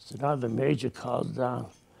 So now the major calls down.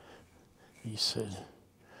 He said,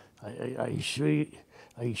 "Are you sure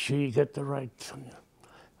you got the right thing?"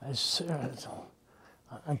 I said,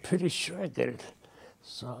 "I'm pretty sure I got it."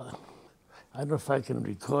 So I don't know if I can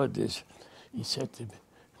record this. He said to me,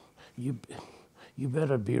 "You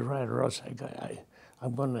better be right, or else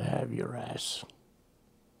I'm going to have your ass."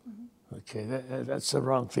 Mm-hmm. Okay, that's the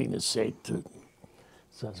wrong thing to say to.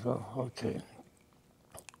 So I said, "Well, okay."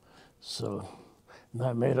 So now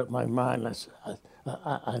I made up my mind. I said,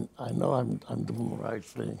 I know I'm doing the right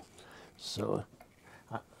thing. So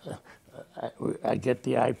I get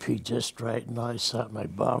the IP just right, and I start my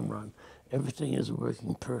bomb run. everything is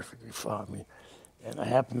working perfectly for me. And I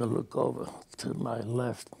happen to look over to my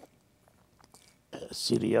left,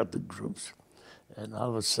 see the other groups, and all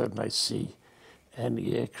of a sudden I see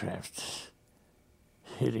anti-aircraft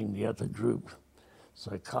hitting the other group.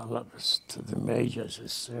 So I call up to the major. I say,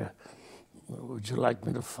 "Sir, would you like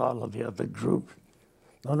me to follow the other group?"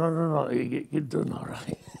 No, you're doing all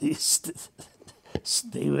right. You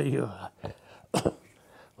stay where you are.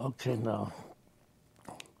 Okay, now,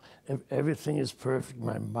 everything is perfect.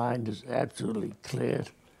 My mind is absolutely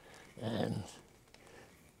cleared. And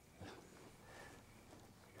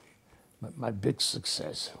my big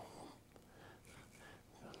success,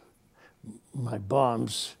 my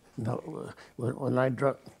bombs, when I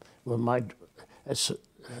drop, the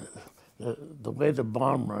way the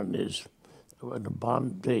bomb run is, when the bomb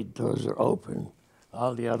bay doors are open,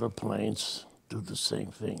 all the other planes do the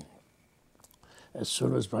same thing. As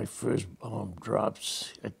soon as my first bomb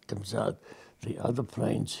drops, it comes out, the other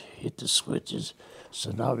planes hit the switches,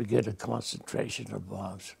 so now we get a concentration of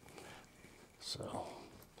bombs. So,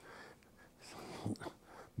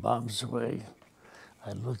 bombs away,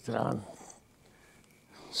 I look down,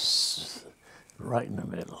 right in the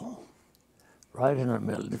middle. Right in the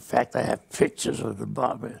middle. In fact, I have pictures of the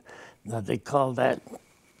bomb. Now they call that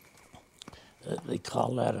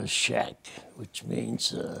a shack, which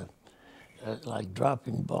means like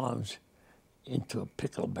dropping bombs into a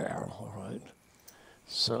pickle barrel. All right.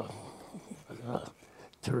 So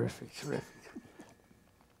terrific.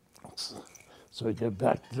 So we get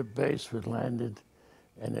back to the base. We landed,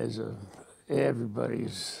 and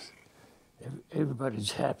everybody's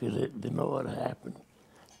happy. They know what happened.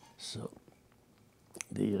 So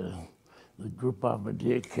the group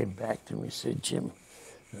bombardier came back to me and said, "Jim,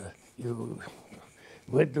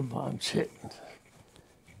 where'd the bombs hit?"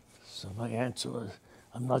 So my answer was,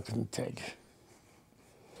 "I'm not going to tell you."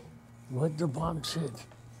 "Where'd the bombs hit?"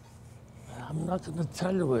 "I'm not going to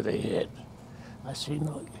tell you where they hit." I said,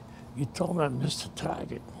 "No, you told me I missed the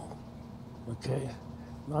target. Okay?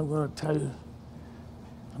 Now I'm going to tell you,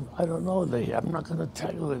 I don't know where they hit. I'm not going to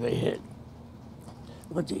tell you where they hit."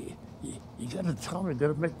 "But you got to tell me, you got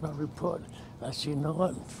to make my report." I said, "You know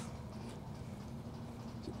what?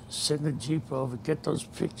 Send the Jeep over, get those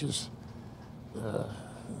pictures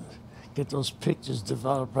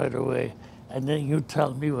developed right away, and then you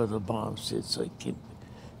tell me where the bombs hit." So it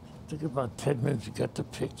took about 10 minutes to get the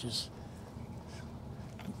pictures.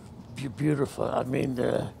 Beautiful. I mean,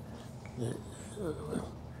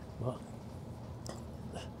 well,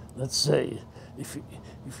 let's say if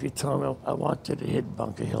you tell me, "I want you to hit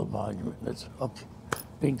Bunker Hill Monument," that's okay.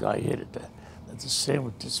 Bingo, I hit it. That's the same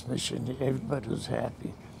with this mission. Everybody was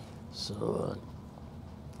happy. So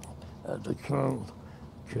the Colonel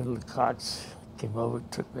Cox came over,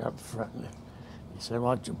 took me up front, and he said, "I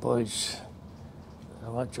want you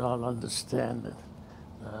all to understand that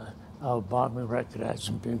our bombing record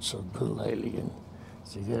hasn't been so good lately, and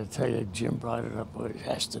so I got to tell you, Jim brought it up where it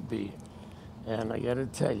has to be. And I got to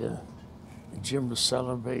tell you, Jim was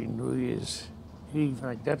celebrating New Year's Eve,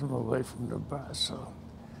 and I got him away from the bar, so I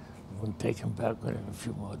wouldn't take him back with a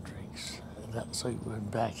few more drinks. And so he went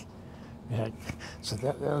back. Yeah, so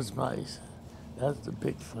that was the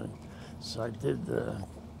big thing. So I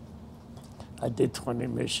did 20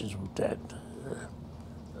 missions with that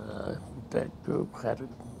group.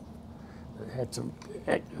 Had some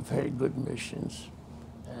very good missions,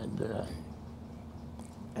 and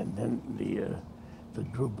then the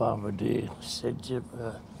group bombardier said, "Jim,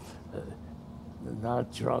 now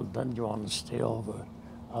that you're all done, you want to stay over?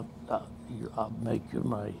 I'll make you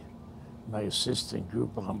my assistant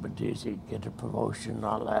group bombardier. So you get a promotion and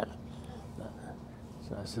all that."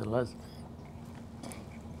 So I said,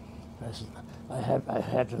 I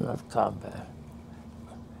had enough combat.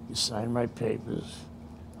 You sign my papers.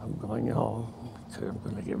 I'm going home because I'm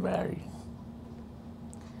going to get married.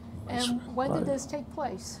 And when did this take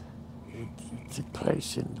place? It took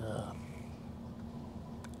place in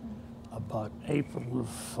about April of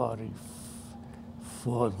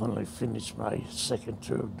 '44 when I finished my second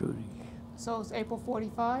tour of duty. So it's April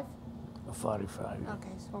 45? 45.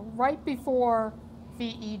 Okay, so right before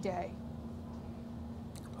VE Day.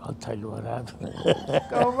 I'll tell you what happened.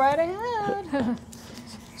 Go right ahead.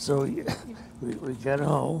 So we got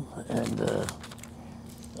home, and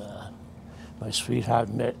my sweetheart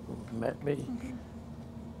met me. Mm-hmm.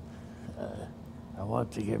 I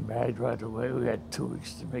wanted to get married right away. We had 2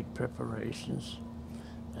 weeks to make preparations,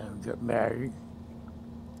 and we got married.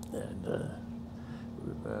 And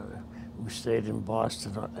we stayed in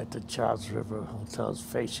Boston at the Charles River hotels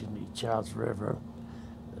facing the Charles River,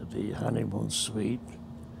 the honeymoon suite,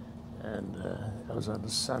 and that was on a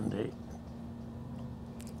Sunday.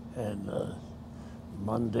 And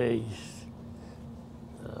Monday,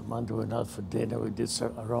 Monday we went out for dinner. We did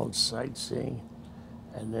our own sightseeing.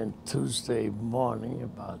 And then Tuesday morning,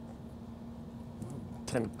 about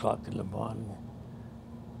 10 o'clock in the morning,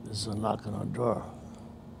 there's a knock on our door.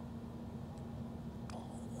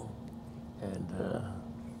 And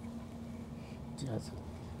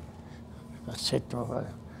I said to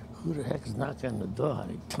her, who the heck is knocking on the door,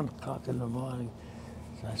 honey? 10 o'clock in the morning.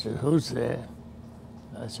 So I said, who's there?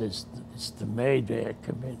 I said, it's the maid there.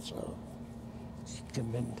 Come in. So she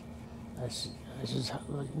came in. I said,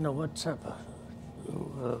 you know, what's up?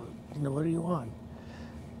 You know, what do you want?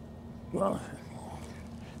 Well,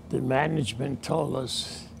 the management told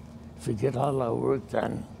us if we get all our work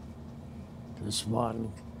done this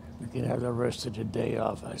morning, we can have the rest of the day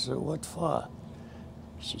off. I said, what for?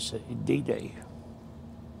 She said, D-Day.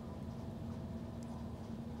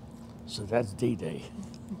 So that's D-Day,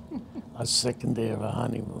 our second day of our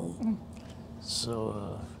honeymoon.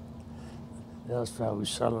 So that's how we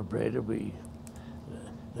celebrated.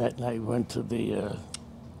 That night we went to the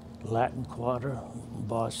Latin Quarter in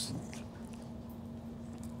Boston.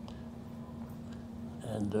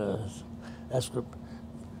 And that's what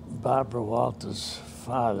Barbara Walters'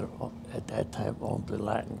 father at that time owned the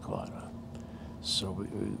Latin Quarter. So we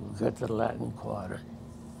got to the Latin Quarter.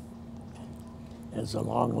 There's a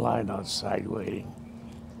long line outside waiting.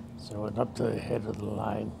 So I went up to the head of the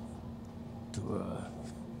line to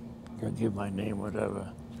give my name,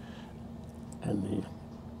 whatever. And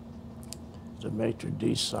the maitre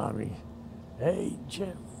d' saw me. Hey,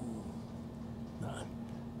 Jim.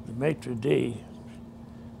 The maitre d',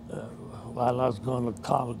 while I was going to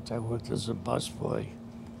college, I worked as a busboy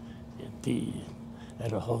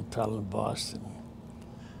at a hotel in Boston.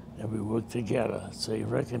 And we worked together, so he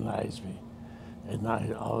recognized me. And now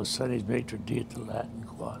all of a sudden he's maitre d' at the Latin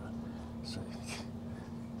Quarter. So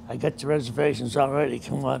I got your reservations already,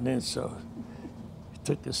 come on in. So he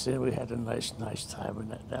took us in, we had a nice time,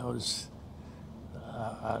 and that was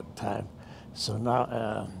our time. So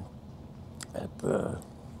now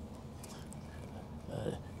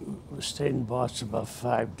we stayed in Boston about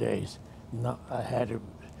 5 days. Now I had to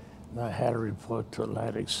report to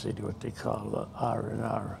Atlantic City, what they call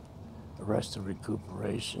R&R, Arrest and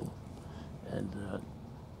Recuperation. And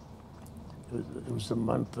it was the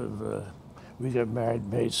month of, we got married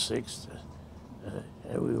May 6th,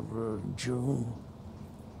 and we were in June.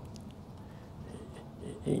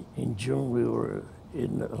 In June, we were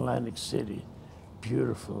in Atlantic City,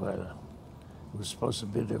 beautiful weather. We were supposed to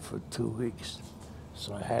be there for 2 weeks,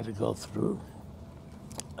 so I had to go through,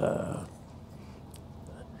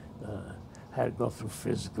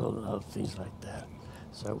 physical and other things like that.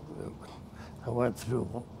 So I went through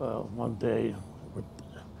one day,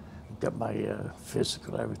 got my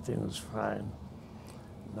physical, everything was fine.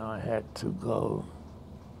 Now I had to go,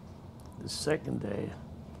 the second day,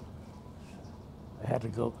 I had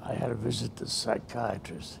to visit the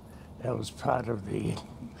psychiatrist. That was part of the,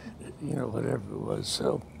 whatever it was.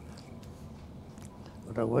 So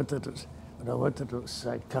when I went to the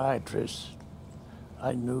psychiatrist,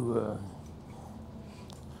 I knew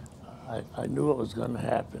I knew what was going to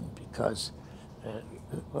happen because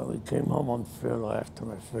when we came home on furlough after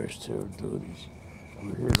my first tour of duties,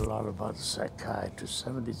 we heard a lot about the psychiatrists.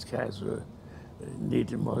 Some of these guys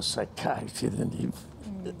needed more psychiatry than he.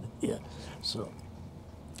 Yeah. So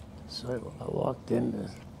I walked in.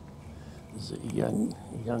 There's a young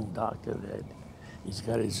doctor there. He's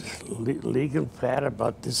got his legal pad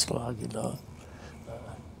about this long,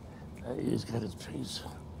 he's got his piece.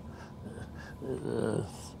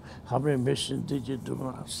 How many missions did you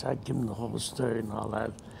do? I started giving the whole story and all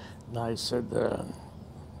that. And I said,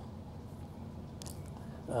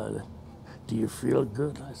 do you feel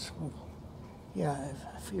good? I said, well, yeah,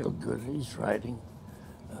 I feel good. He's writing.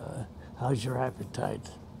 How's your appetite?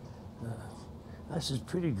 I said,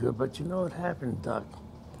 pretty good, but you know what happened, Doc?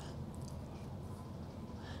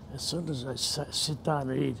 As soon as I sit down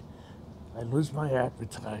and eat, I lose my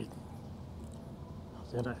appetite.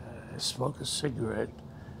 Then I smoke a cigarette,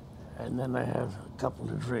 and then I have a couple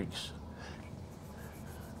of drinks.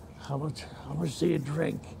 How much do you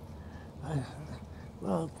drink?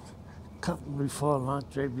 Well, a couple before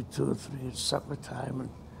lunch, maybe 2 or 3 at supper time,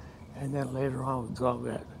 and then later on we go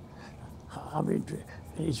out. How many drinks?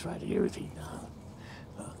 And he's writing everything down.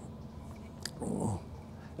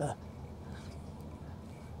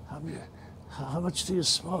 How much do you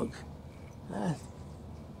smoke?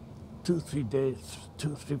 2 or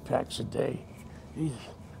 3 packs a day.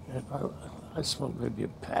 I smoke maybe a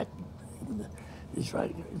pack. He's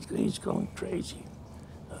right. He's going crazy.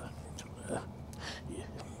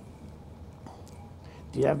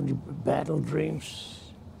 do you have any battle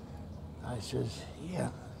dreams? I says, yeah.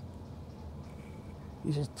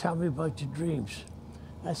 He says, tell me about your dreams.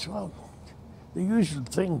 I said, well, the usual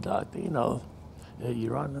thing, Doctor, you know,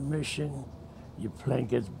 you're on a mission, your plane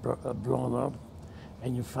gets blown up,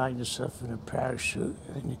 and you find yourself in a parachute,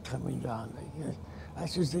 and you're coming down. I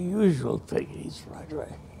says, the usual thing. He's right.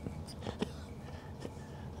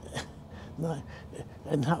 No,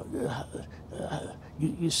 and how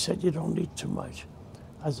you said you don't eat too much.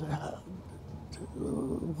 I said,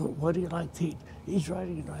 what do you like to eat? He's right,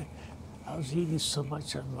 you know, I was eating so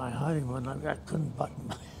much on my honeymoon, I couldn't button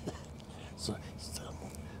my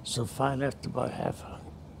so fine after about half hour.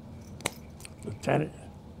 Lieutenant,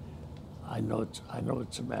 I know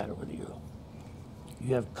what's the matter with you.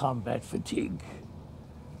 You have combat fatigue.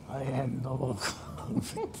 I had no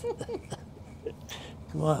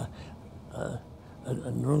come on.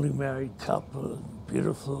 A newly married couple,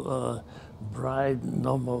 beautiful bride,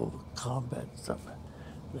 no more combat stuff.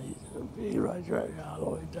 They right all the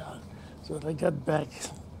way down. So when I got back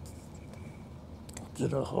to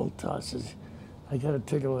the hotel, I said, I got to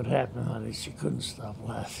tell you what happened, honey. She couldn't stop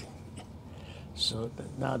laughing. So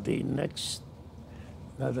now the next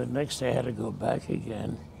day I had to go back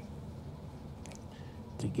again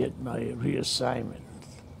to get my reassignment.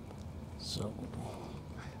 So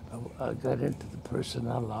I got into the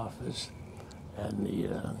personnel office, and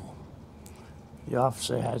the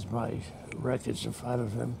officer has my records in front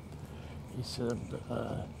of him. He said,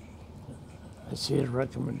 I see a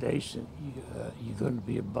recommendation. You're going to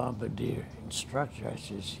be a bombardier instructor. I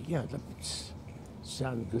says, yeah, that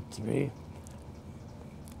sounds good to me.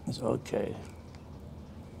 He said, okay.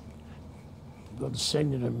 I'm going to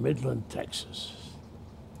send you to Midland, Texas.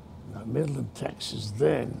 Now, Midland, Texas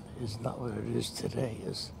then is not what it is today.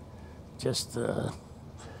 It's just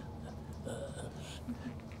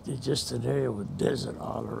just an area with desert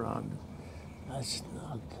all around it. I said,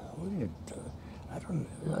 no, what are you doing? I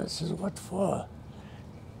don't know. I said, what for?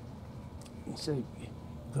 He said,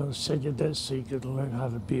 I'm going to send you there so you can learn how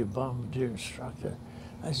to be a bombardier instructor.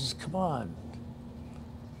 I says, come on.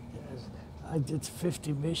 I did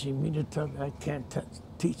 50 missions. You mean to tell me I can't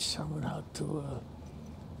teach someone how to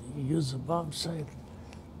use a bomb sight?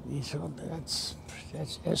 He said, well, that's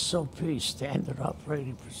SOP, standard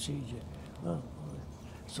operating procedure. Well,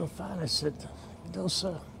 so finally I said, no,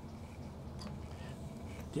 sir.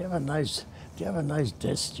 Do you have a nice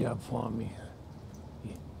desk job for me?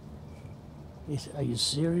 He said, are you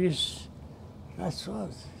serious? That's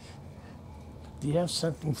what. Do you have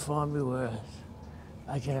something for me where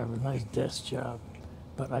I can have a nice desk job,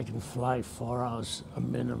 but I can fly 4 hours a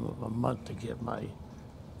minimum a month to get my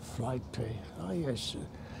flight pay? Oh, yes.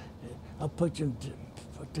 I'll put you in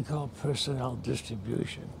what they call personnel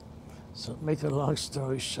distribution. So make a long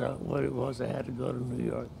story short, what it was, I had to go to New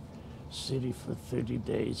York City for 30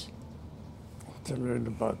 days to learn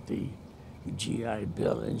about the GI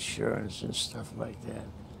Bill insurance and stuff like that.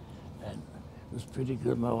 And it was pretty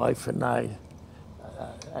good. My wife and I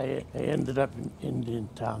ended up in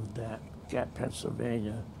Indiantown, Gap,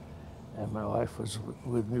 Pennsylvania, and my wife was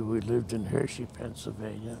with me. We lived in Hershey,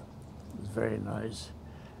 Pennsylvania. It was very nice.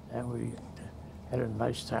 And we had a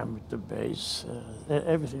nice time at the base.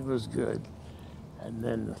 Everything was good. And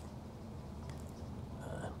then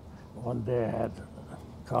one day I had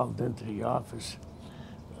called into the office.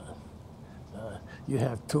 You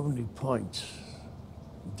have too many points,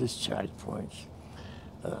 discharge points.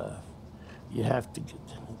 You have to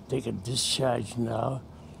take a discharge now,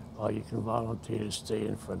 or you can volunteer to stay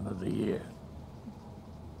in for another year.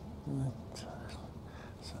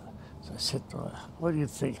 So I said, what do you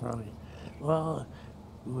think, honey? Well,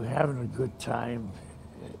 we were having a good time,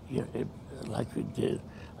 like we did.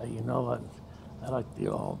 You know what? I like to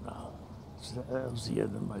go home now. So that was the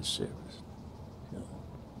end of my service.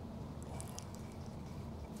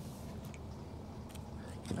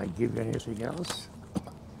 Can I give you anything else?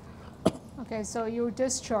 Okay, so you were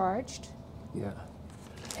discharged. Yeah.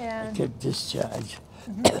 And I get discharged.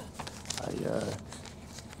 I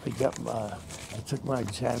took my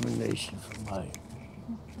examination for my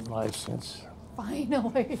license.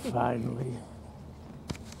 finally. Finally.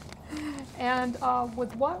 And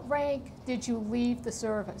with what rank did you leave the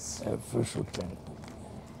service? First lieutenant.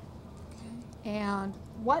 And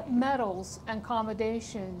what medals and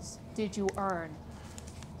commendations did you earn?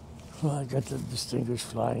 Well, I got the Distinguished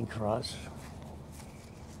Flying Cross.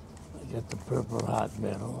 I got the Purple Heart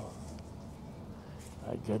Medal.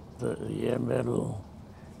 I got the Air Medal.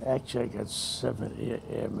 Actually, I got 7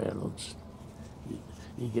 air medals.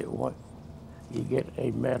 You get one. You get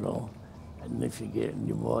a medal, and if you get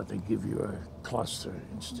any more, they give you a cluster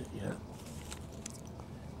instead. Yeah.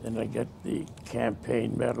 Then I got the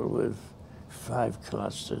campaign medal with 5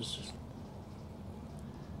 clusters.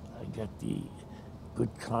 I got the good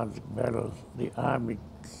conduct medal, the Army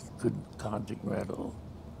good conduct medal.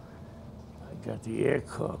 I got the Air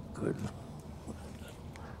Corps good.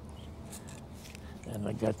 And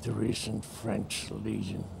I got the recent French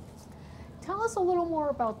Legion. Tell us a little more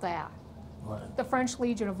about that, What? the French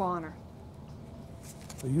Legion of Honor.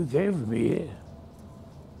 Well, you gave it me here.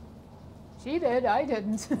 She did, I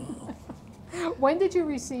didn't. When did you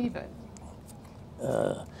receive it?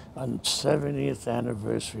 On 70th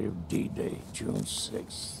anniversary of D-Day, June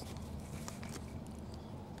 6th.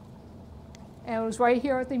 And it was right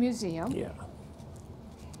here at the museum. Yeah.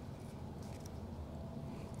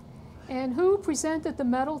 And who presented the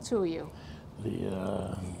medal to you?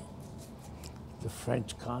 The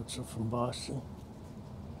French consul from Boston.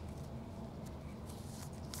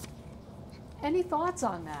 Any thoughts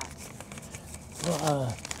on that?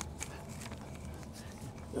 Well,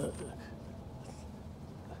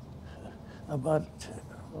 about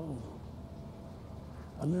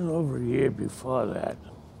a little over a year before that,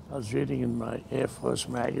 I was reading in my Air Force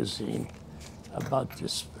magazine about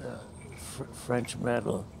this French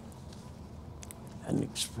medal and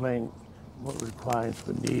explained what requirements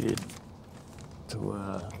were needed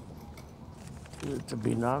to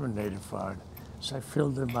be nominated for it. So I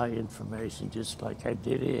filled in my information just like I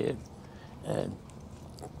did here, and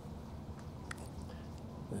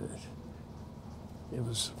it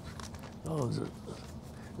was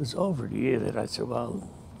over a year that I said, well,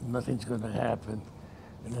 nothing's going to happen.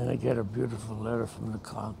 And then I get a beautiful letter from the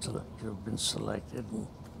consulate. You've been selected. And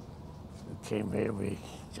we came here, we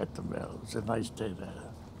got the medal. It was a nice day there.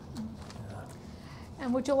 Yeah.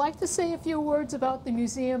 And would you like to say a few words about the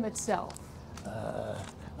museum itself?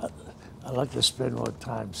 I'd like to spend more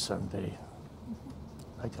time someday.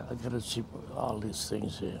 I got to see all these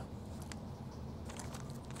things here.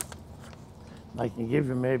 I can give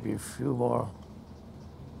you maybe a few more.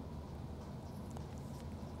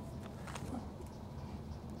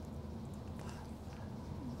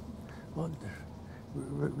 Well,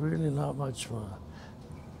 really not much more.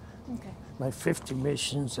 Okay. My 50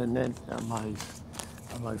 missions, and then on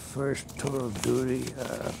my first tour of duty,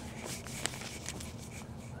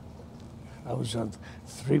 I was on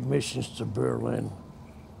 3 missions to Berlin.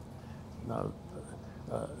 Now,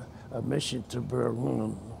 a mission to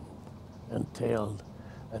Berlin entailed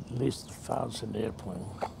at least 1,000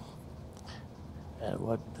 airplanes. And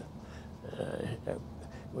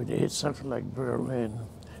when you hit something like Berlin,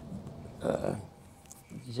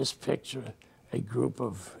 you just picture a group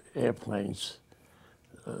of airplanes,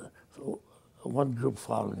 one group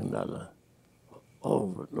following another,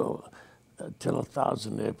 over and over, until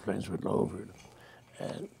 1,000 airplanes went over it.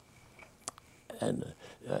 And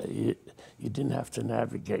you didn't have to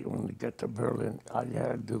navigate when you got to Berlin. All you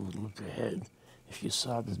had to do was look ahead. If you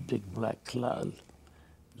saw this big black cloud,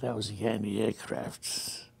 that was the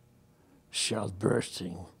anti-aircraft shells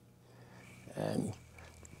bursting. And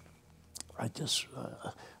I just,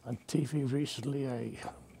 on TV recently,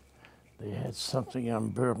 they had something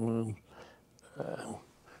on Berlin.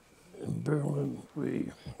 In Berlin,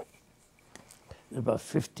 about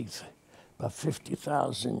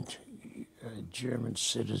 50,000 German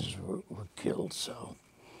citizens were killed. So,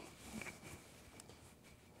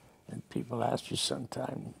 and people ask you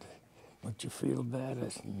sometimes, don't you feel bad? I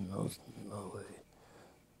said, no way.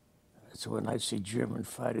 So when I see German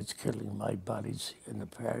fighters killing my buddies in a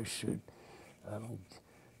parachute,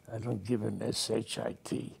 I don't give an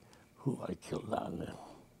SHIT who I killed down there.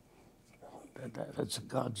 That's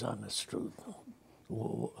God's honest truth.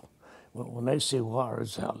 When they say war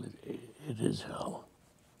is hell, it is hell.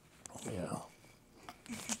 Yeah.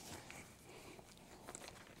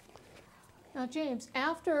 Now, James,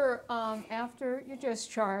 after your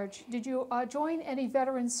discharge, did you join any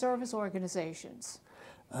veteran service organizations?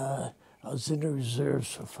 I was in the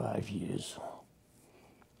reserves for 5 years.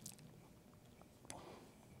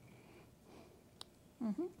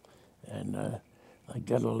 Mm-hmm. And I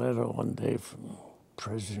got a letter one day from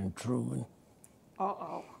President Truman.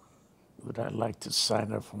 Uh-oh. Would I like to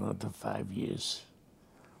sign up for another 5 years?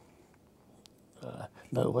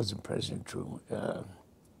 No, it wasn't President Truman.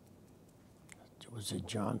 Was it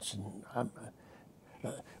Johnson?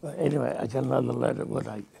 Well, anyway, I got another letter. Would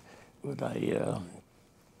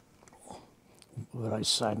I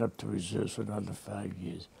sign up to reserves for another 5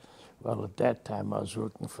 years? Well, at that time, I was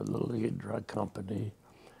working for the Lead Drug Company.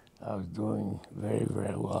 I was doing very,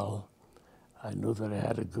 very well. I knew that I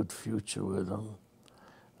had a good future with them.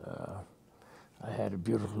 I had a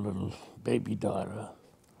beautiful little baby daughter,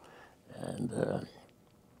 and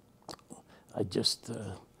I just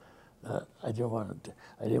I didn't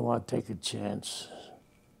want to take a chance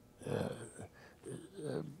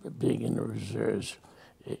being in the reserves.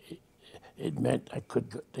 It meant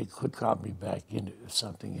they could call me back in if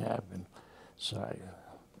something happened. So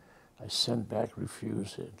I sent back,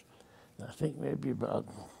 refused it. And I think maybe about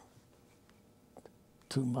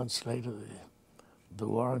 2 months later, the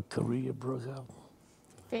war in Korea broke out.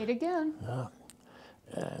 Fate again.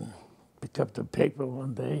 And picked up the paper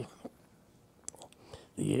one day.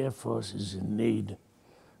 The Air Force is in need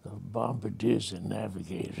of bombardiers and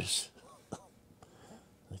navigators.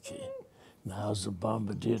 Okay. Now I was a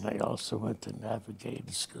bombardier, and I also went to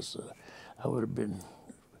navigators because I would have been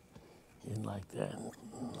in like that.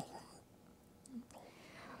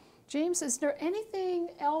 James, is there anything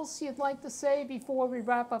else you'd like to say before we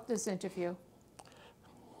wrap up this interview? I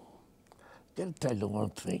got to tell you one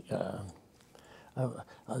thing.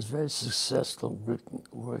 I was very successful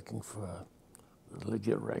working for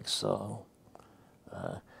Liggett Rexall.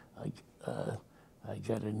 I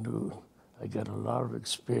got a lot of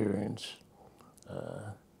experience.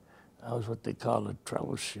 I was what they call a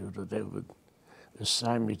troubleshooter. They would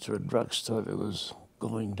assign me to a drugstore that was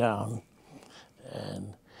going down,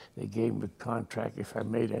 and they gave me a contract. If I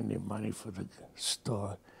made any money for the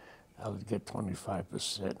store, I would get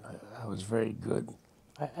 25%. I was very good.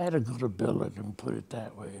 I had a good ability, and put it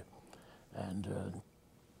that way. And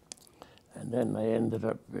then I ended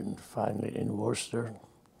up finally in Worcester,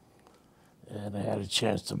 and I had a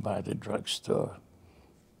chance to buy the drugstore,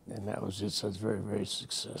 and that was it. So I was very, very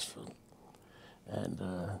successful. And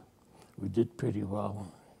we did pretty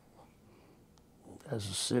well as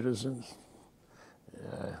a citizen.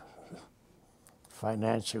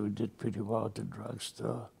 Financially, we did pretty well at the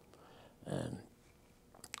drugstore. And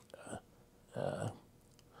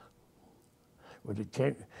when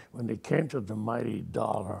it came to the mighty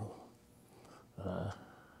dollar,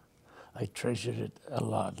 I treasured it a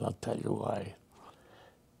lot, and I'll tell you why.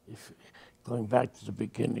 Going back to the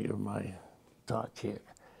beginning of my talk here,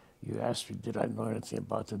 you asked me, did I know anything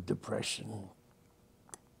about the Depression?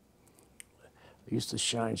 I used to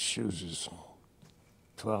shine shoes as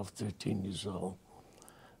 12, 13 years old.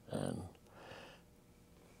 And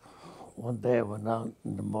one day I went out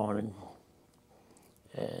in the morning,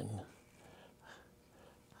 and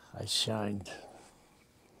I shined.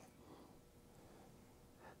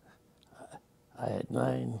 I had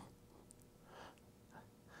 9.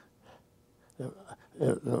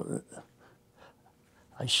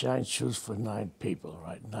 I shined shoes for 9 people,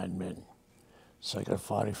 right? 9 men. So I got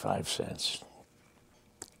 45 cents.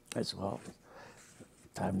 That's well,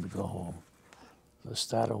 time to go home. So I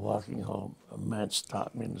started walking home. A man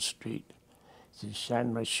stopped me in the street. He said,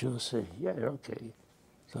 "Shine my shoes?" I said, "Yeah, okay."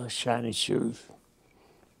 So I shined his shoes.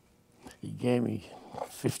 He gave me a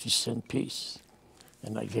 50-cent piece,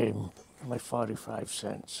 and I gave him my 45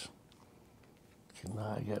 cents. So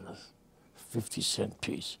now I got a 50-cent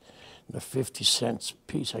piece. And the 50 cents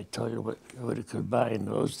piece, I tell you what it could buy in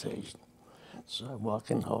those days. So I'm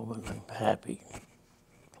walking home and I'm happy.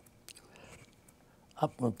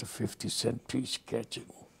 Up went the 50-cent piece, catch it.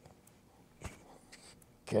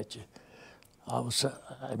 All of a sudden,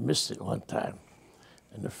 I missed it one time,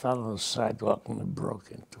 and it fell on the sidewalk and it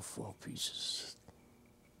broke into 4 pieces.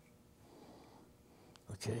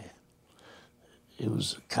 Okay? It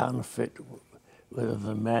was a counterfeit. Whether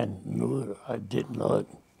the man knew it or I didn't know it,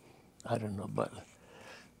 I don't know, but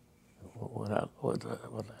when I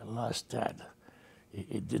lost that,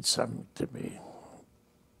 it did something to me.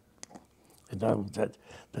 And that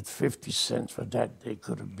 50 cents for that day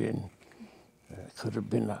could have been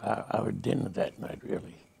our dinner that night,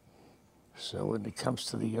 really. So when it comes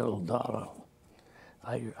to the old dollar,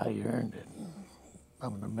 I earned it. I'm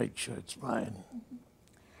going to make sure it's mine.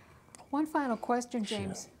 One final question,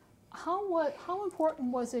 James. Sure. How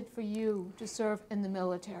important was it for you to serve in the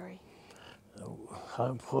military? How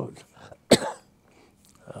important?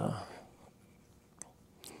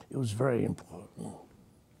 It was very important.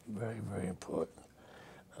 Very, very important.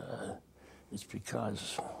 It's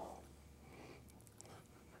because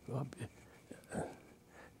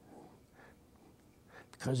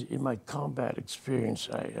in my combat experience,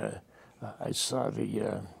 I saw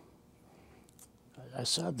the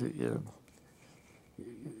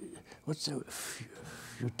what's the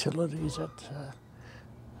utilities that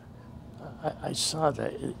I saw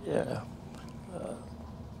that.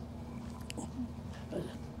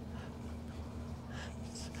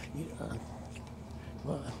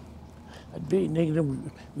 Well, I'd be in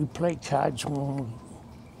England, we play cards,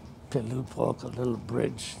 play a little poker, a little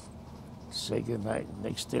bridge, say goodnight.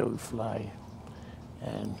 Next day we fly,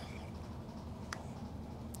 and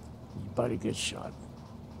your buddy gets shot.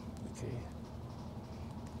 okay.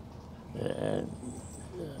 And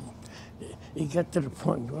it got to the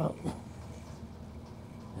point, well,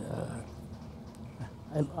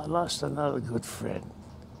 I lost another good friend.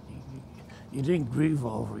 You didn't grieve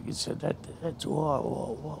over it. You said, that's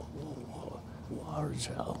war is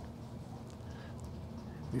hell.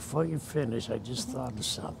 Before you finish, I just thought of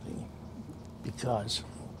something, because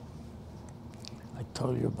I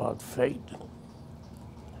told you about fate.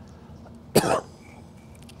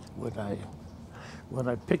 When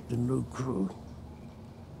I picked a new crew,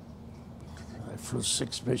 I flew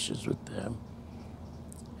 6 missions with them,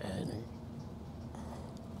 and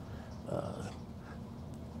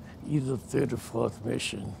either 3rd or 4th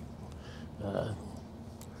mission,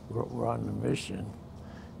 we're on the mission,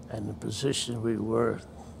 and the position we were,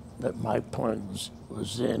 that my point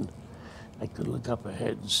was in, I could look up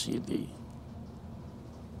ahead and see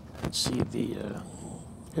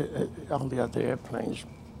all the other airplanes.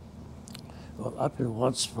 Well, up in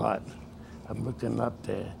one spot, I'm looking up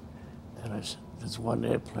there, and there's one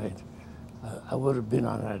airplane. I would have been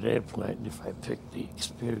on that airplane if I picked the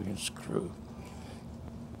experienced crew.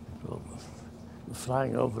 So we're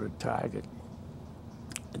flying over the target,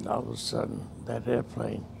 and all of a sudden, that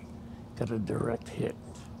airplane got a direct hit,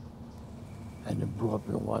 and it blew up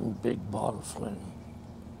in one big ball of flame.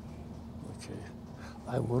 Okay,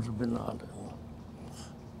 I would have been on it.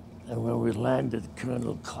 And when we landed,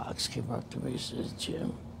 Colonel Cox came up to me and says,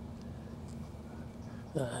 Jim,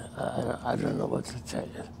 I don't know what to tell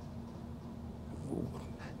you.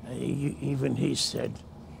 Even he said,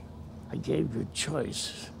 I gave you a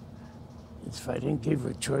choice. If I didn't give you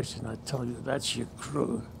a choice and I told you that's your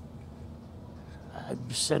crew, I'd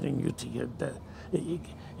be sending you to get that. He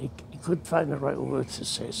couldn't find the right words to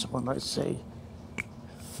say. So when I say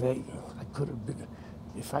fate, I could have been,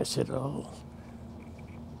 if I said, oh,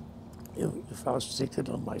 if I was thinking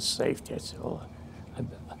of my safety, I'd say, oh,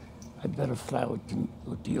 I better fly with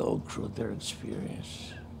the old crew, their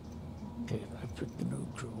experience. Okay, I picked the new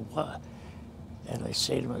crew. Why? And I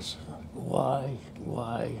say to myself, why?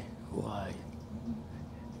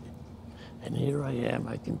 And here I am,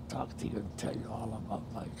 I can talk to you and tell you all about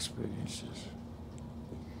my experiences.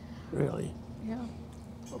 Really. Yeah.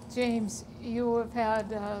 Well, James, you have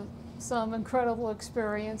had some incredible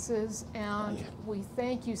experiences, and we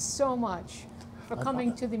thank you so much for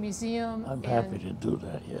coming to the museum. I'm happy to do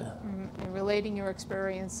that, yeah. And relating your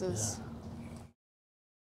experiences. Yeah.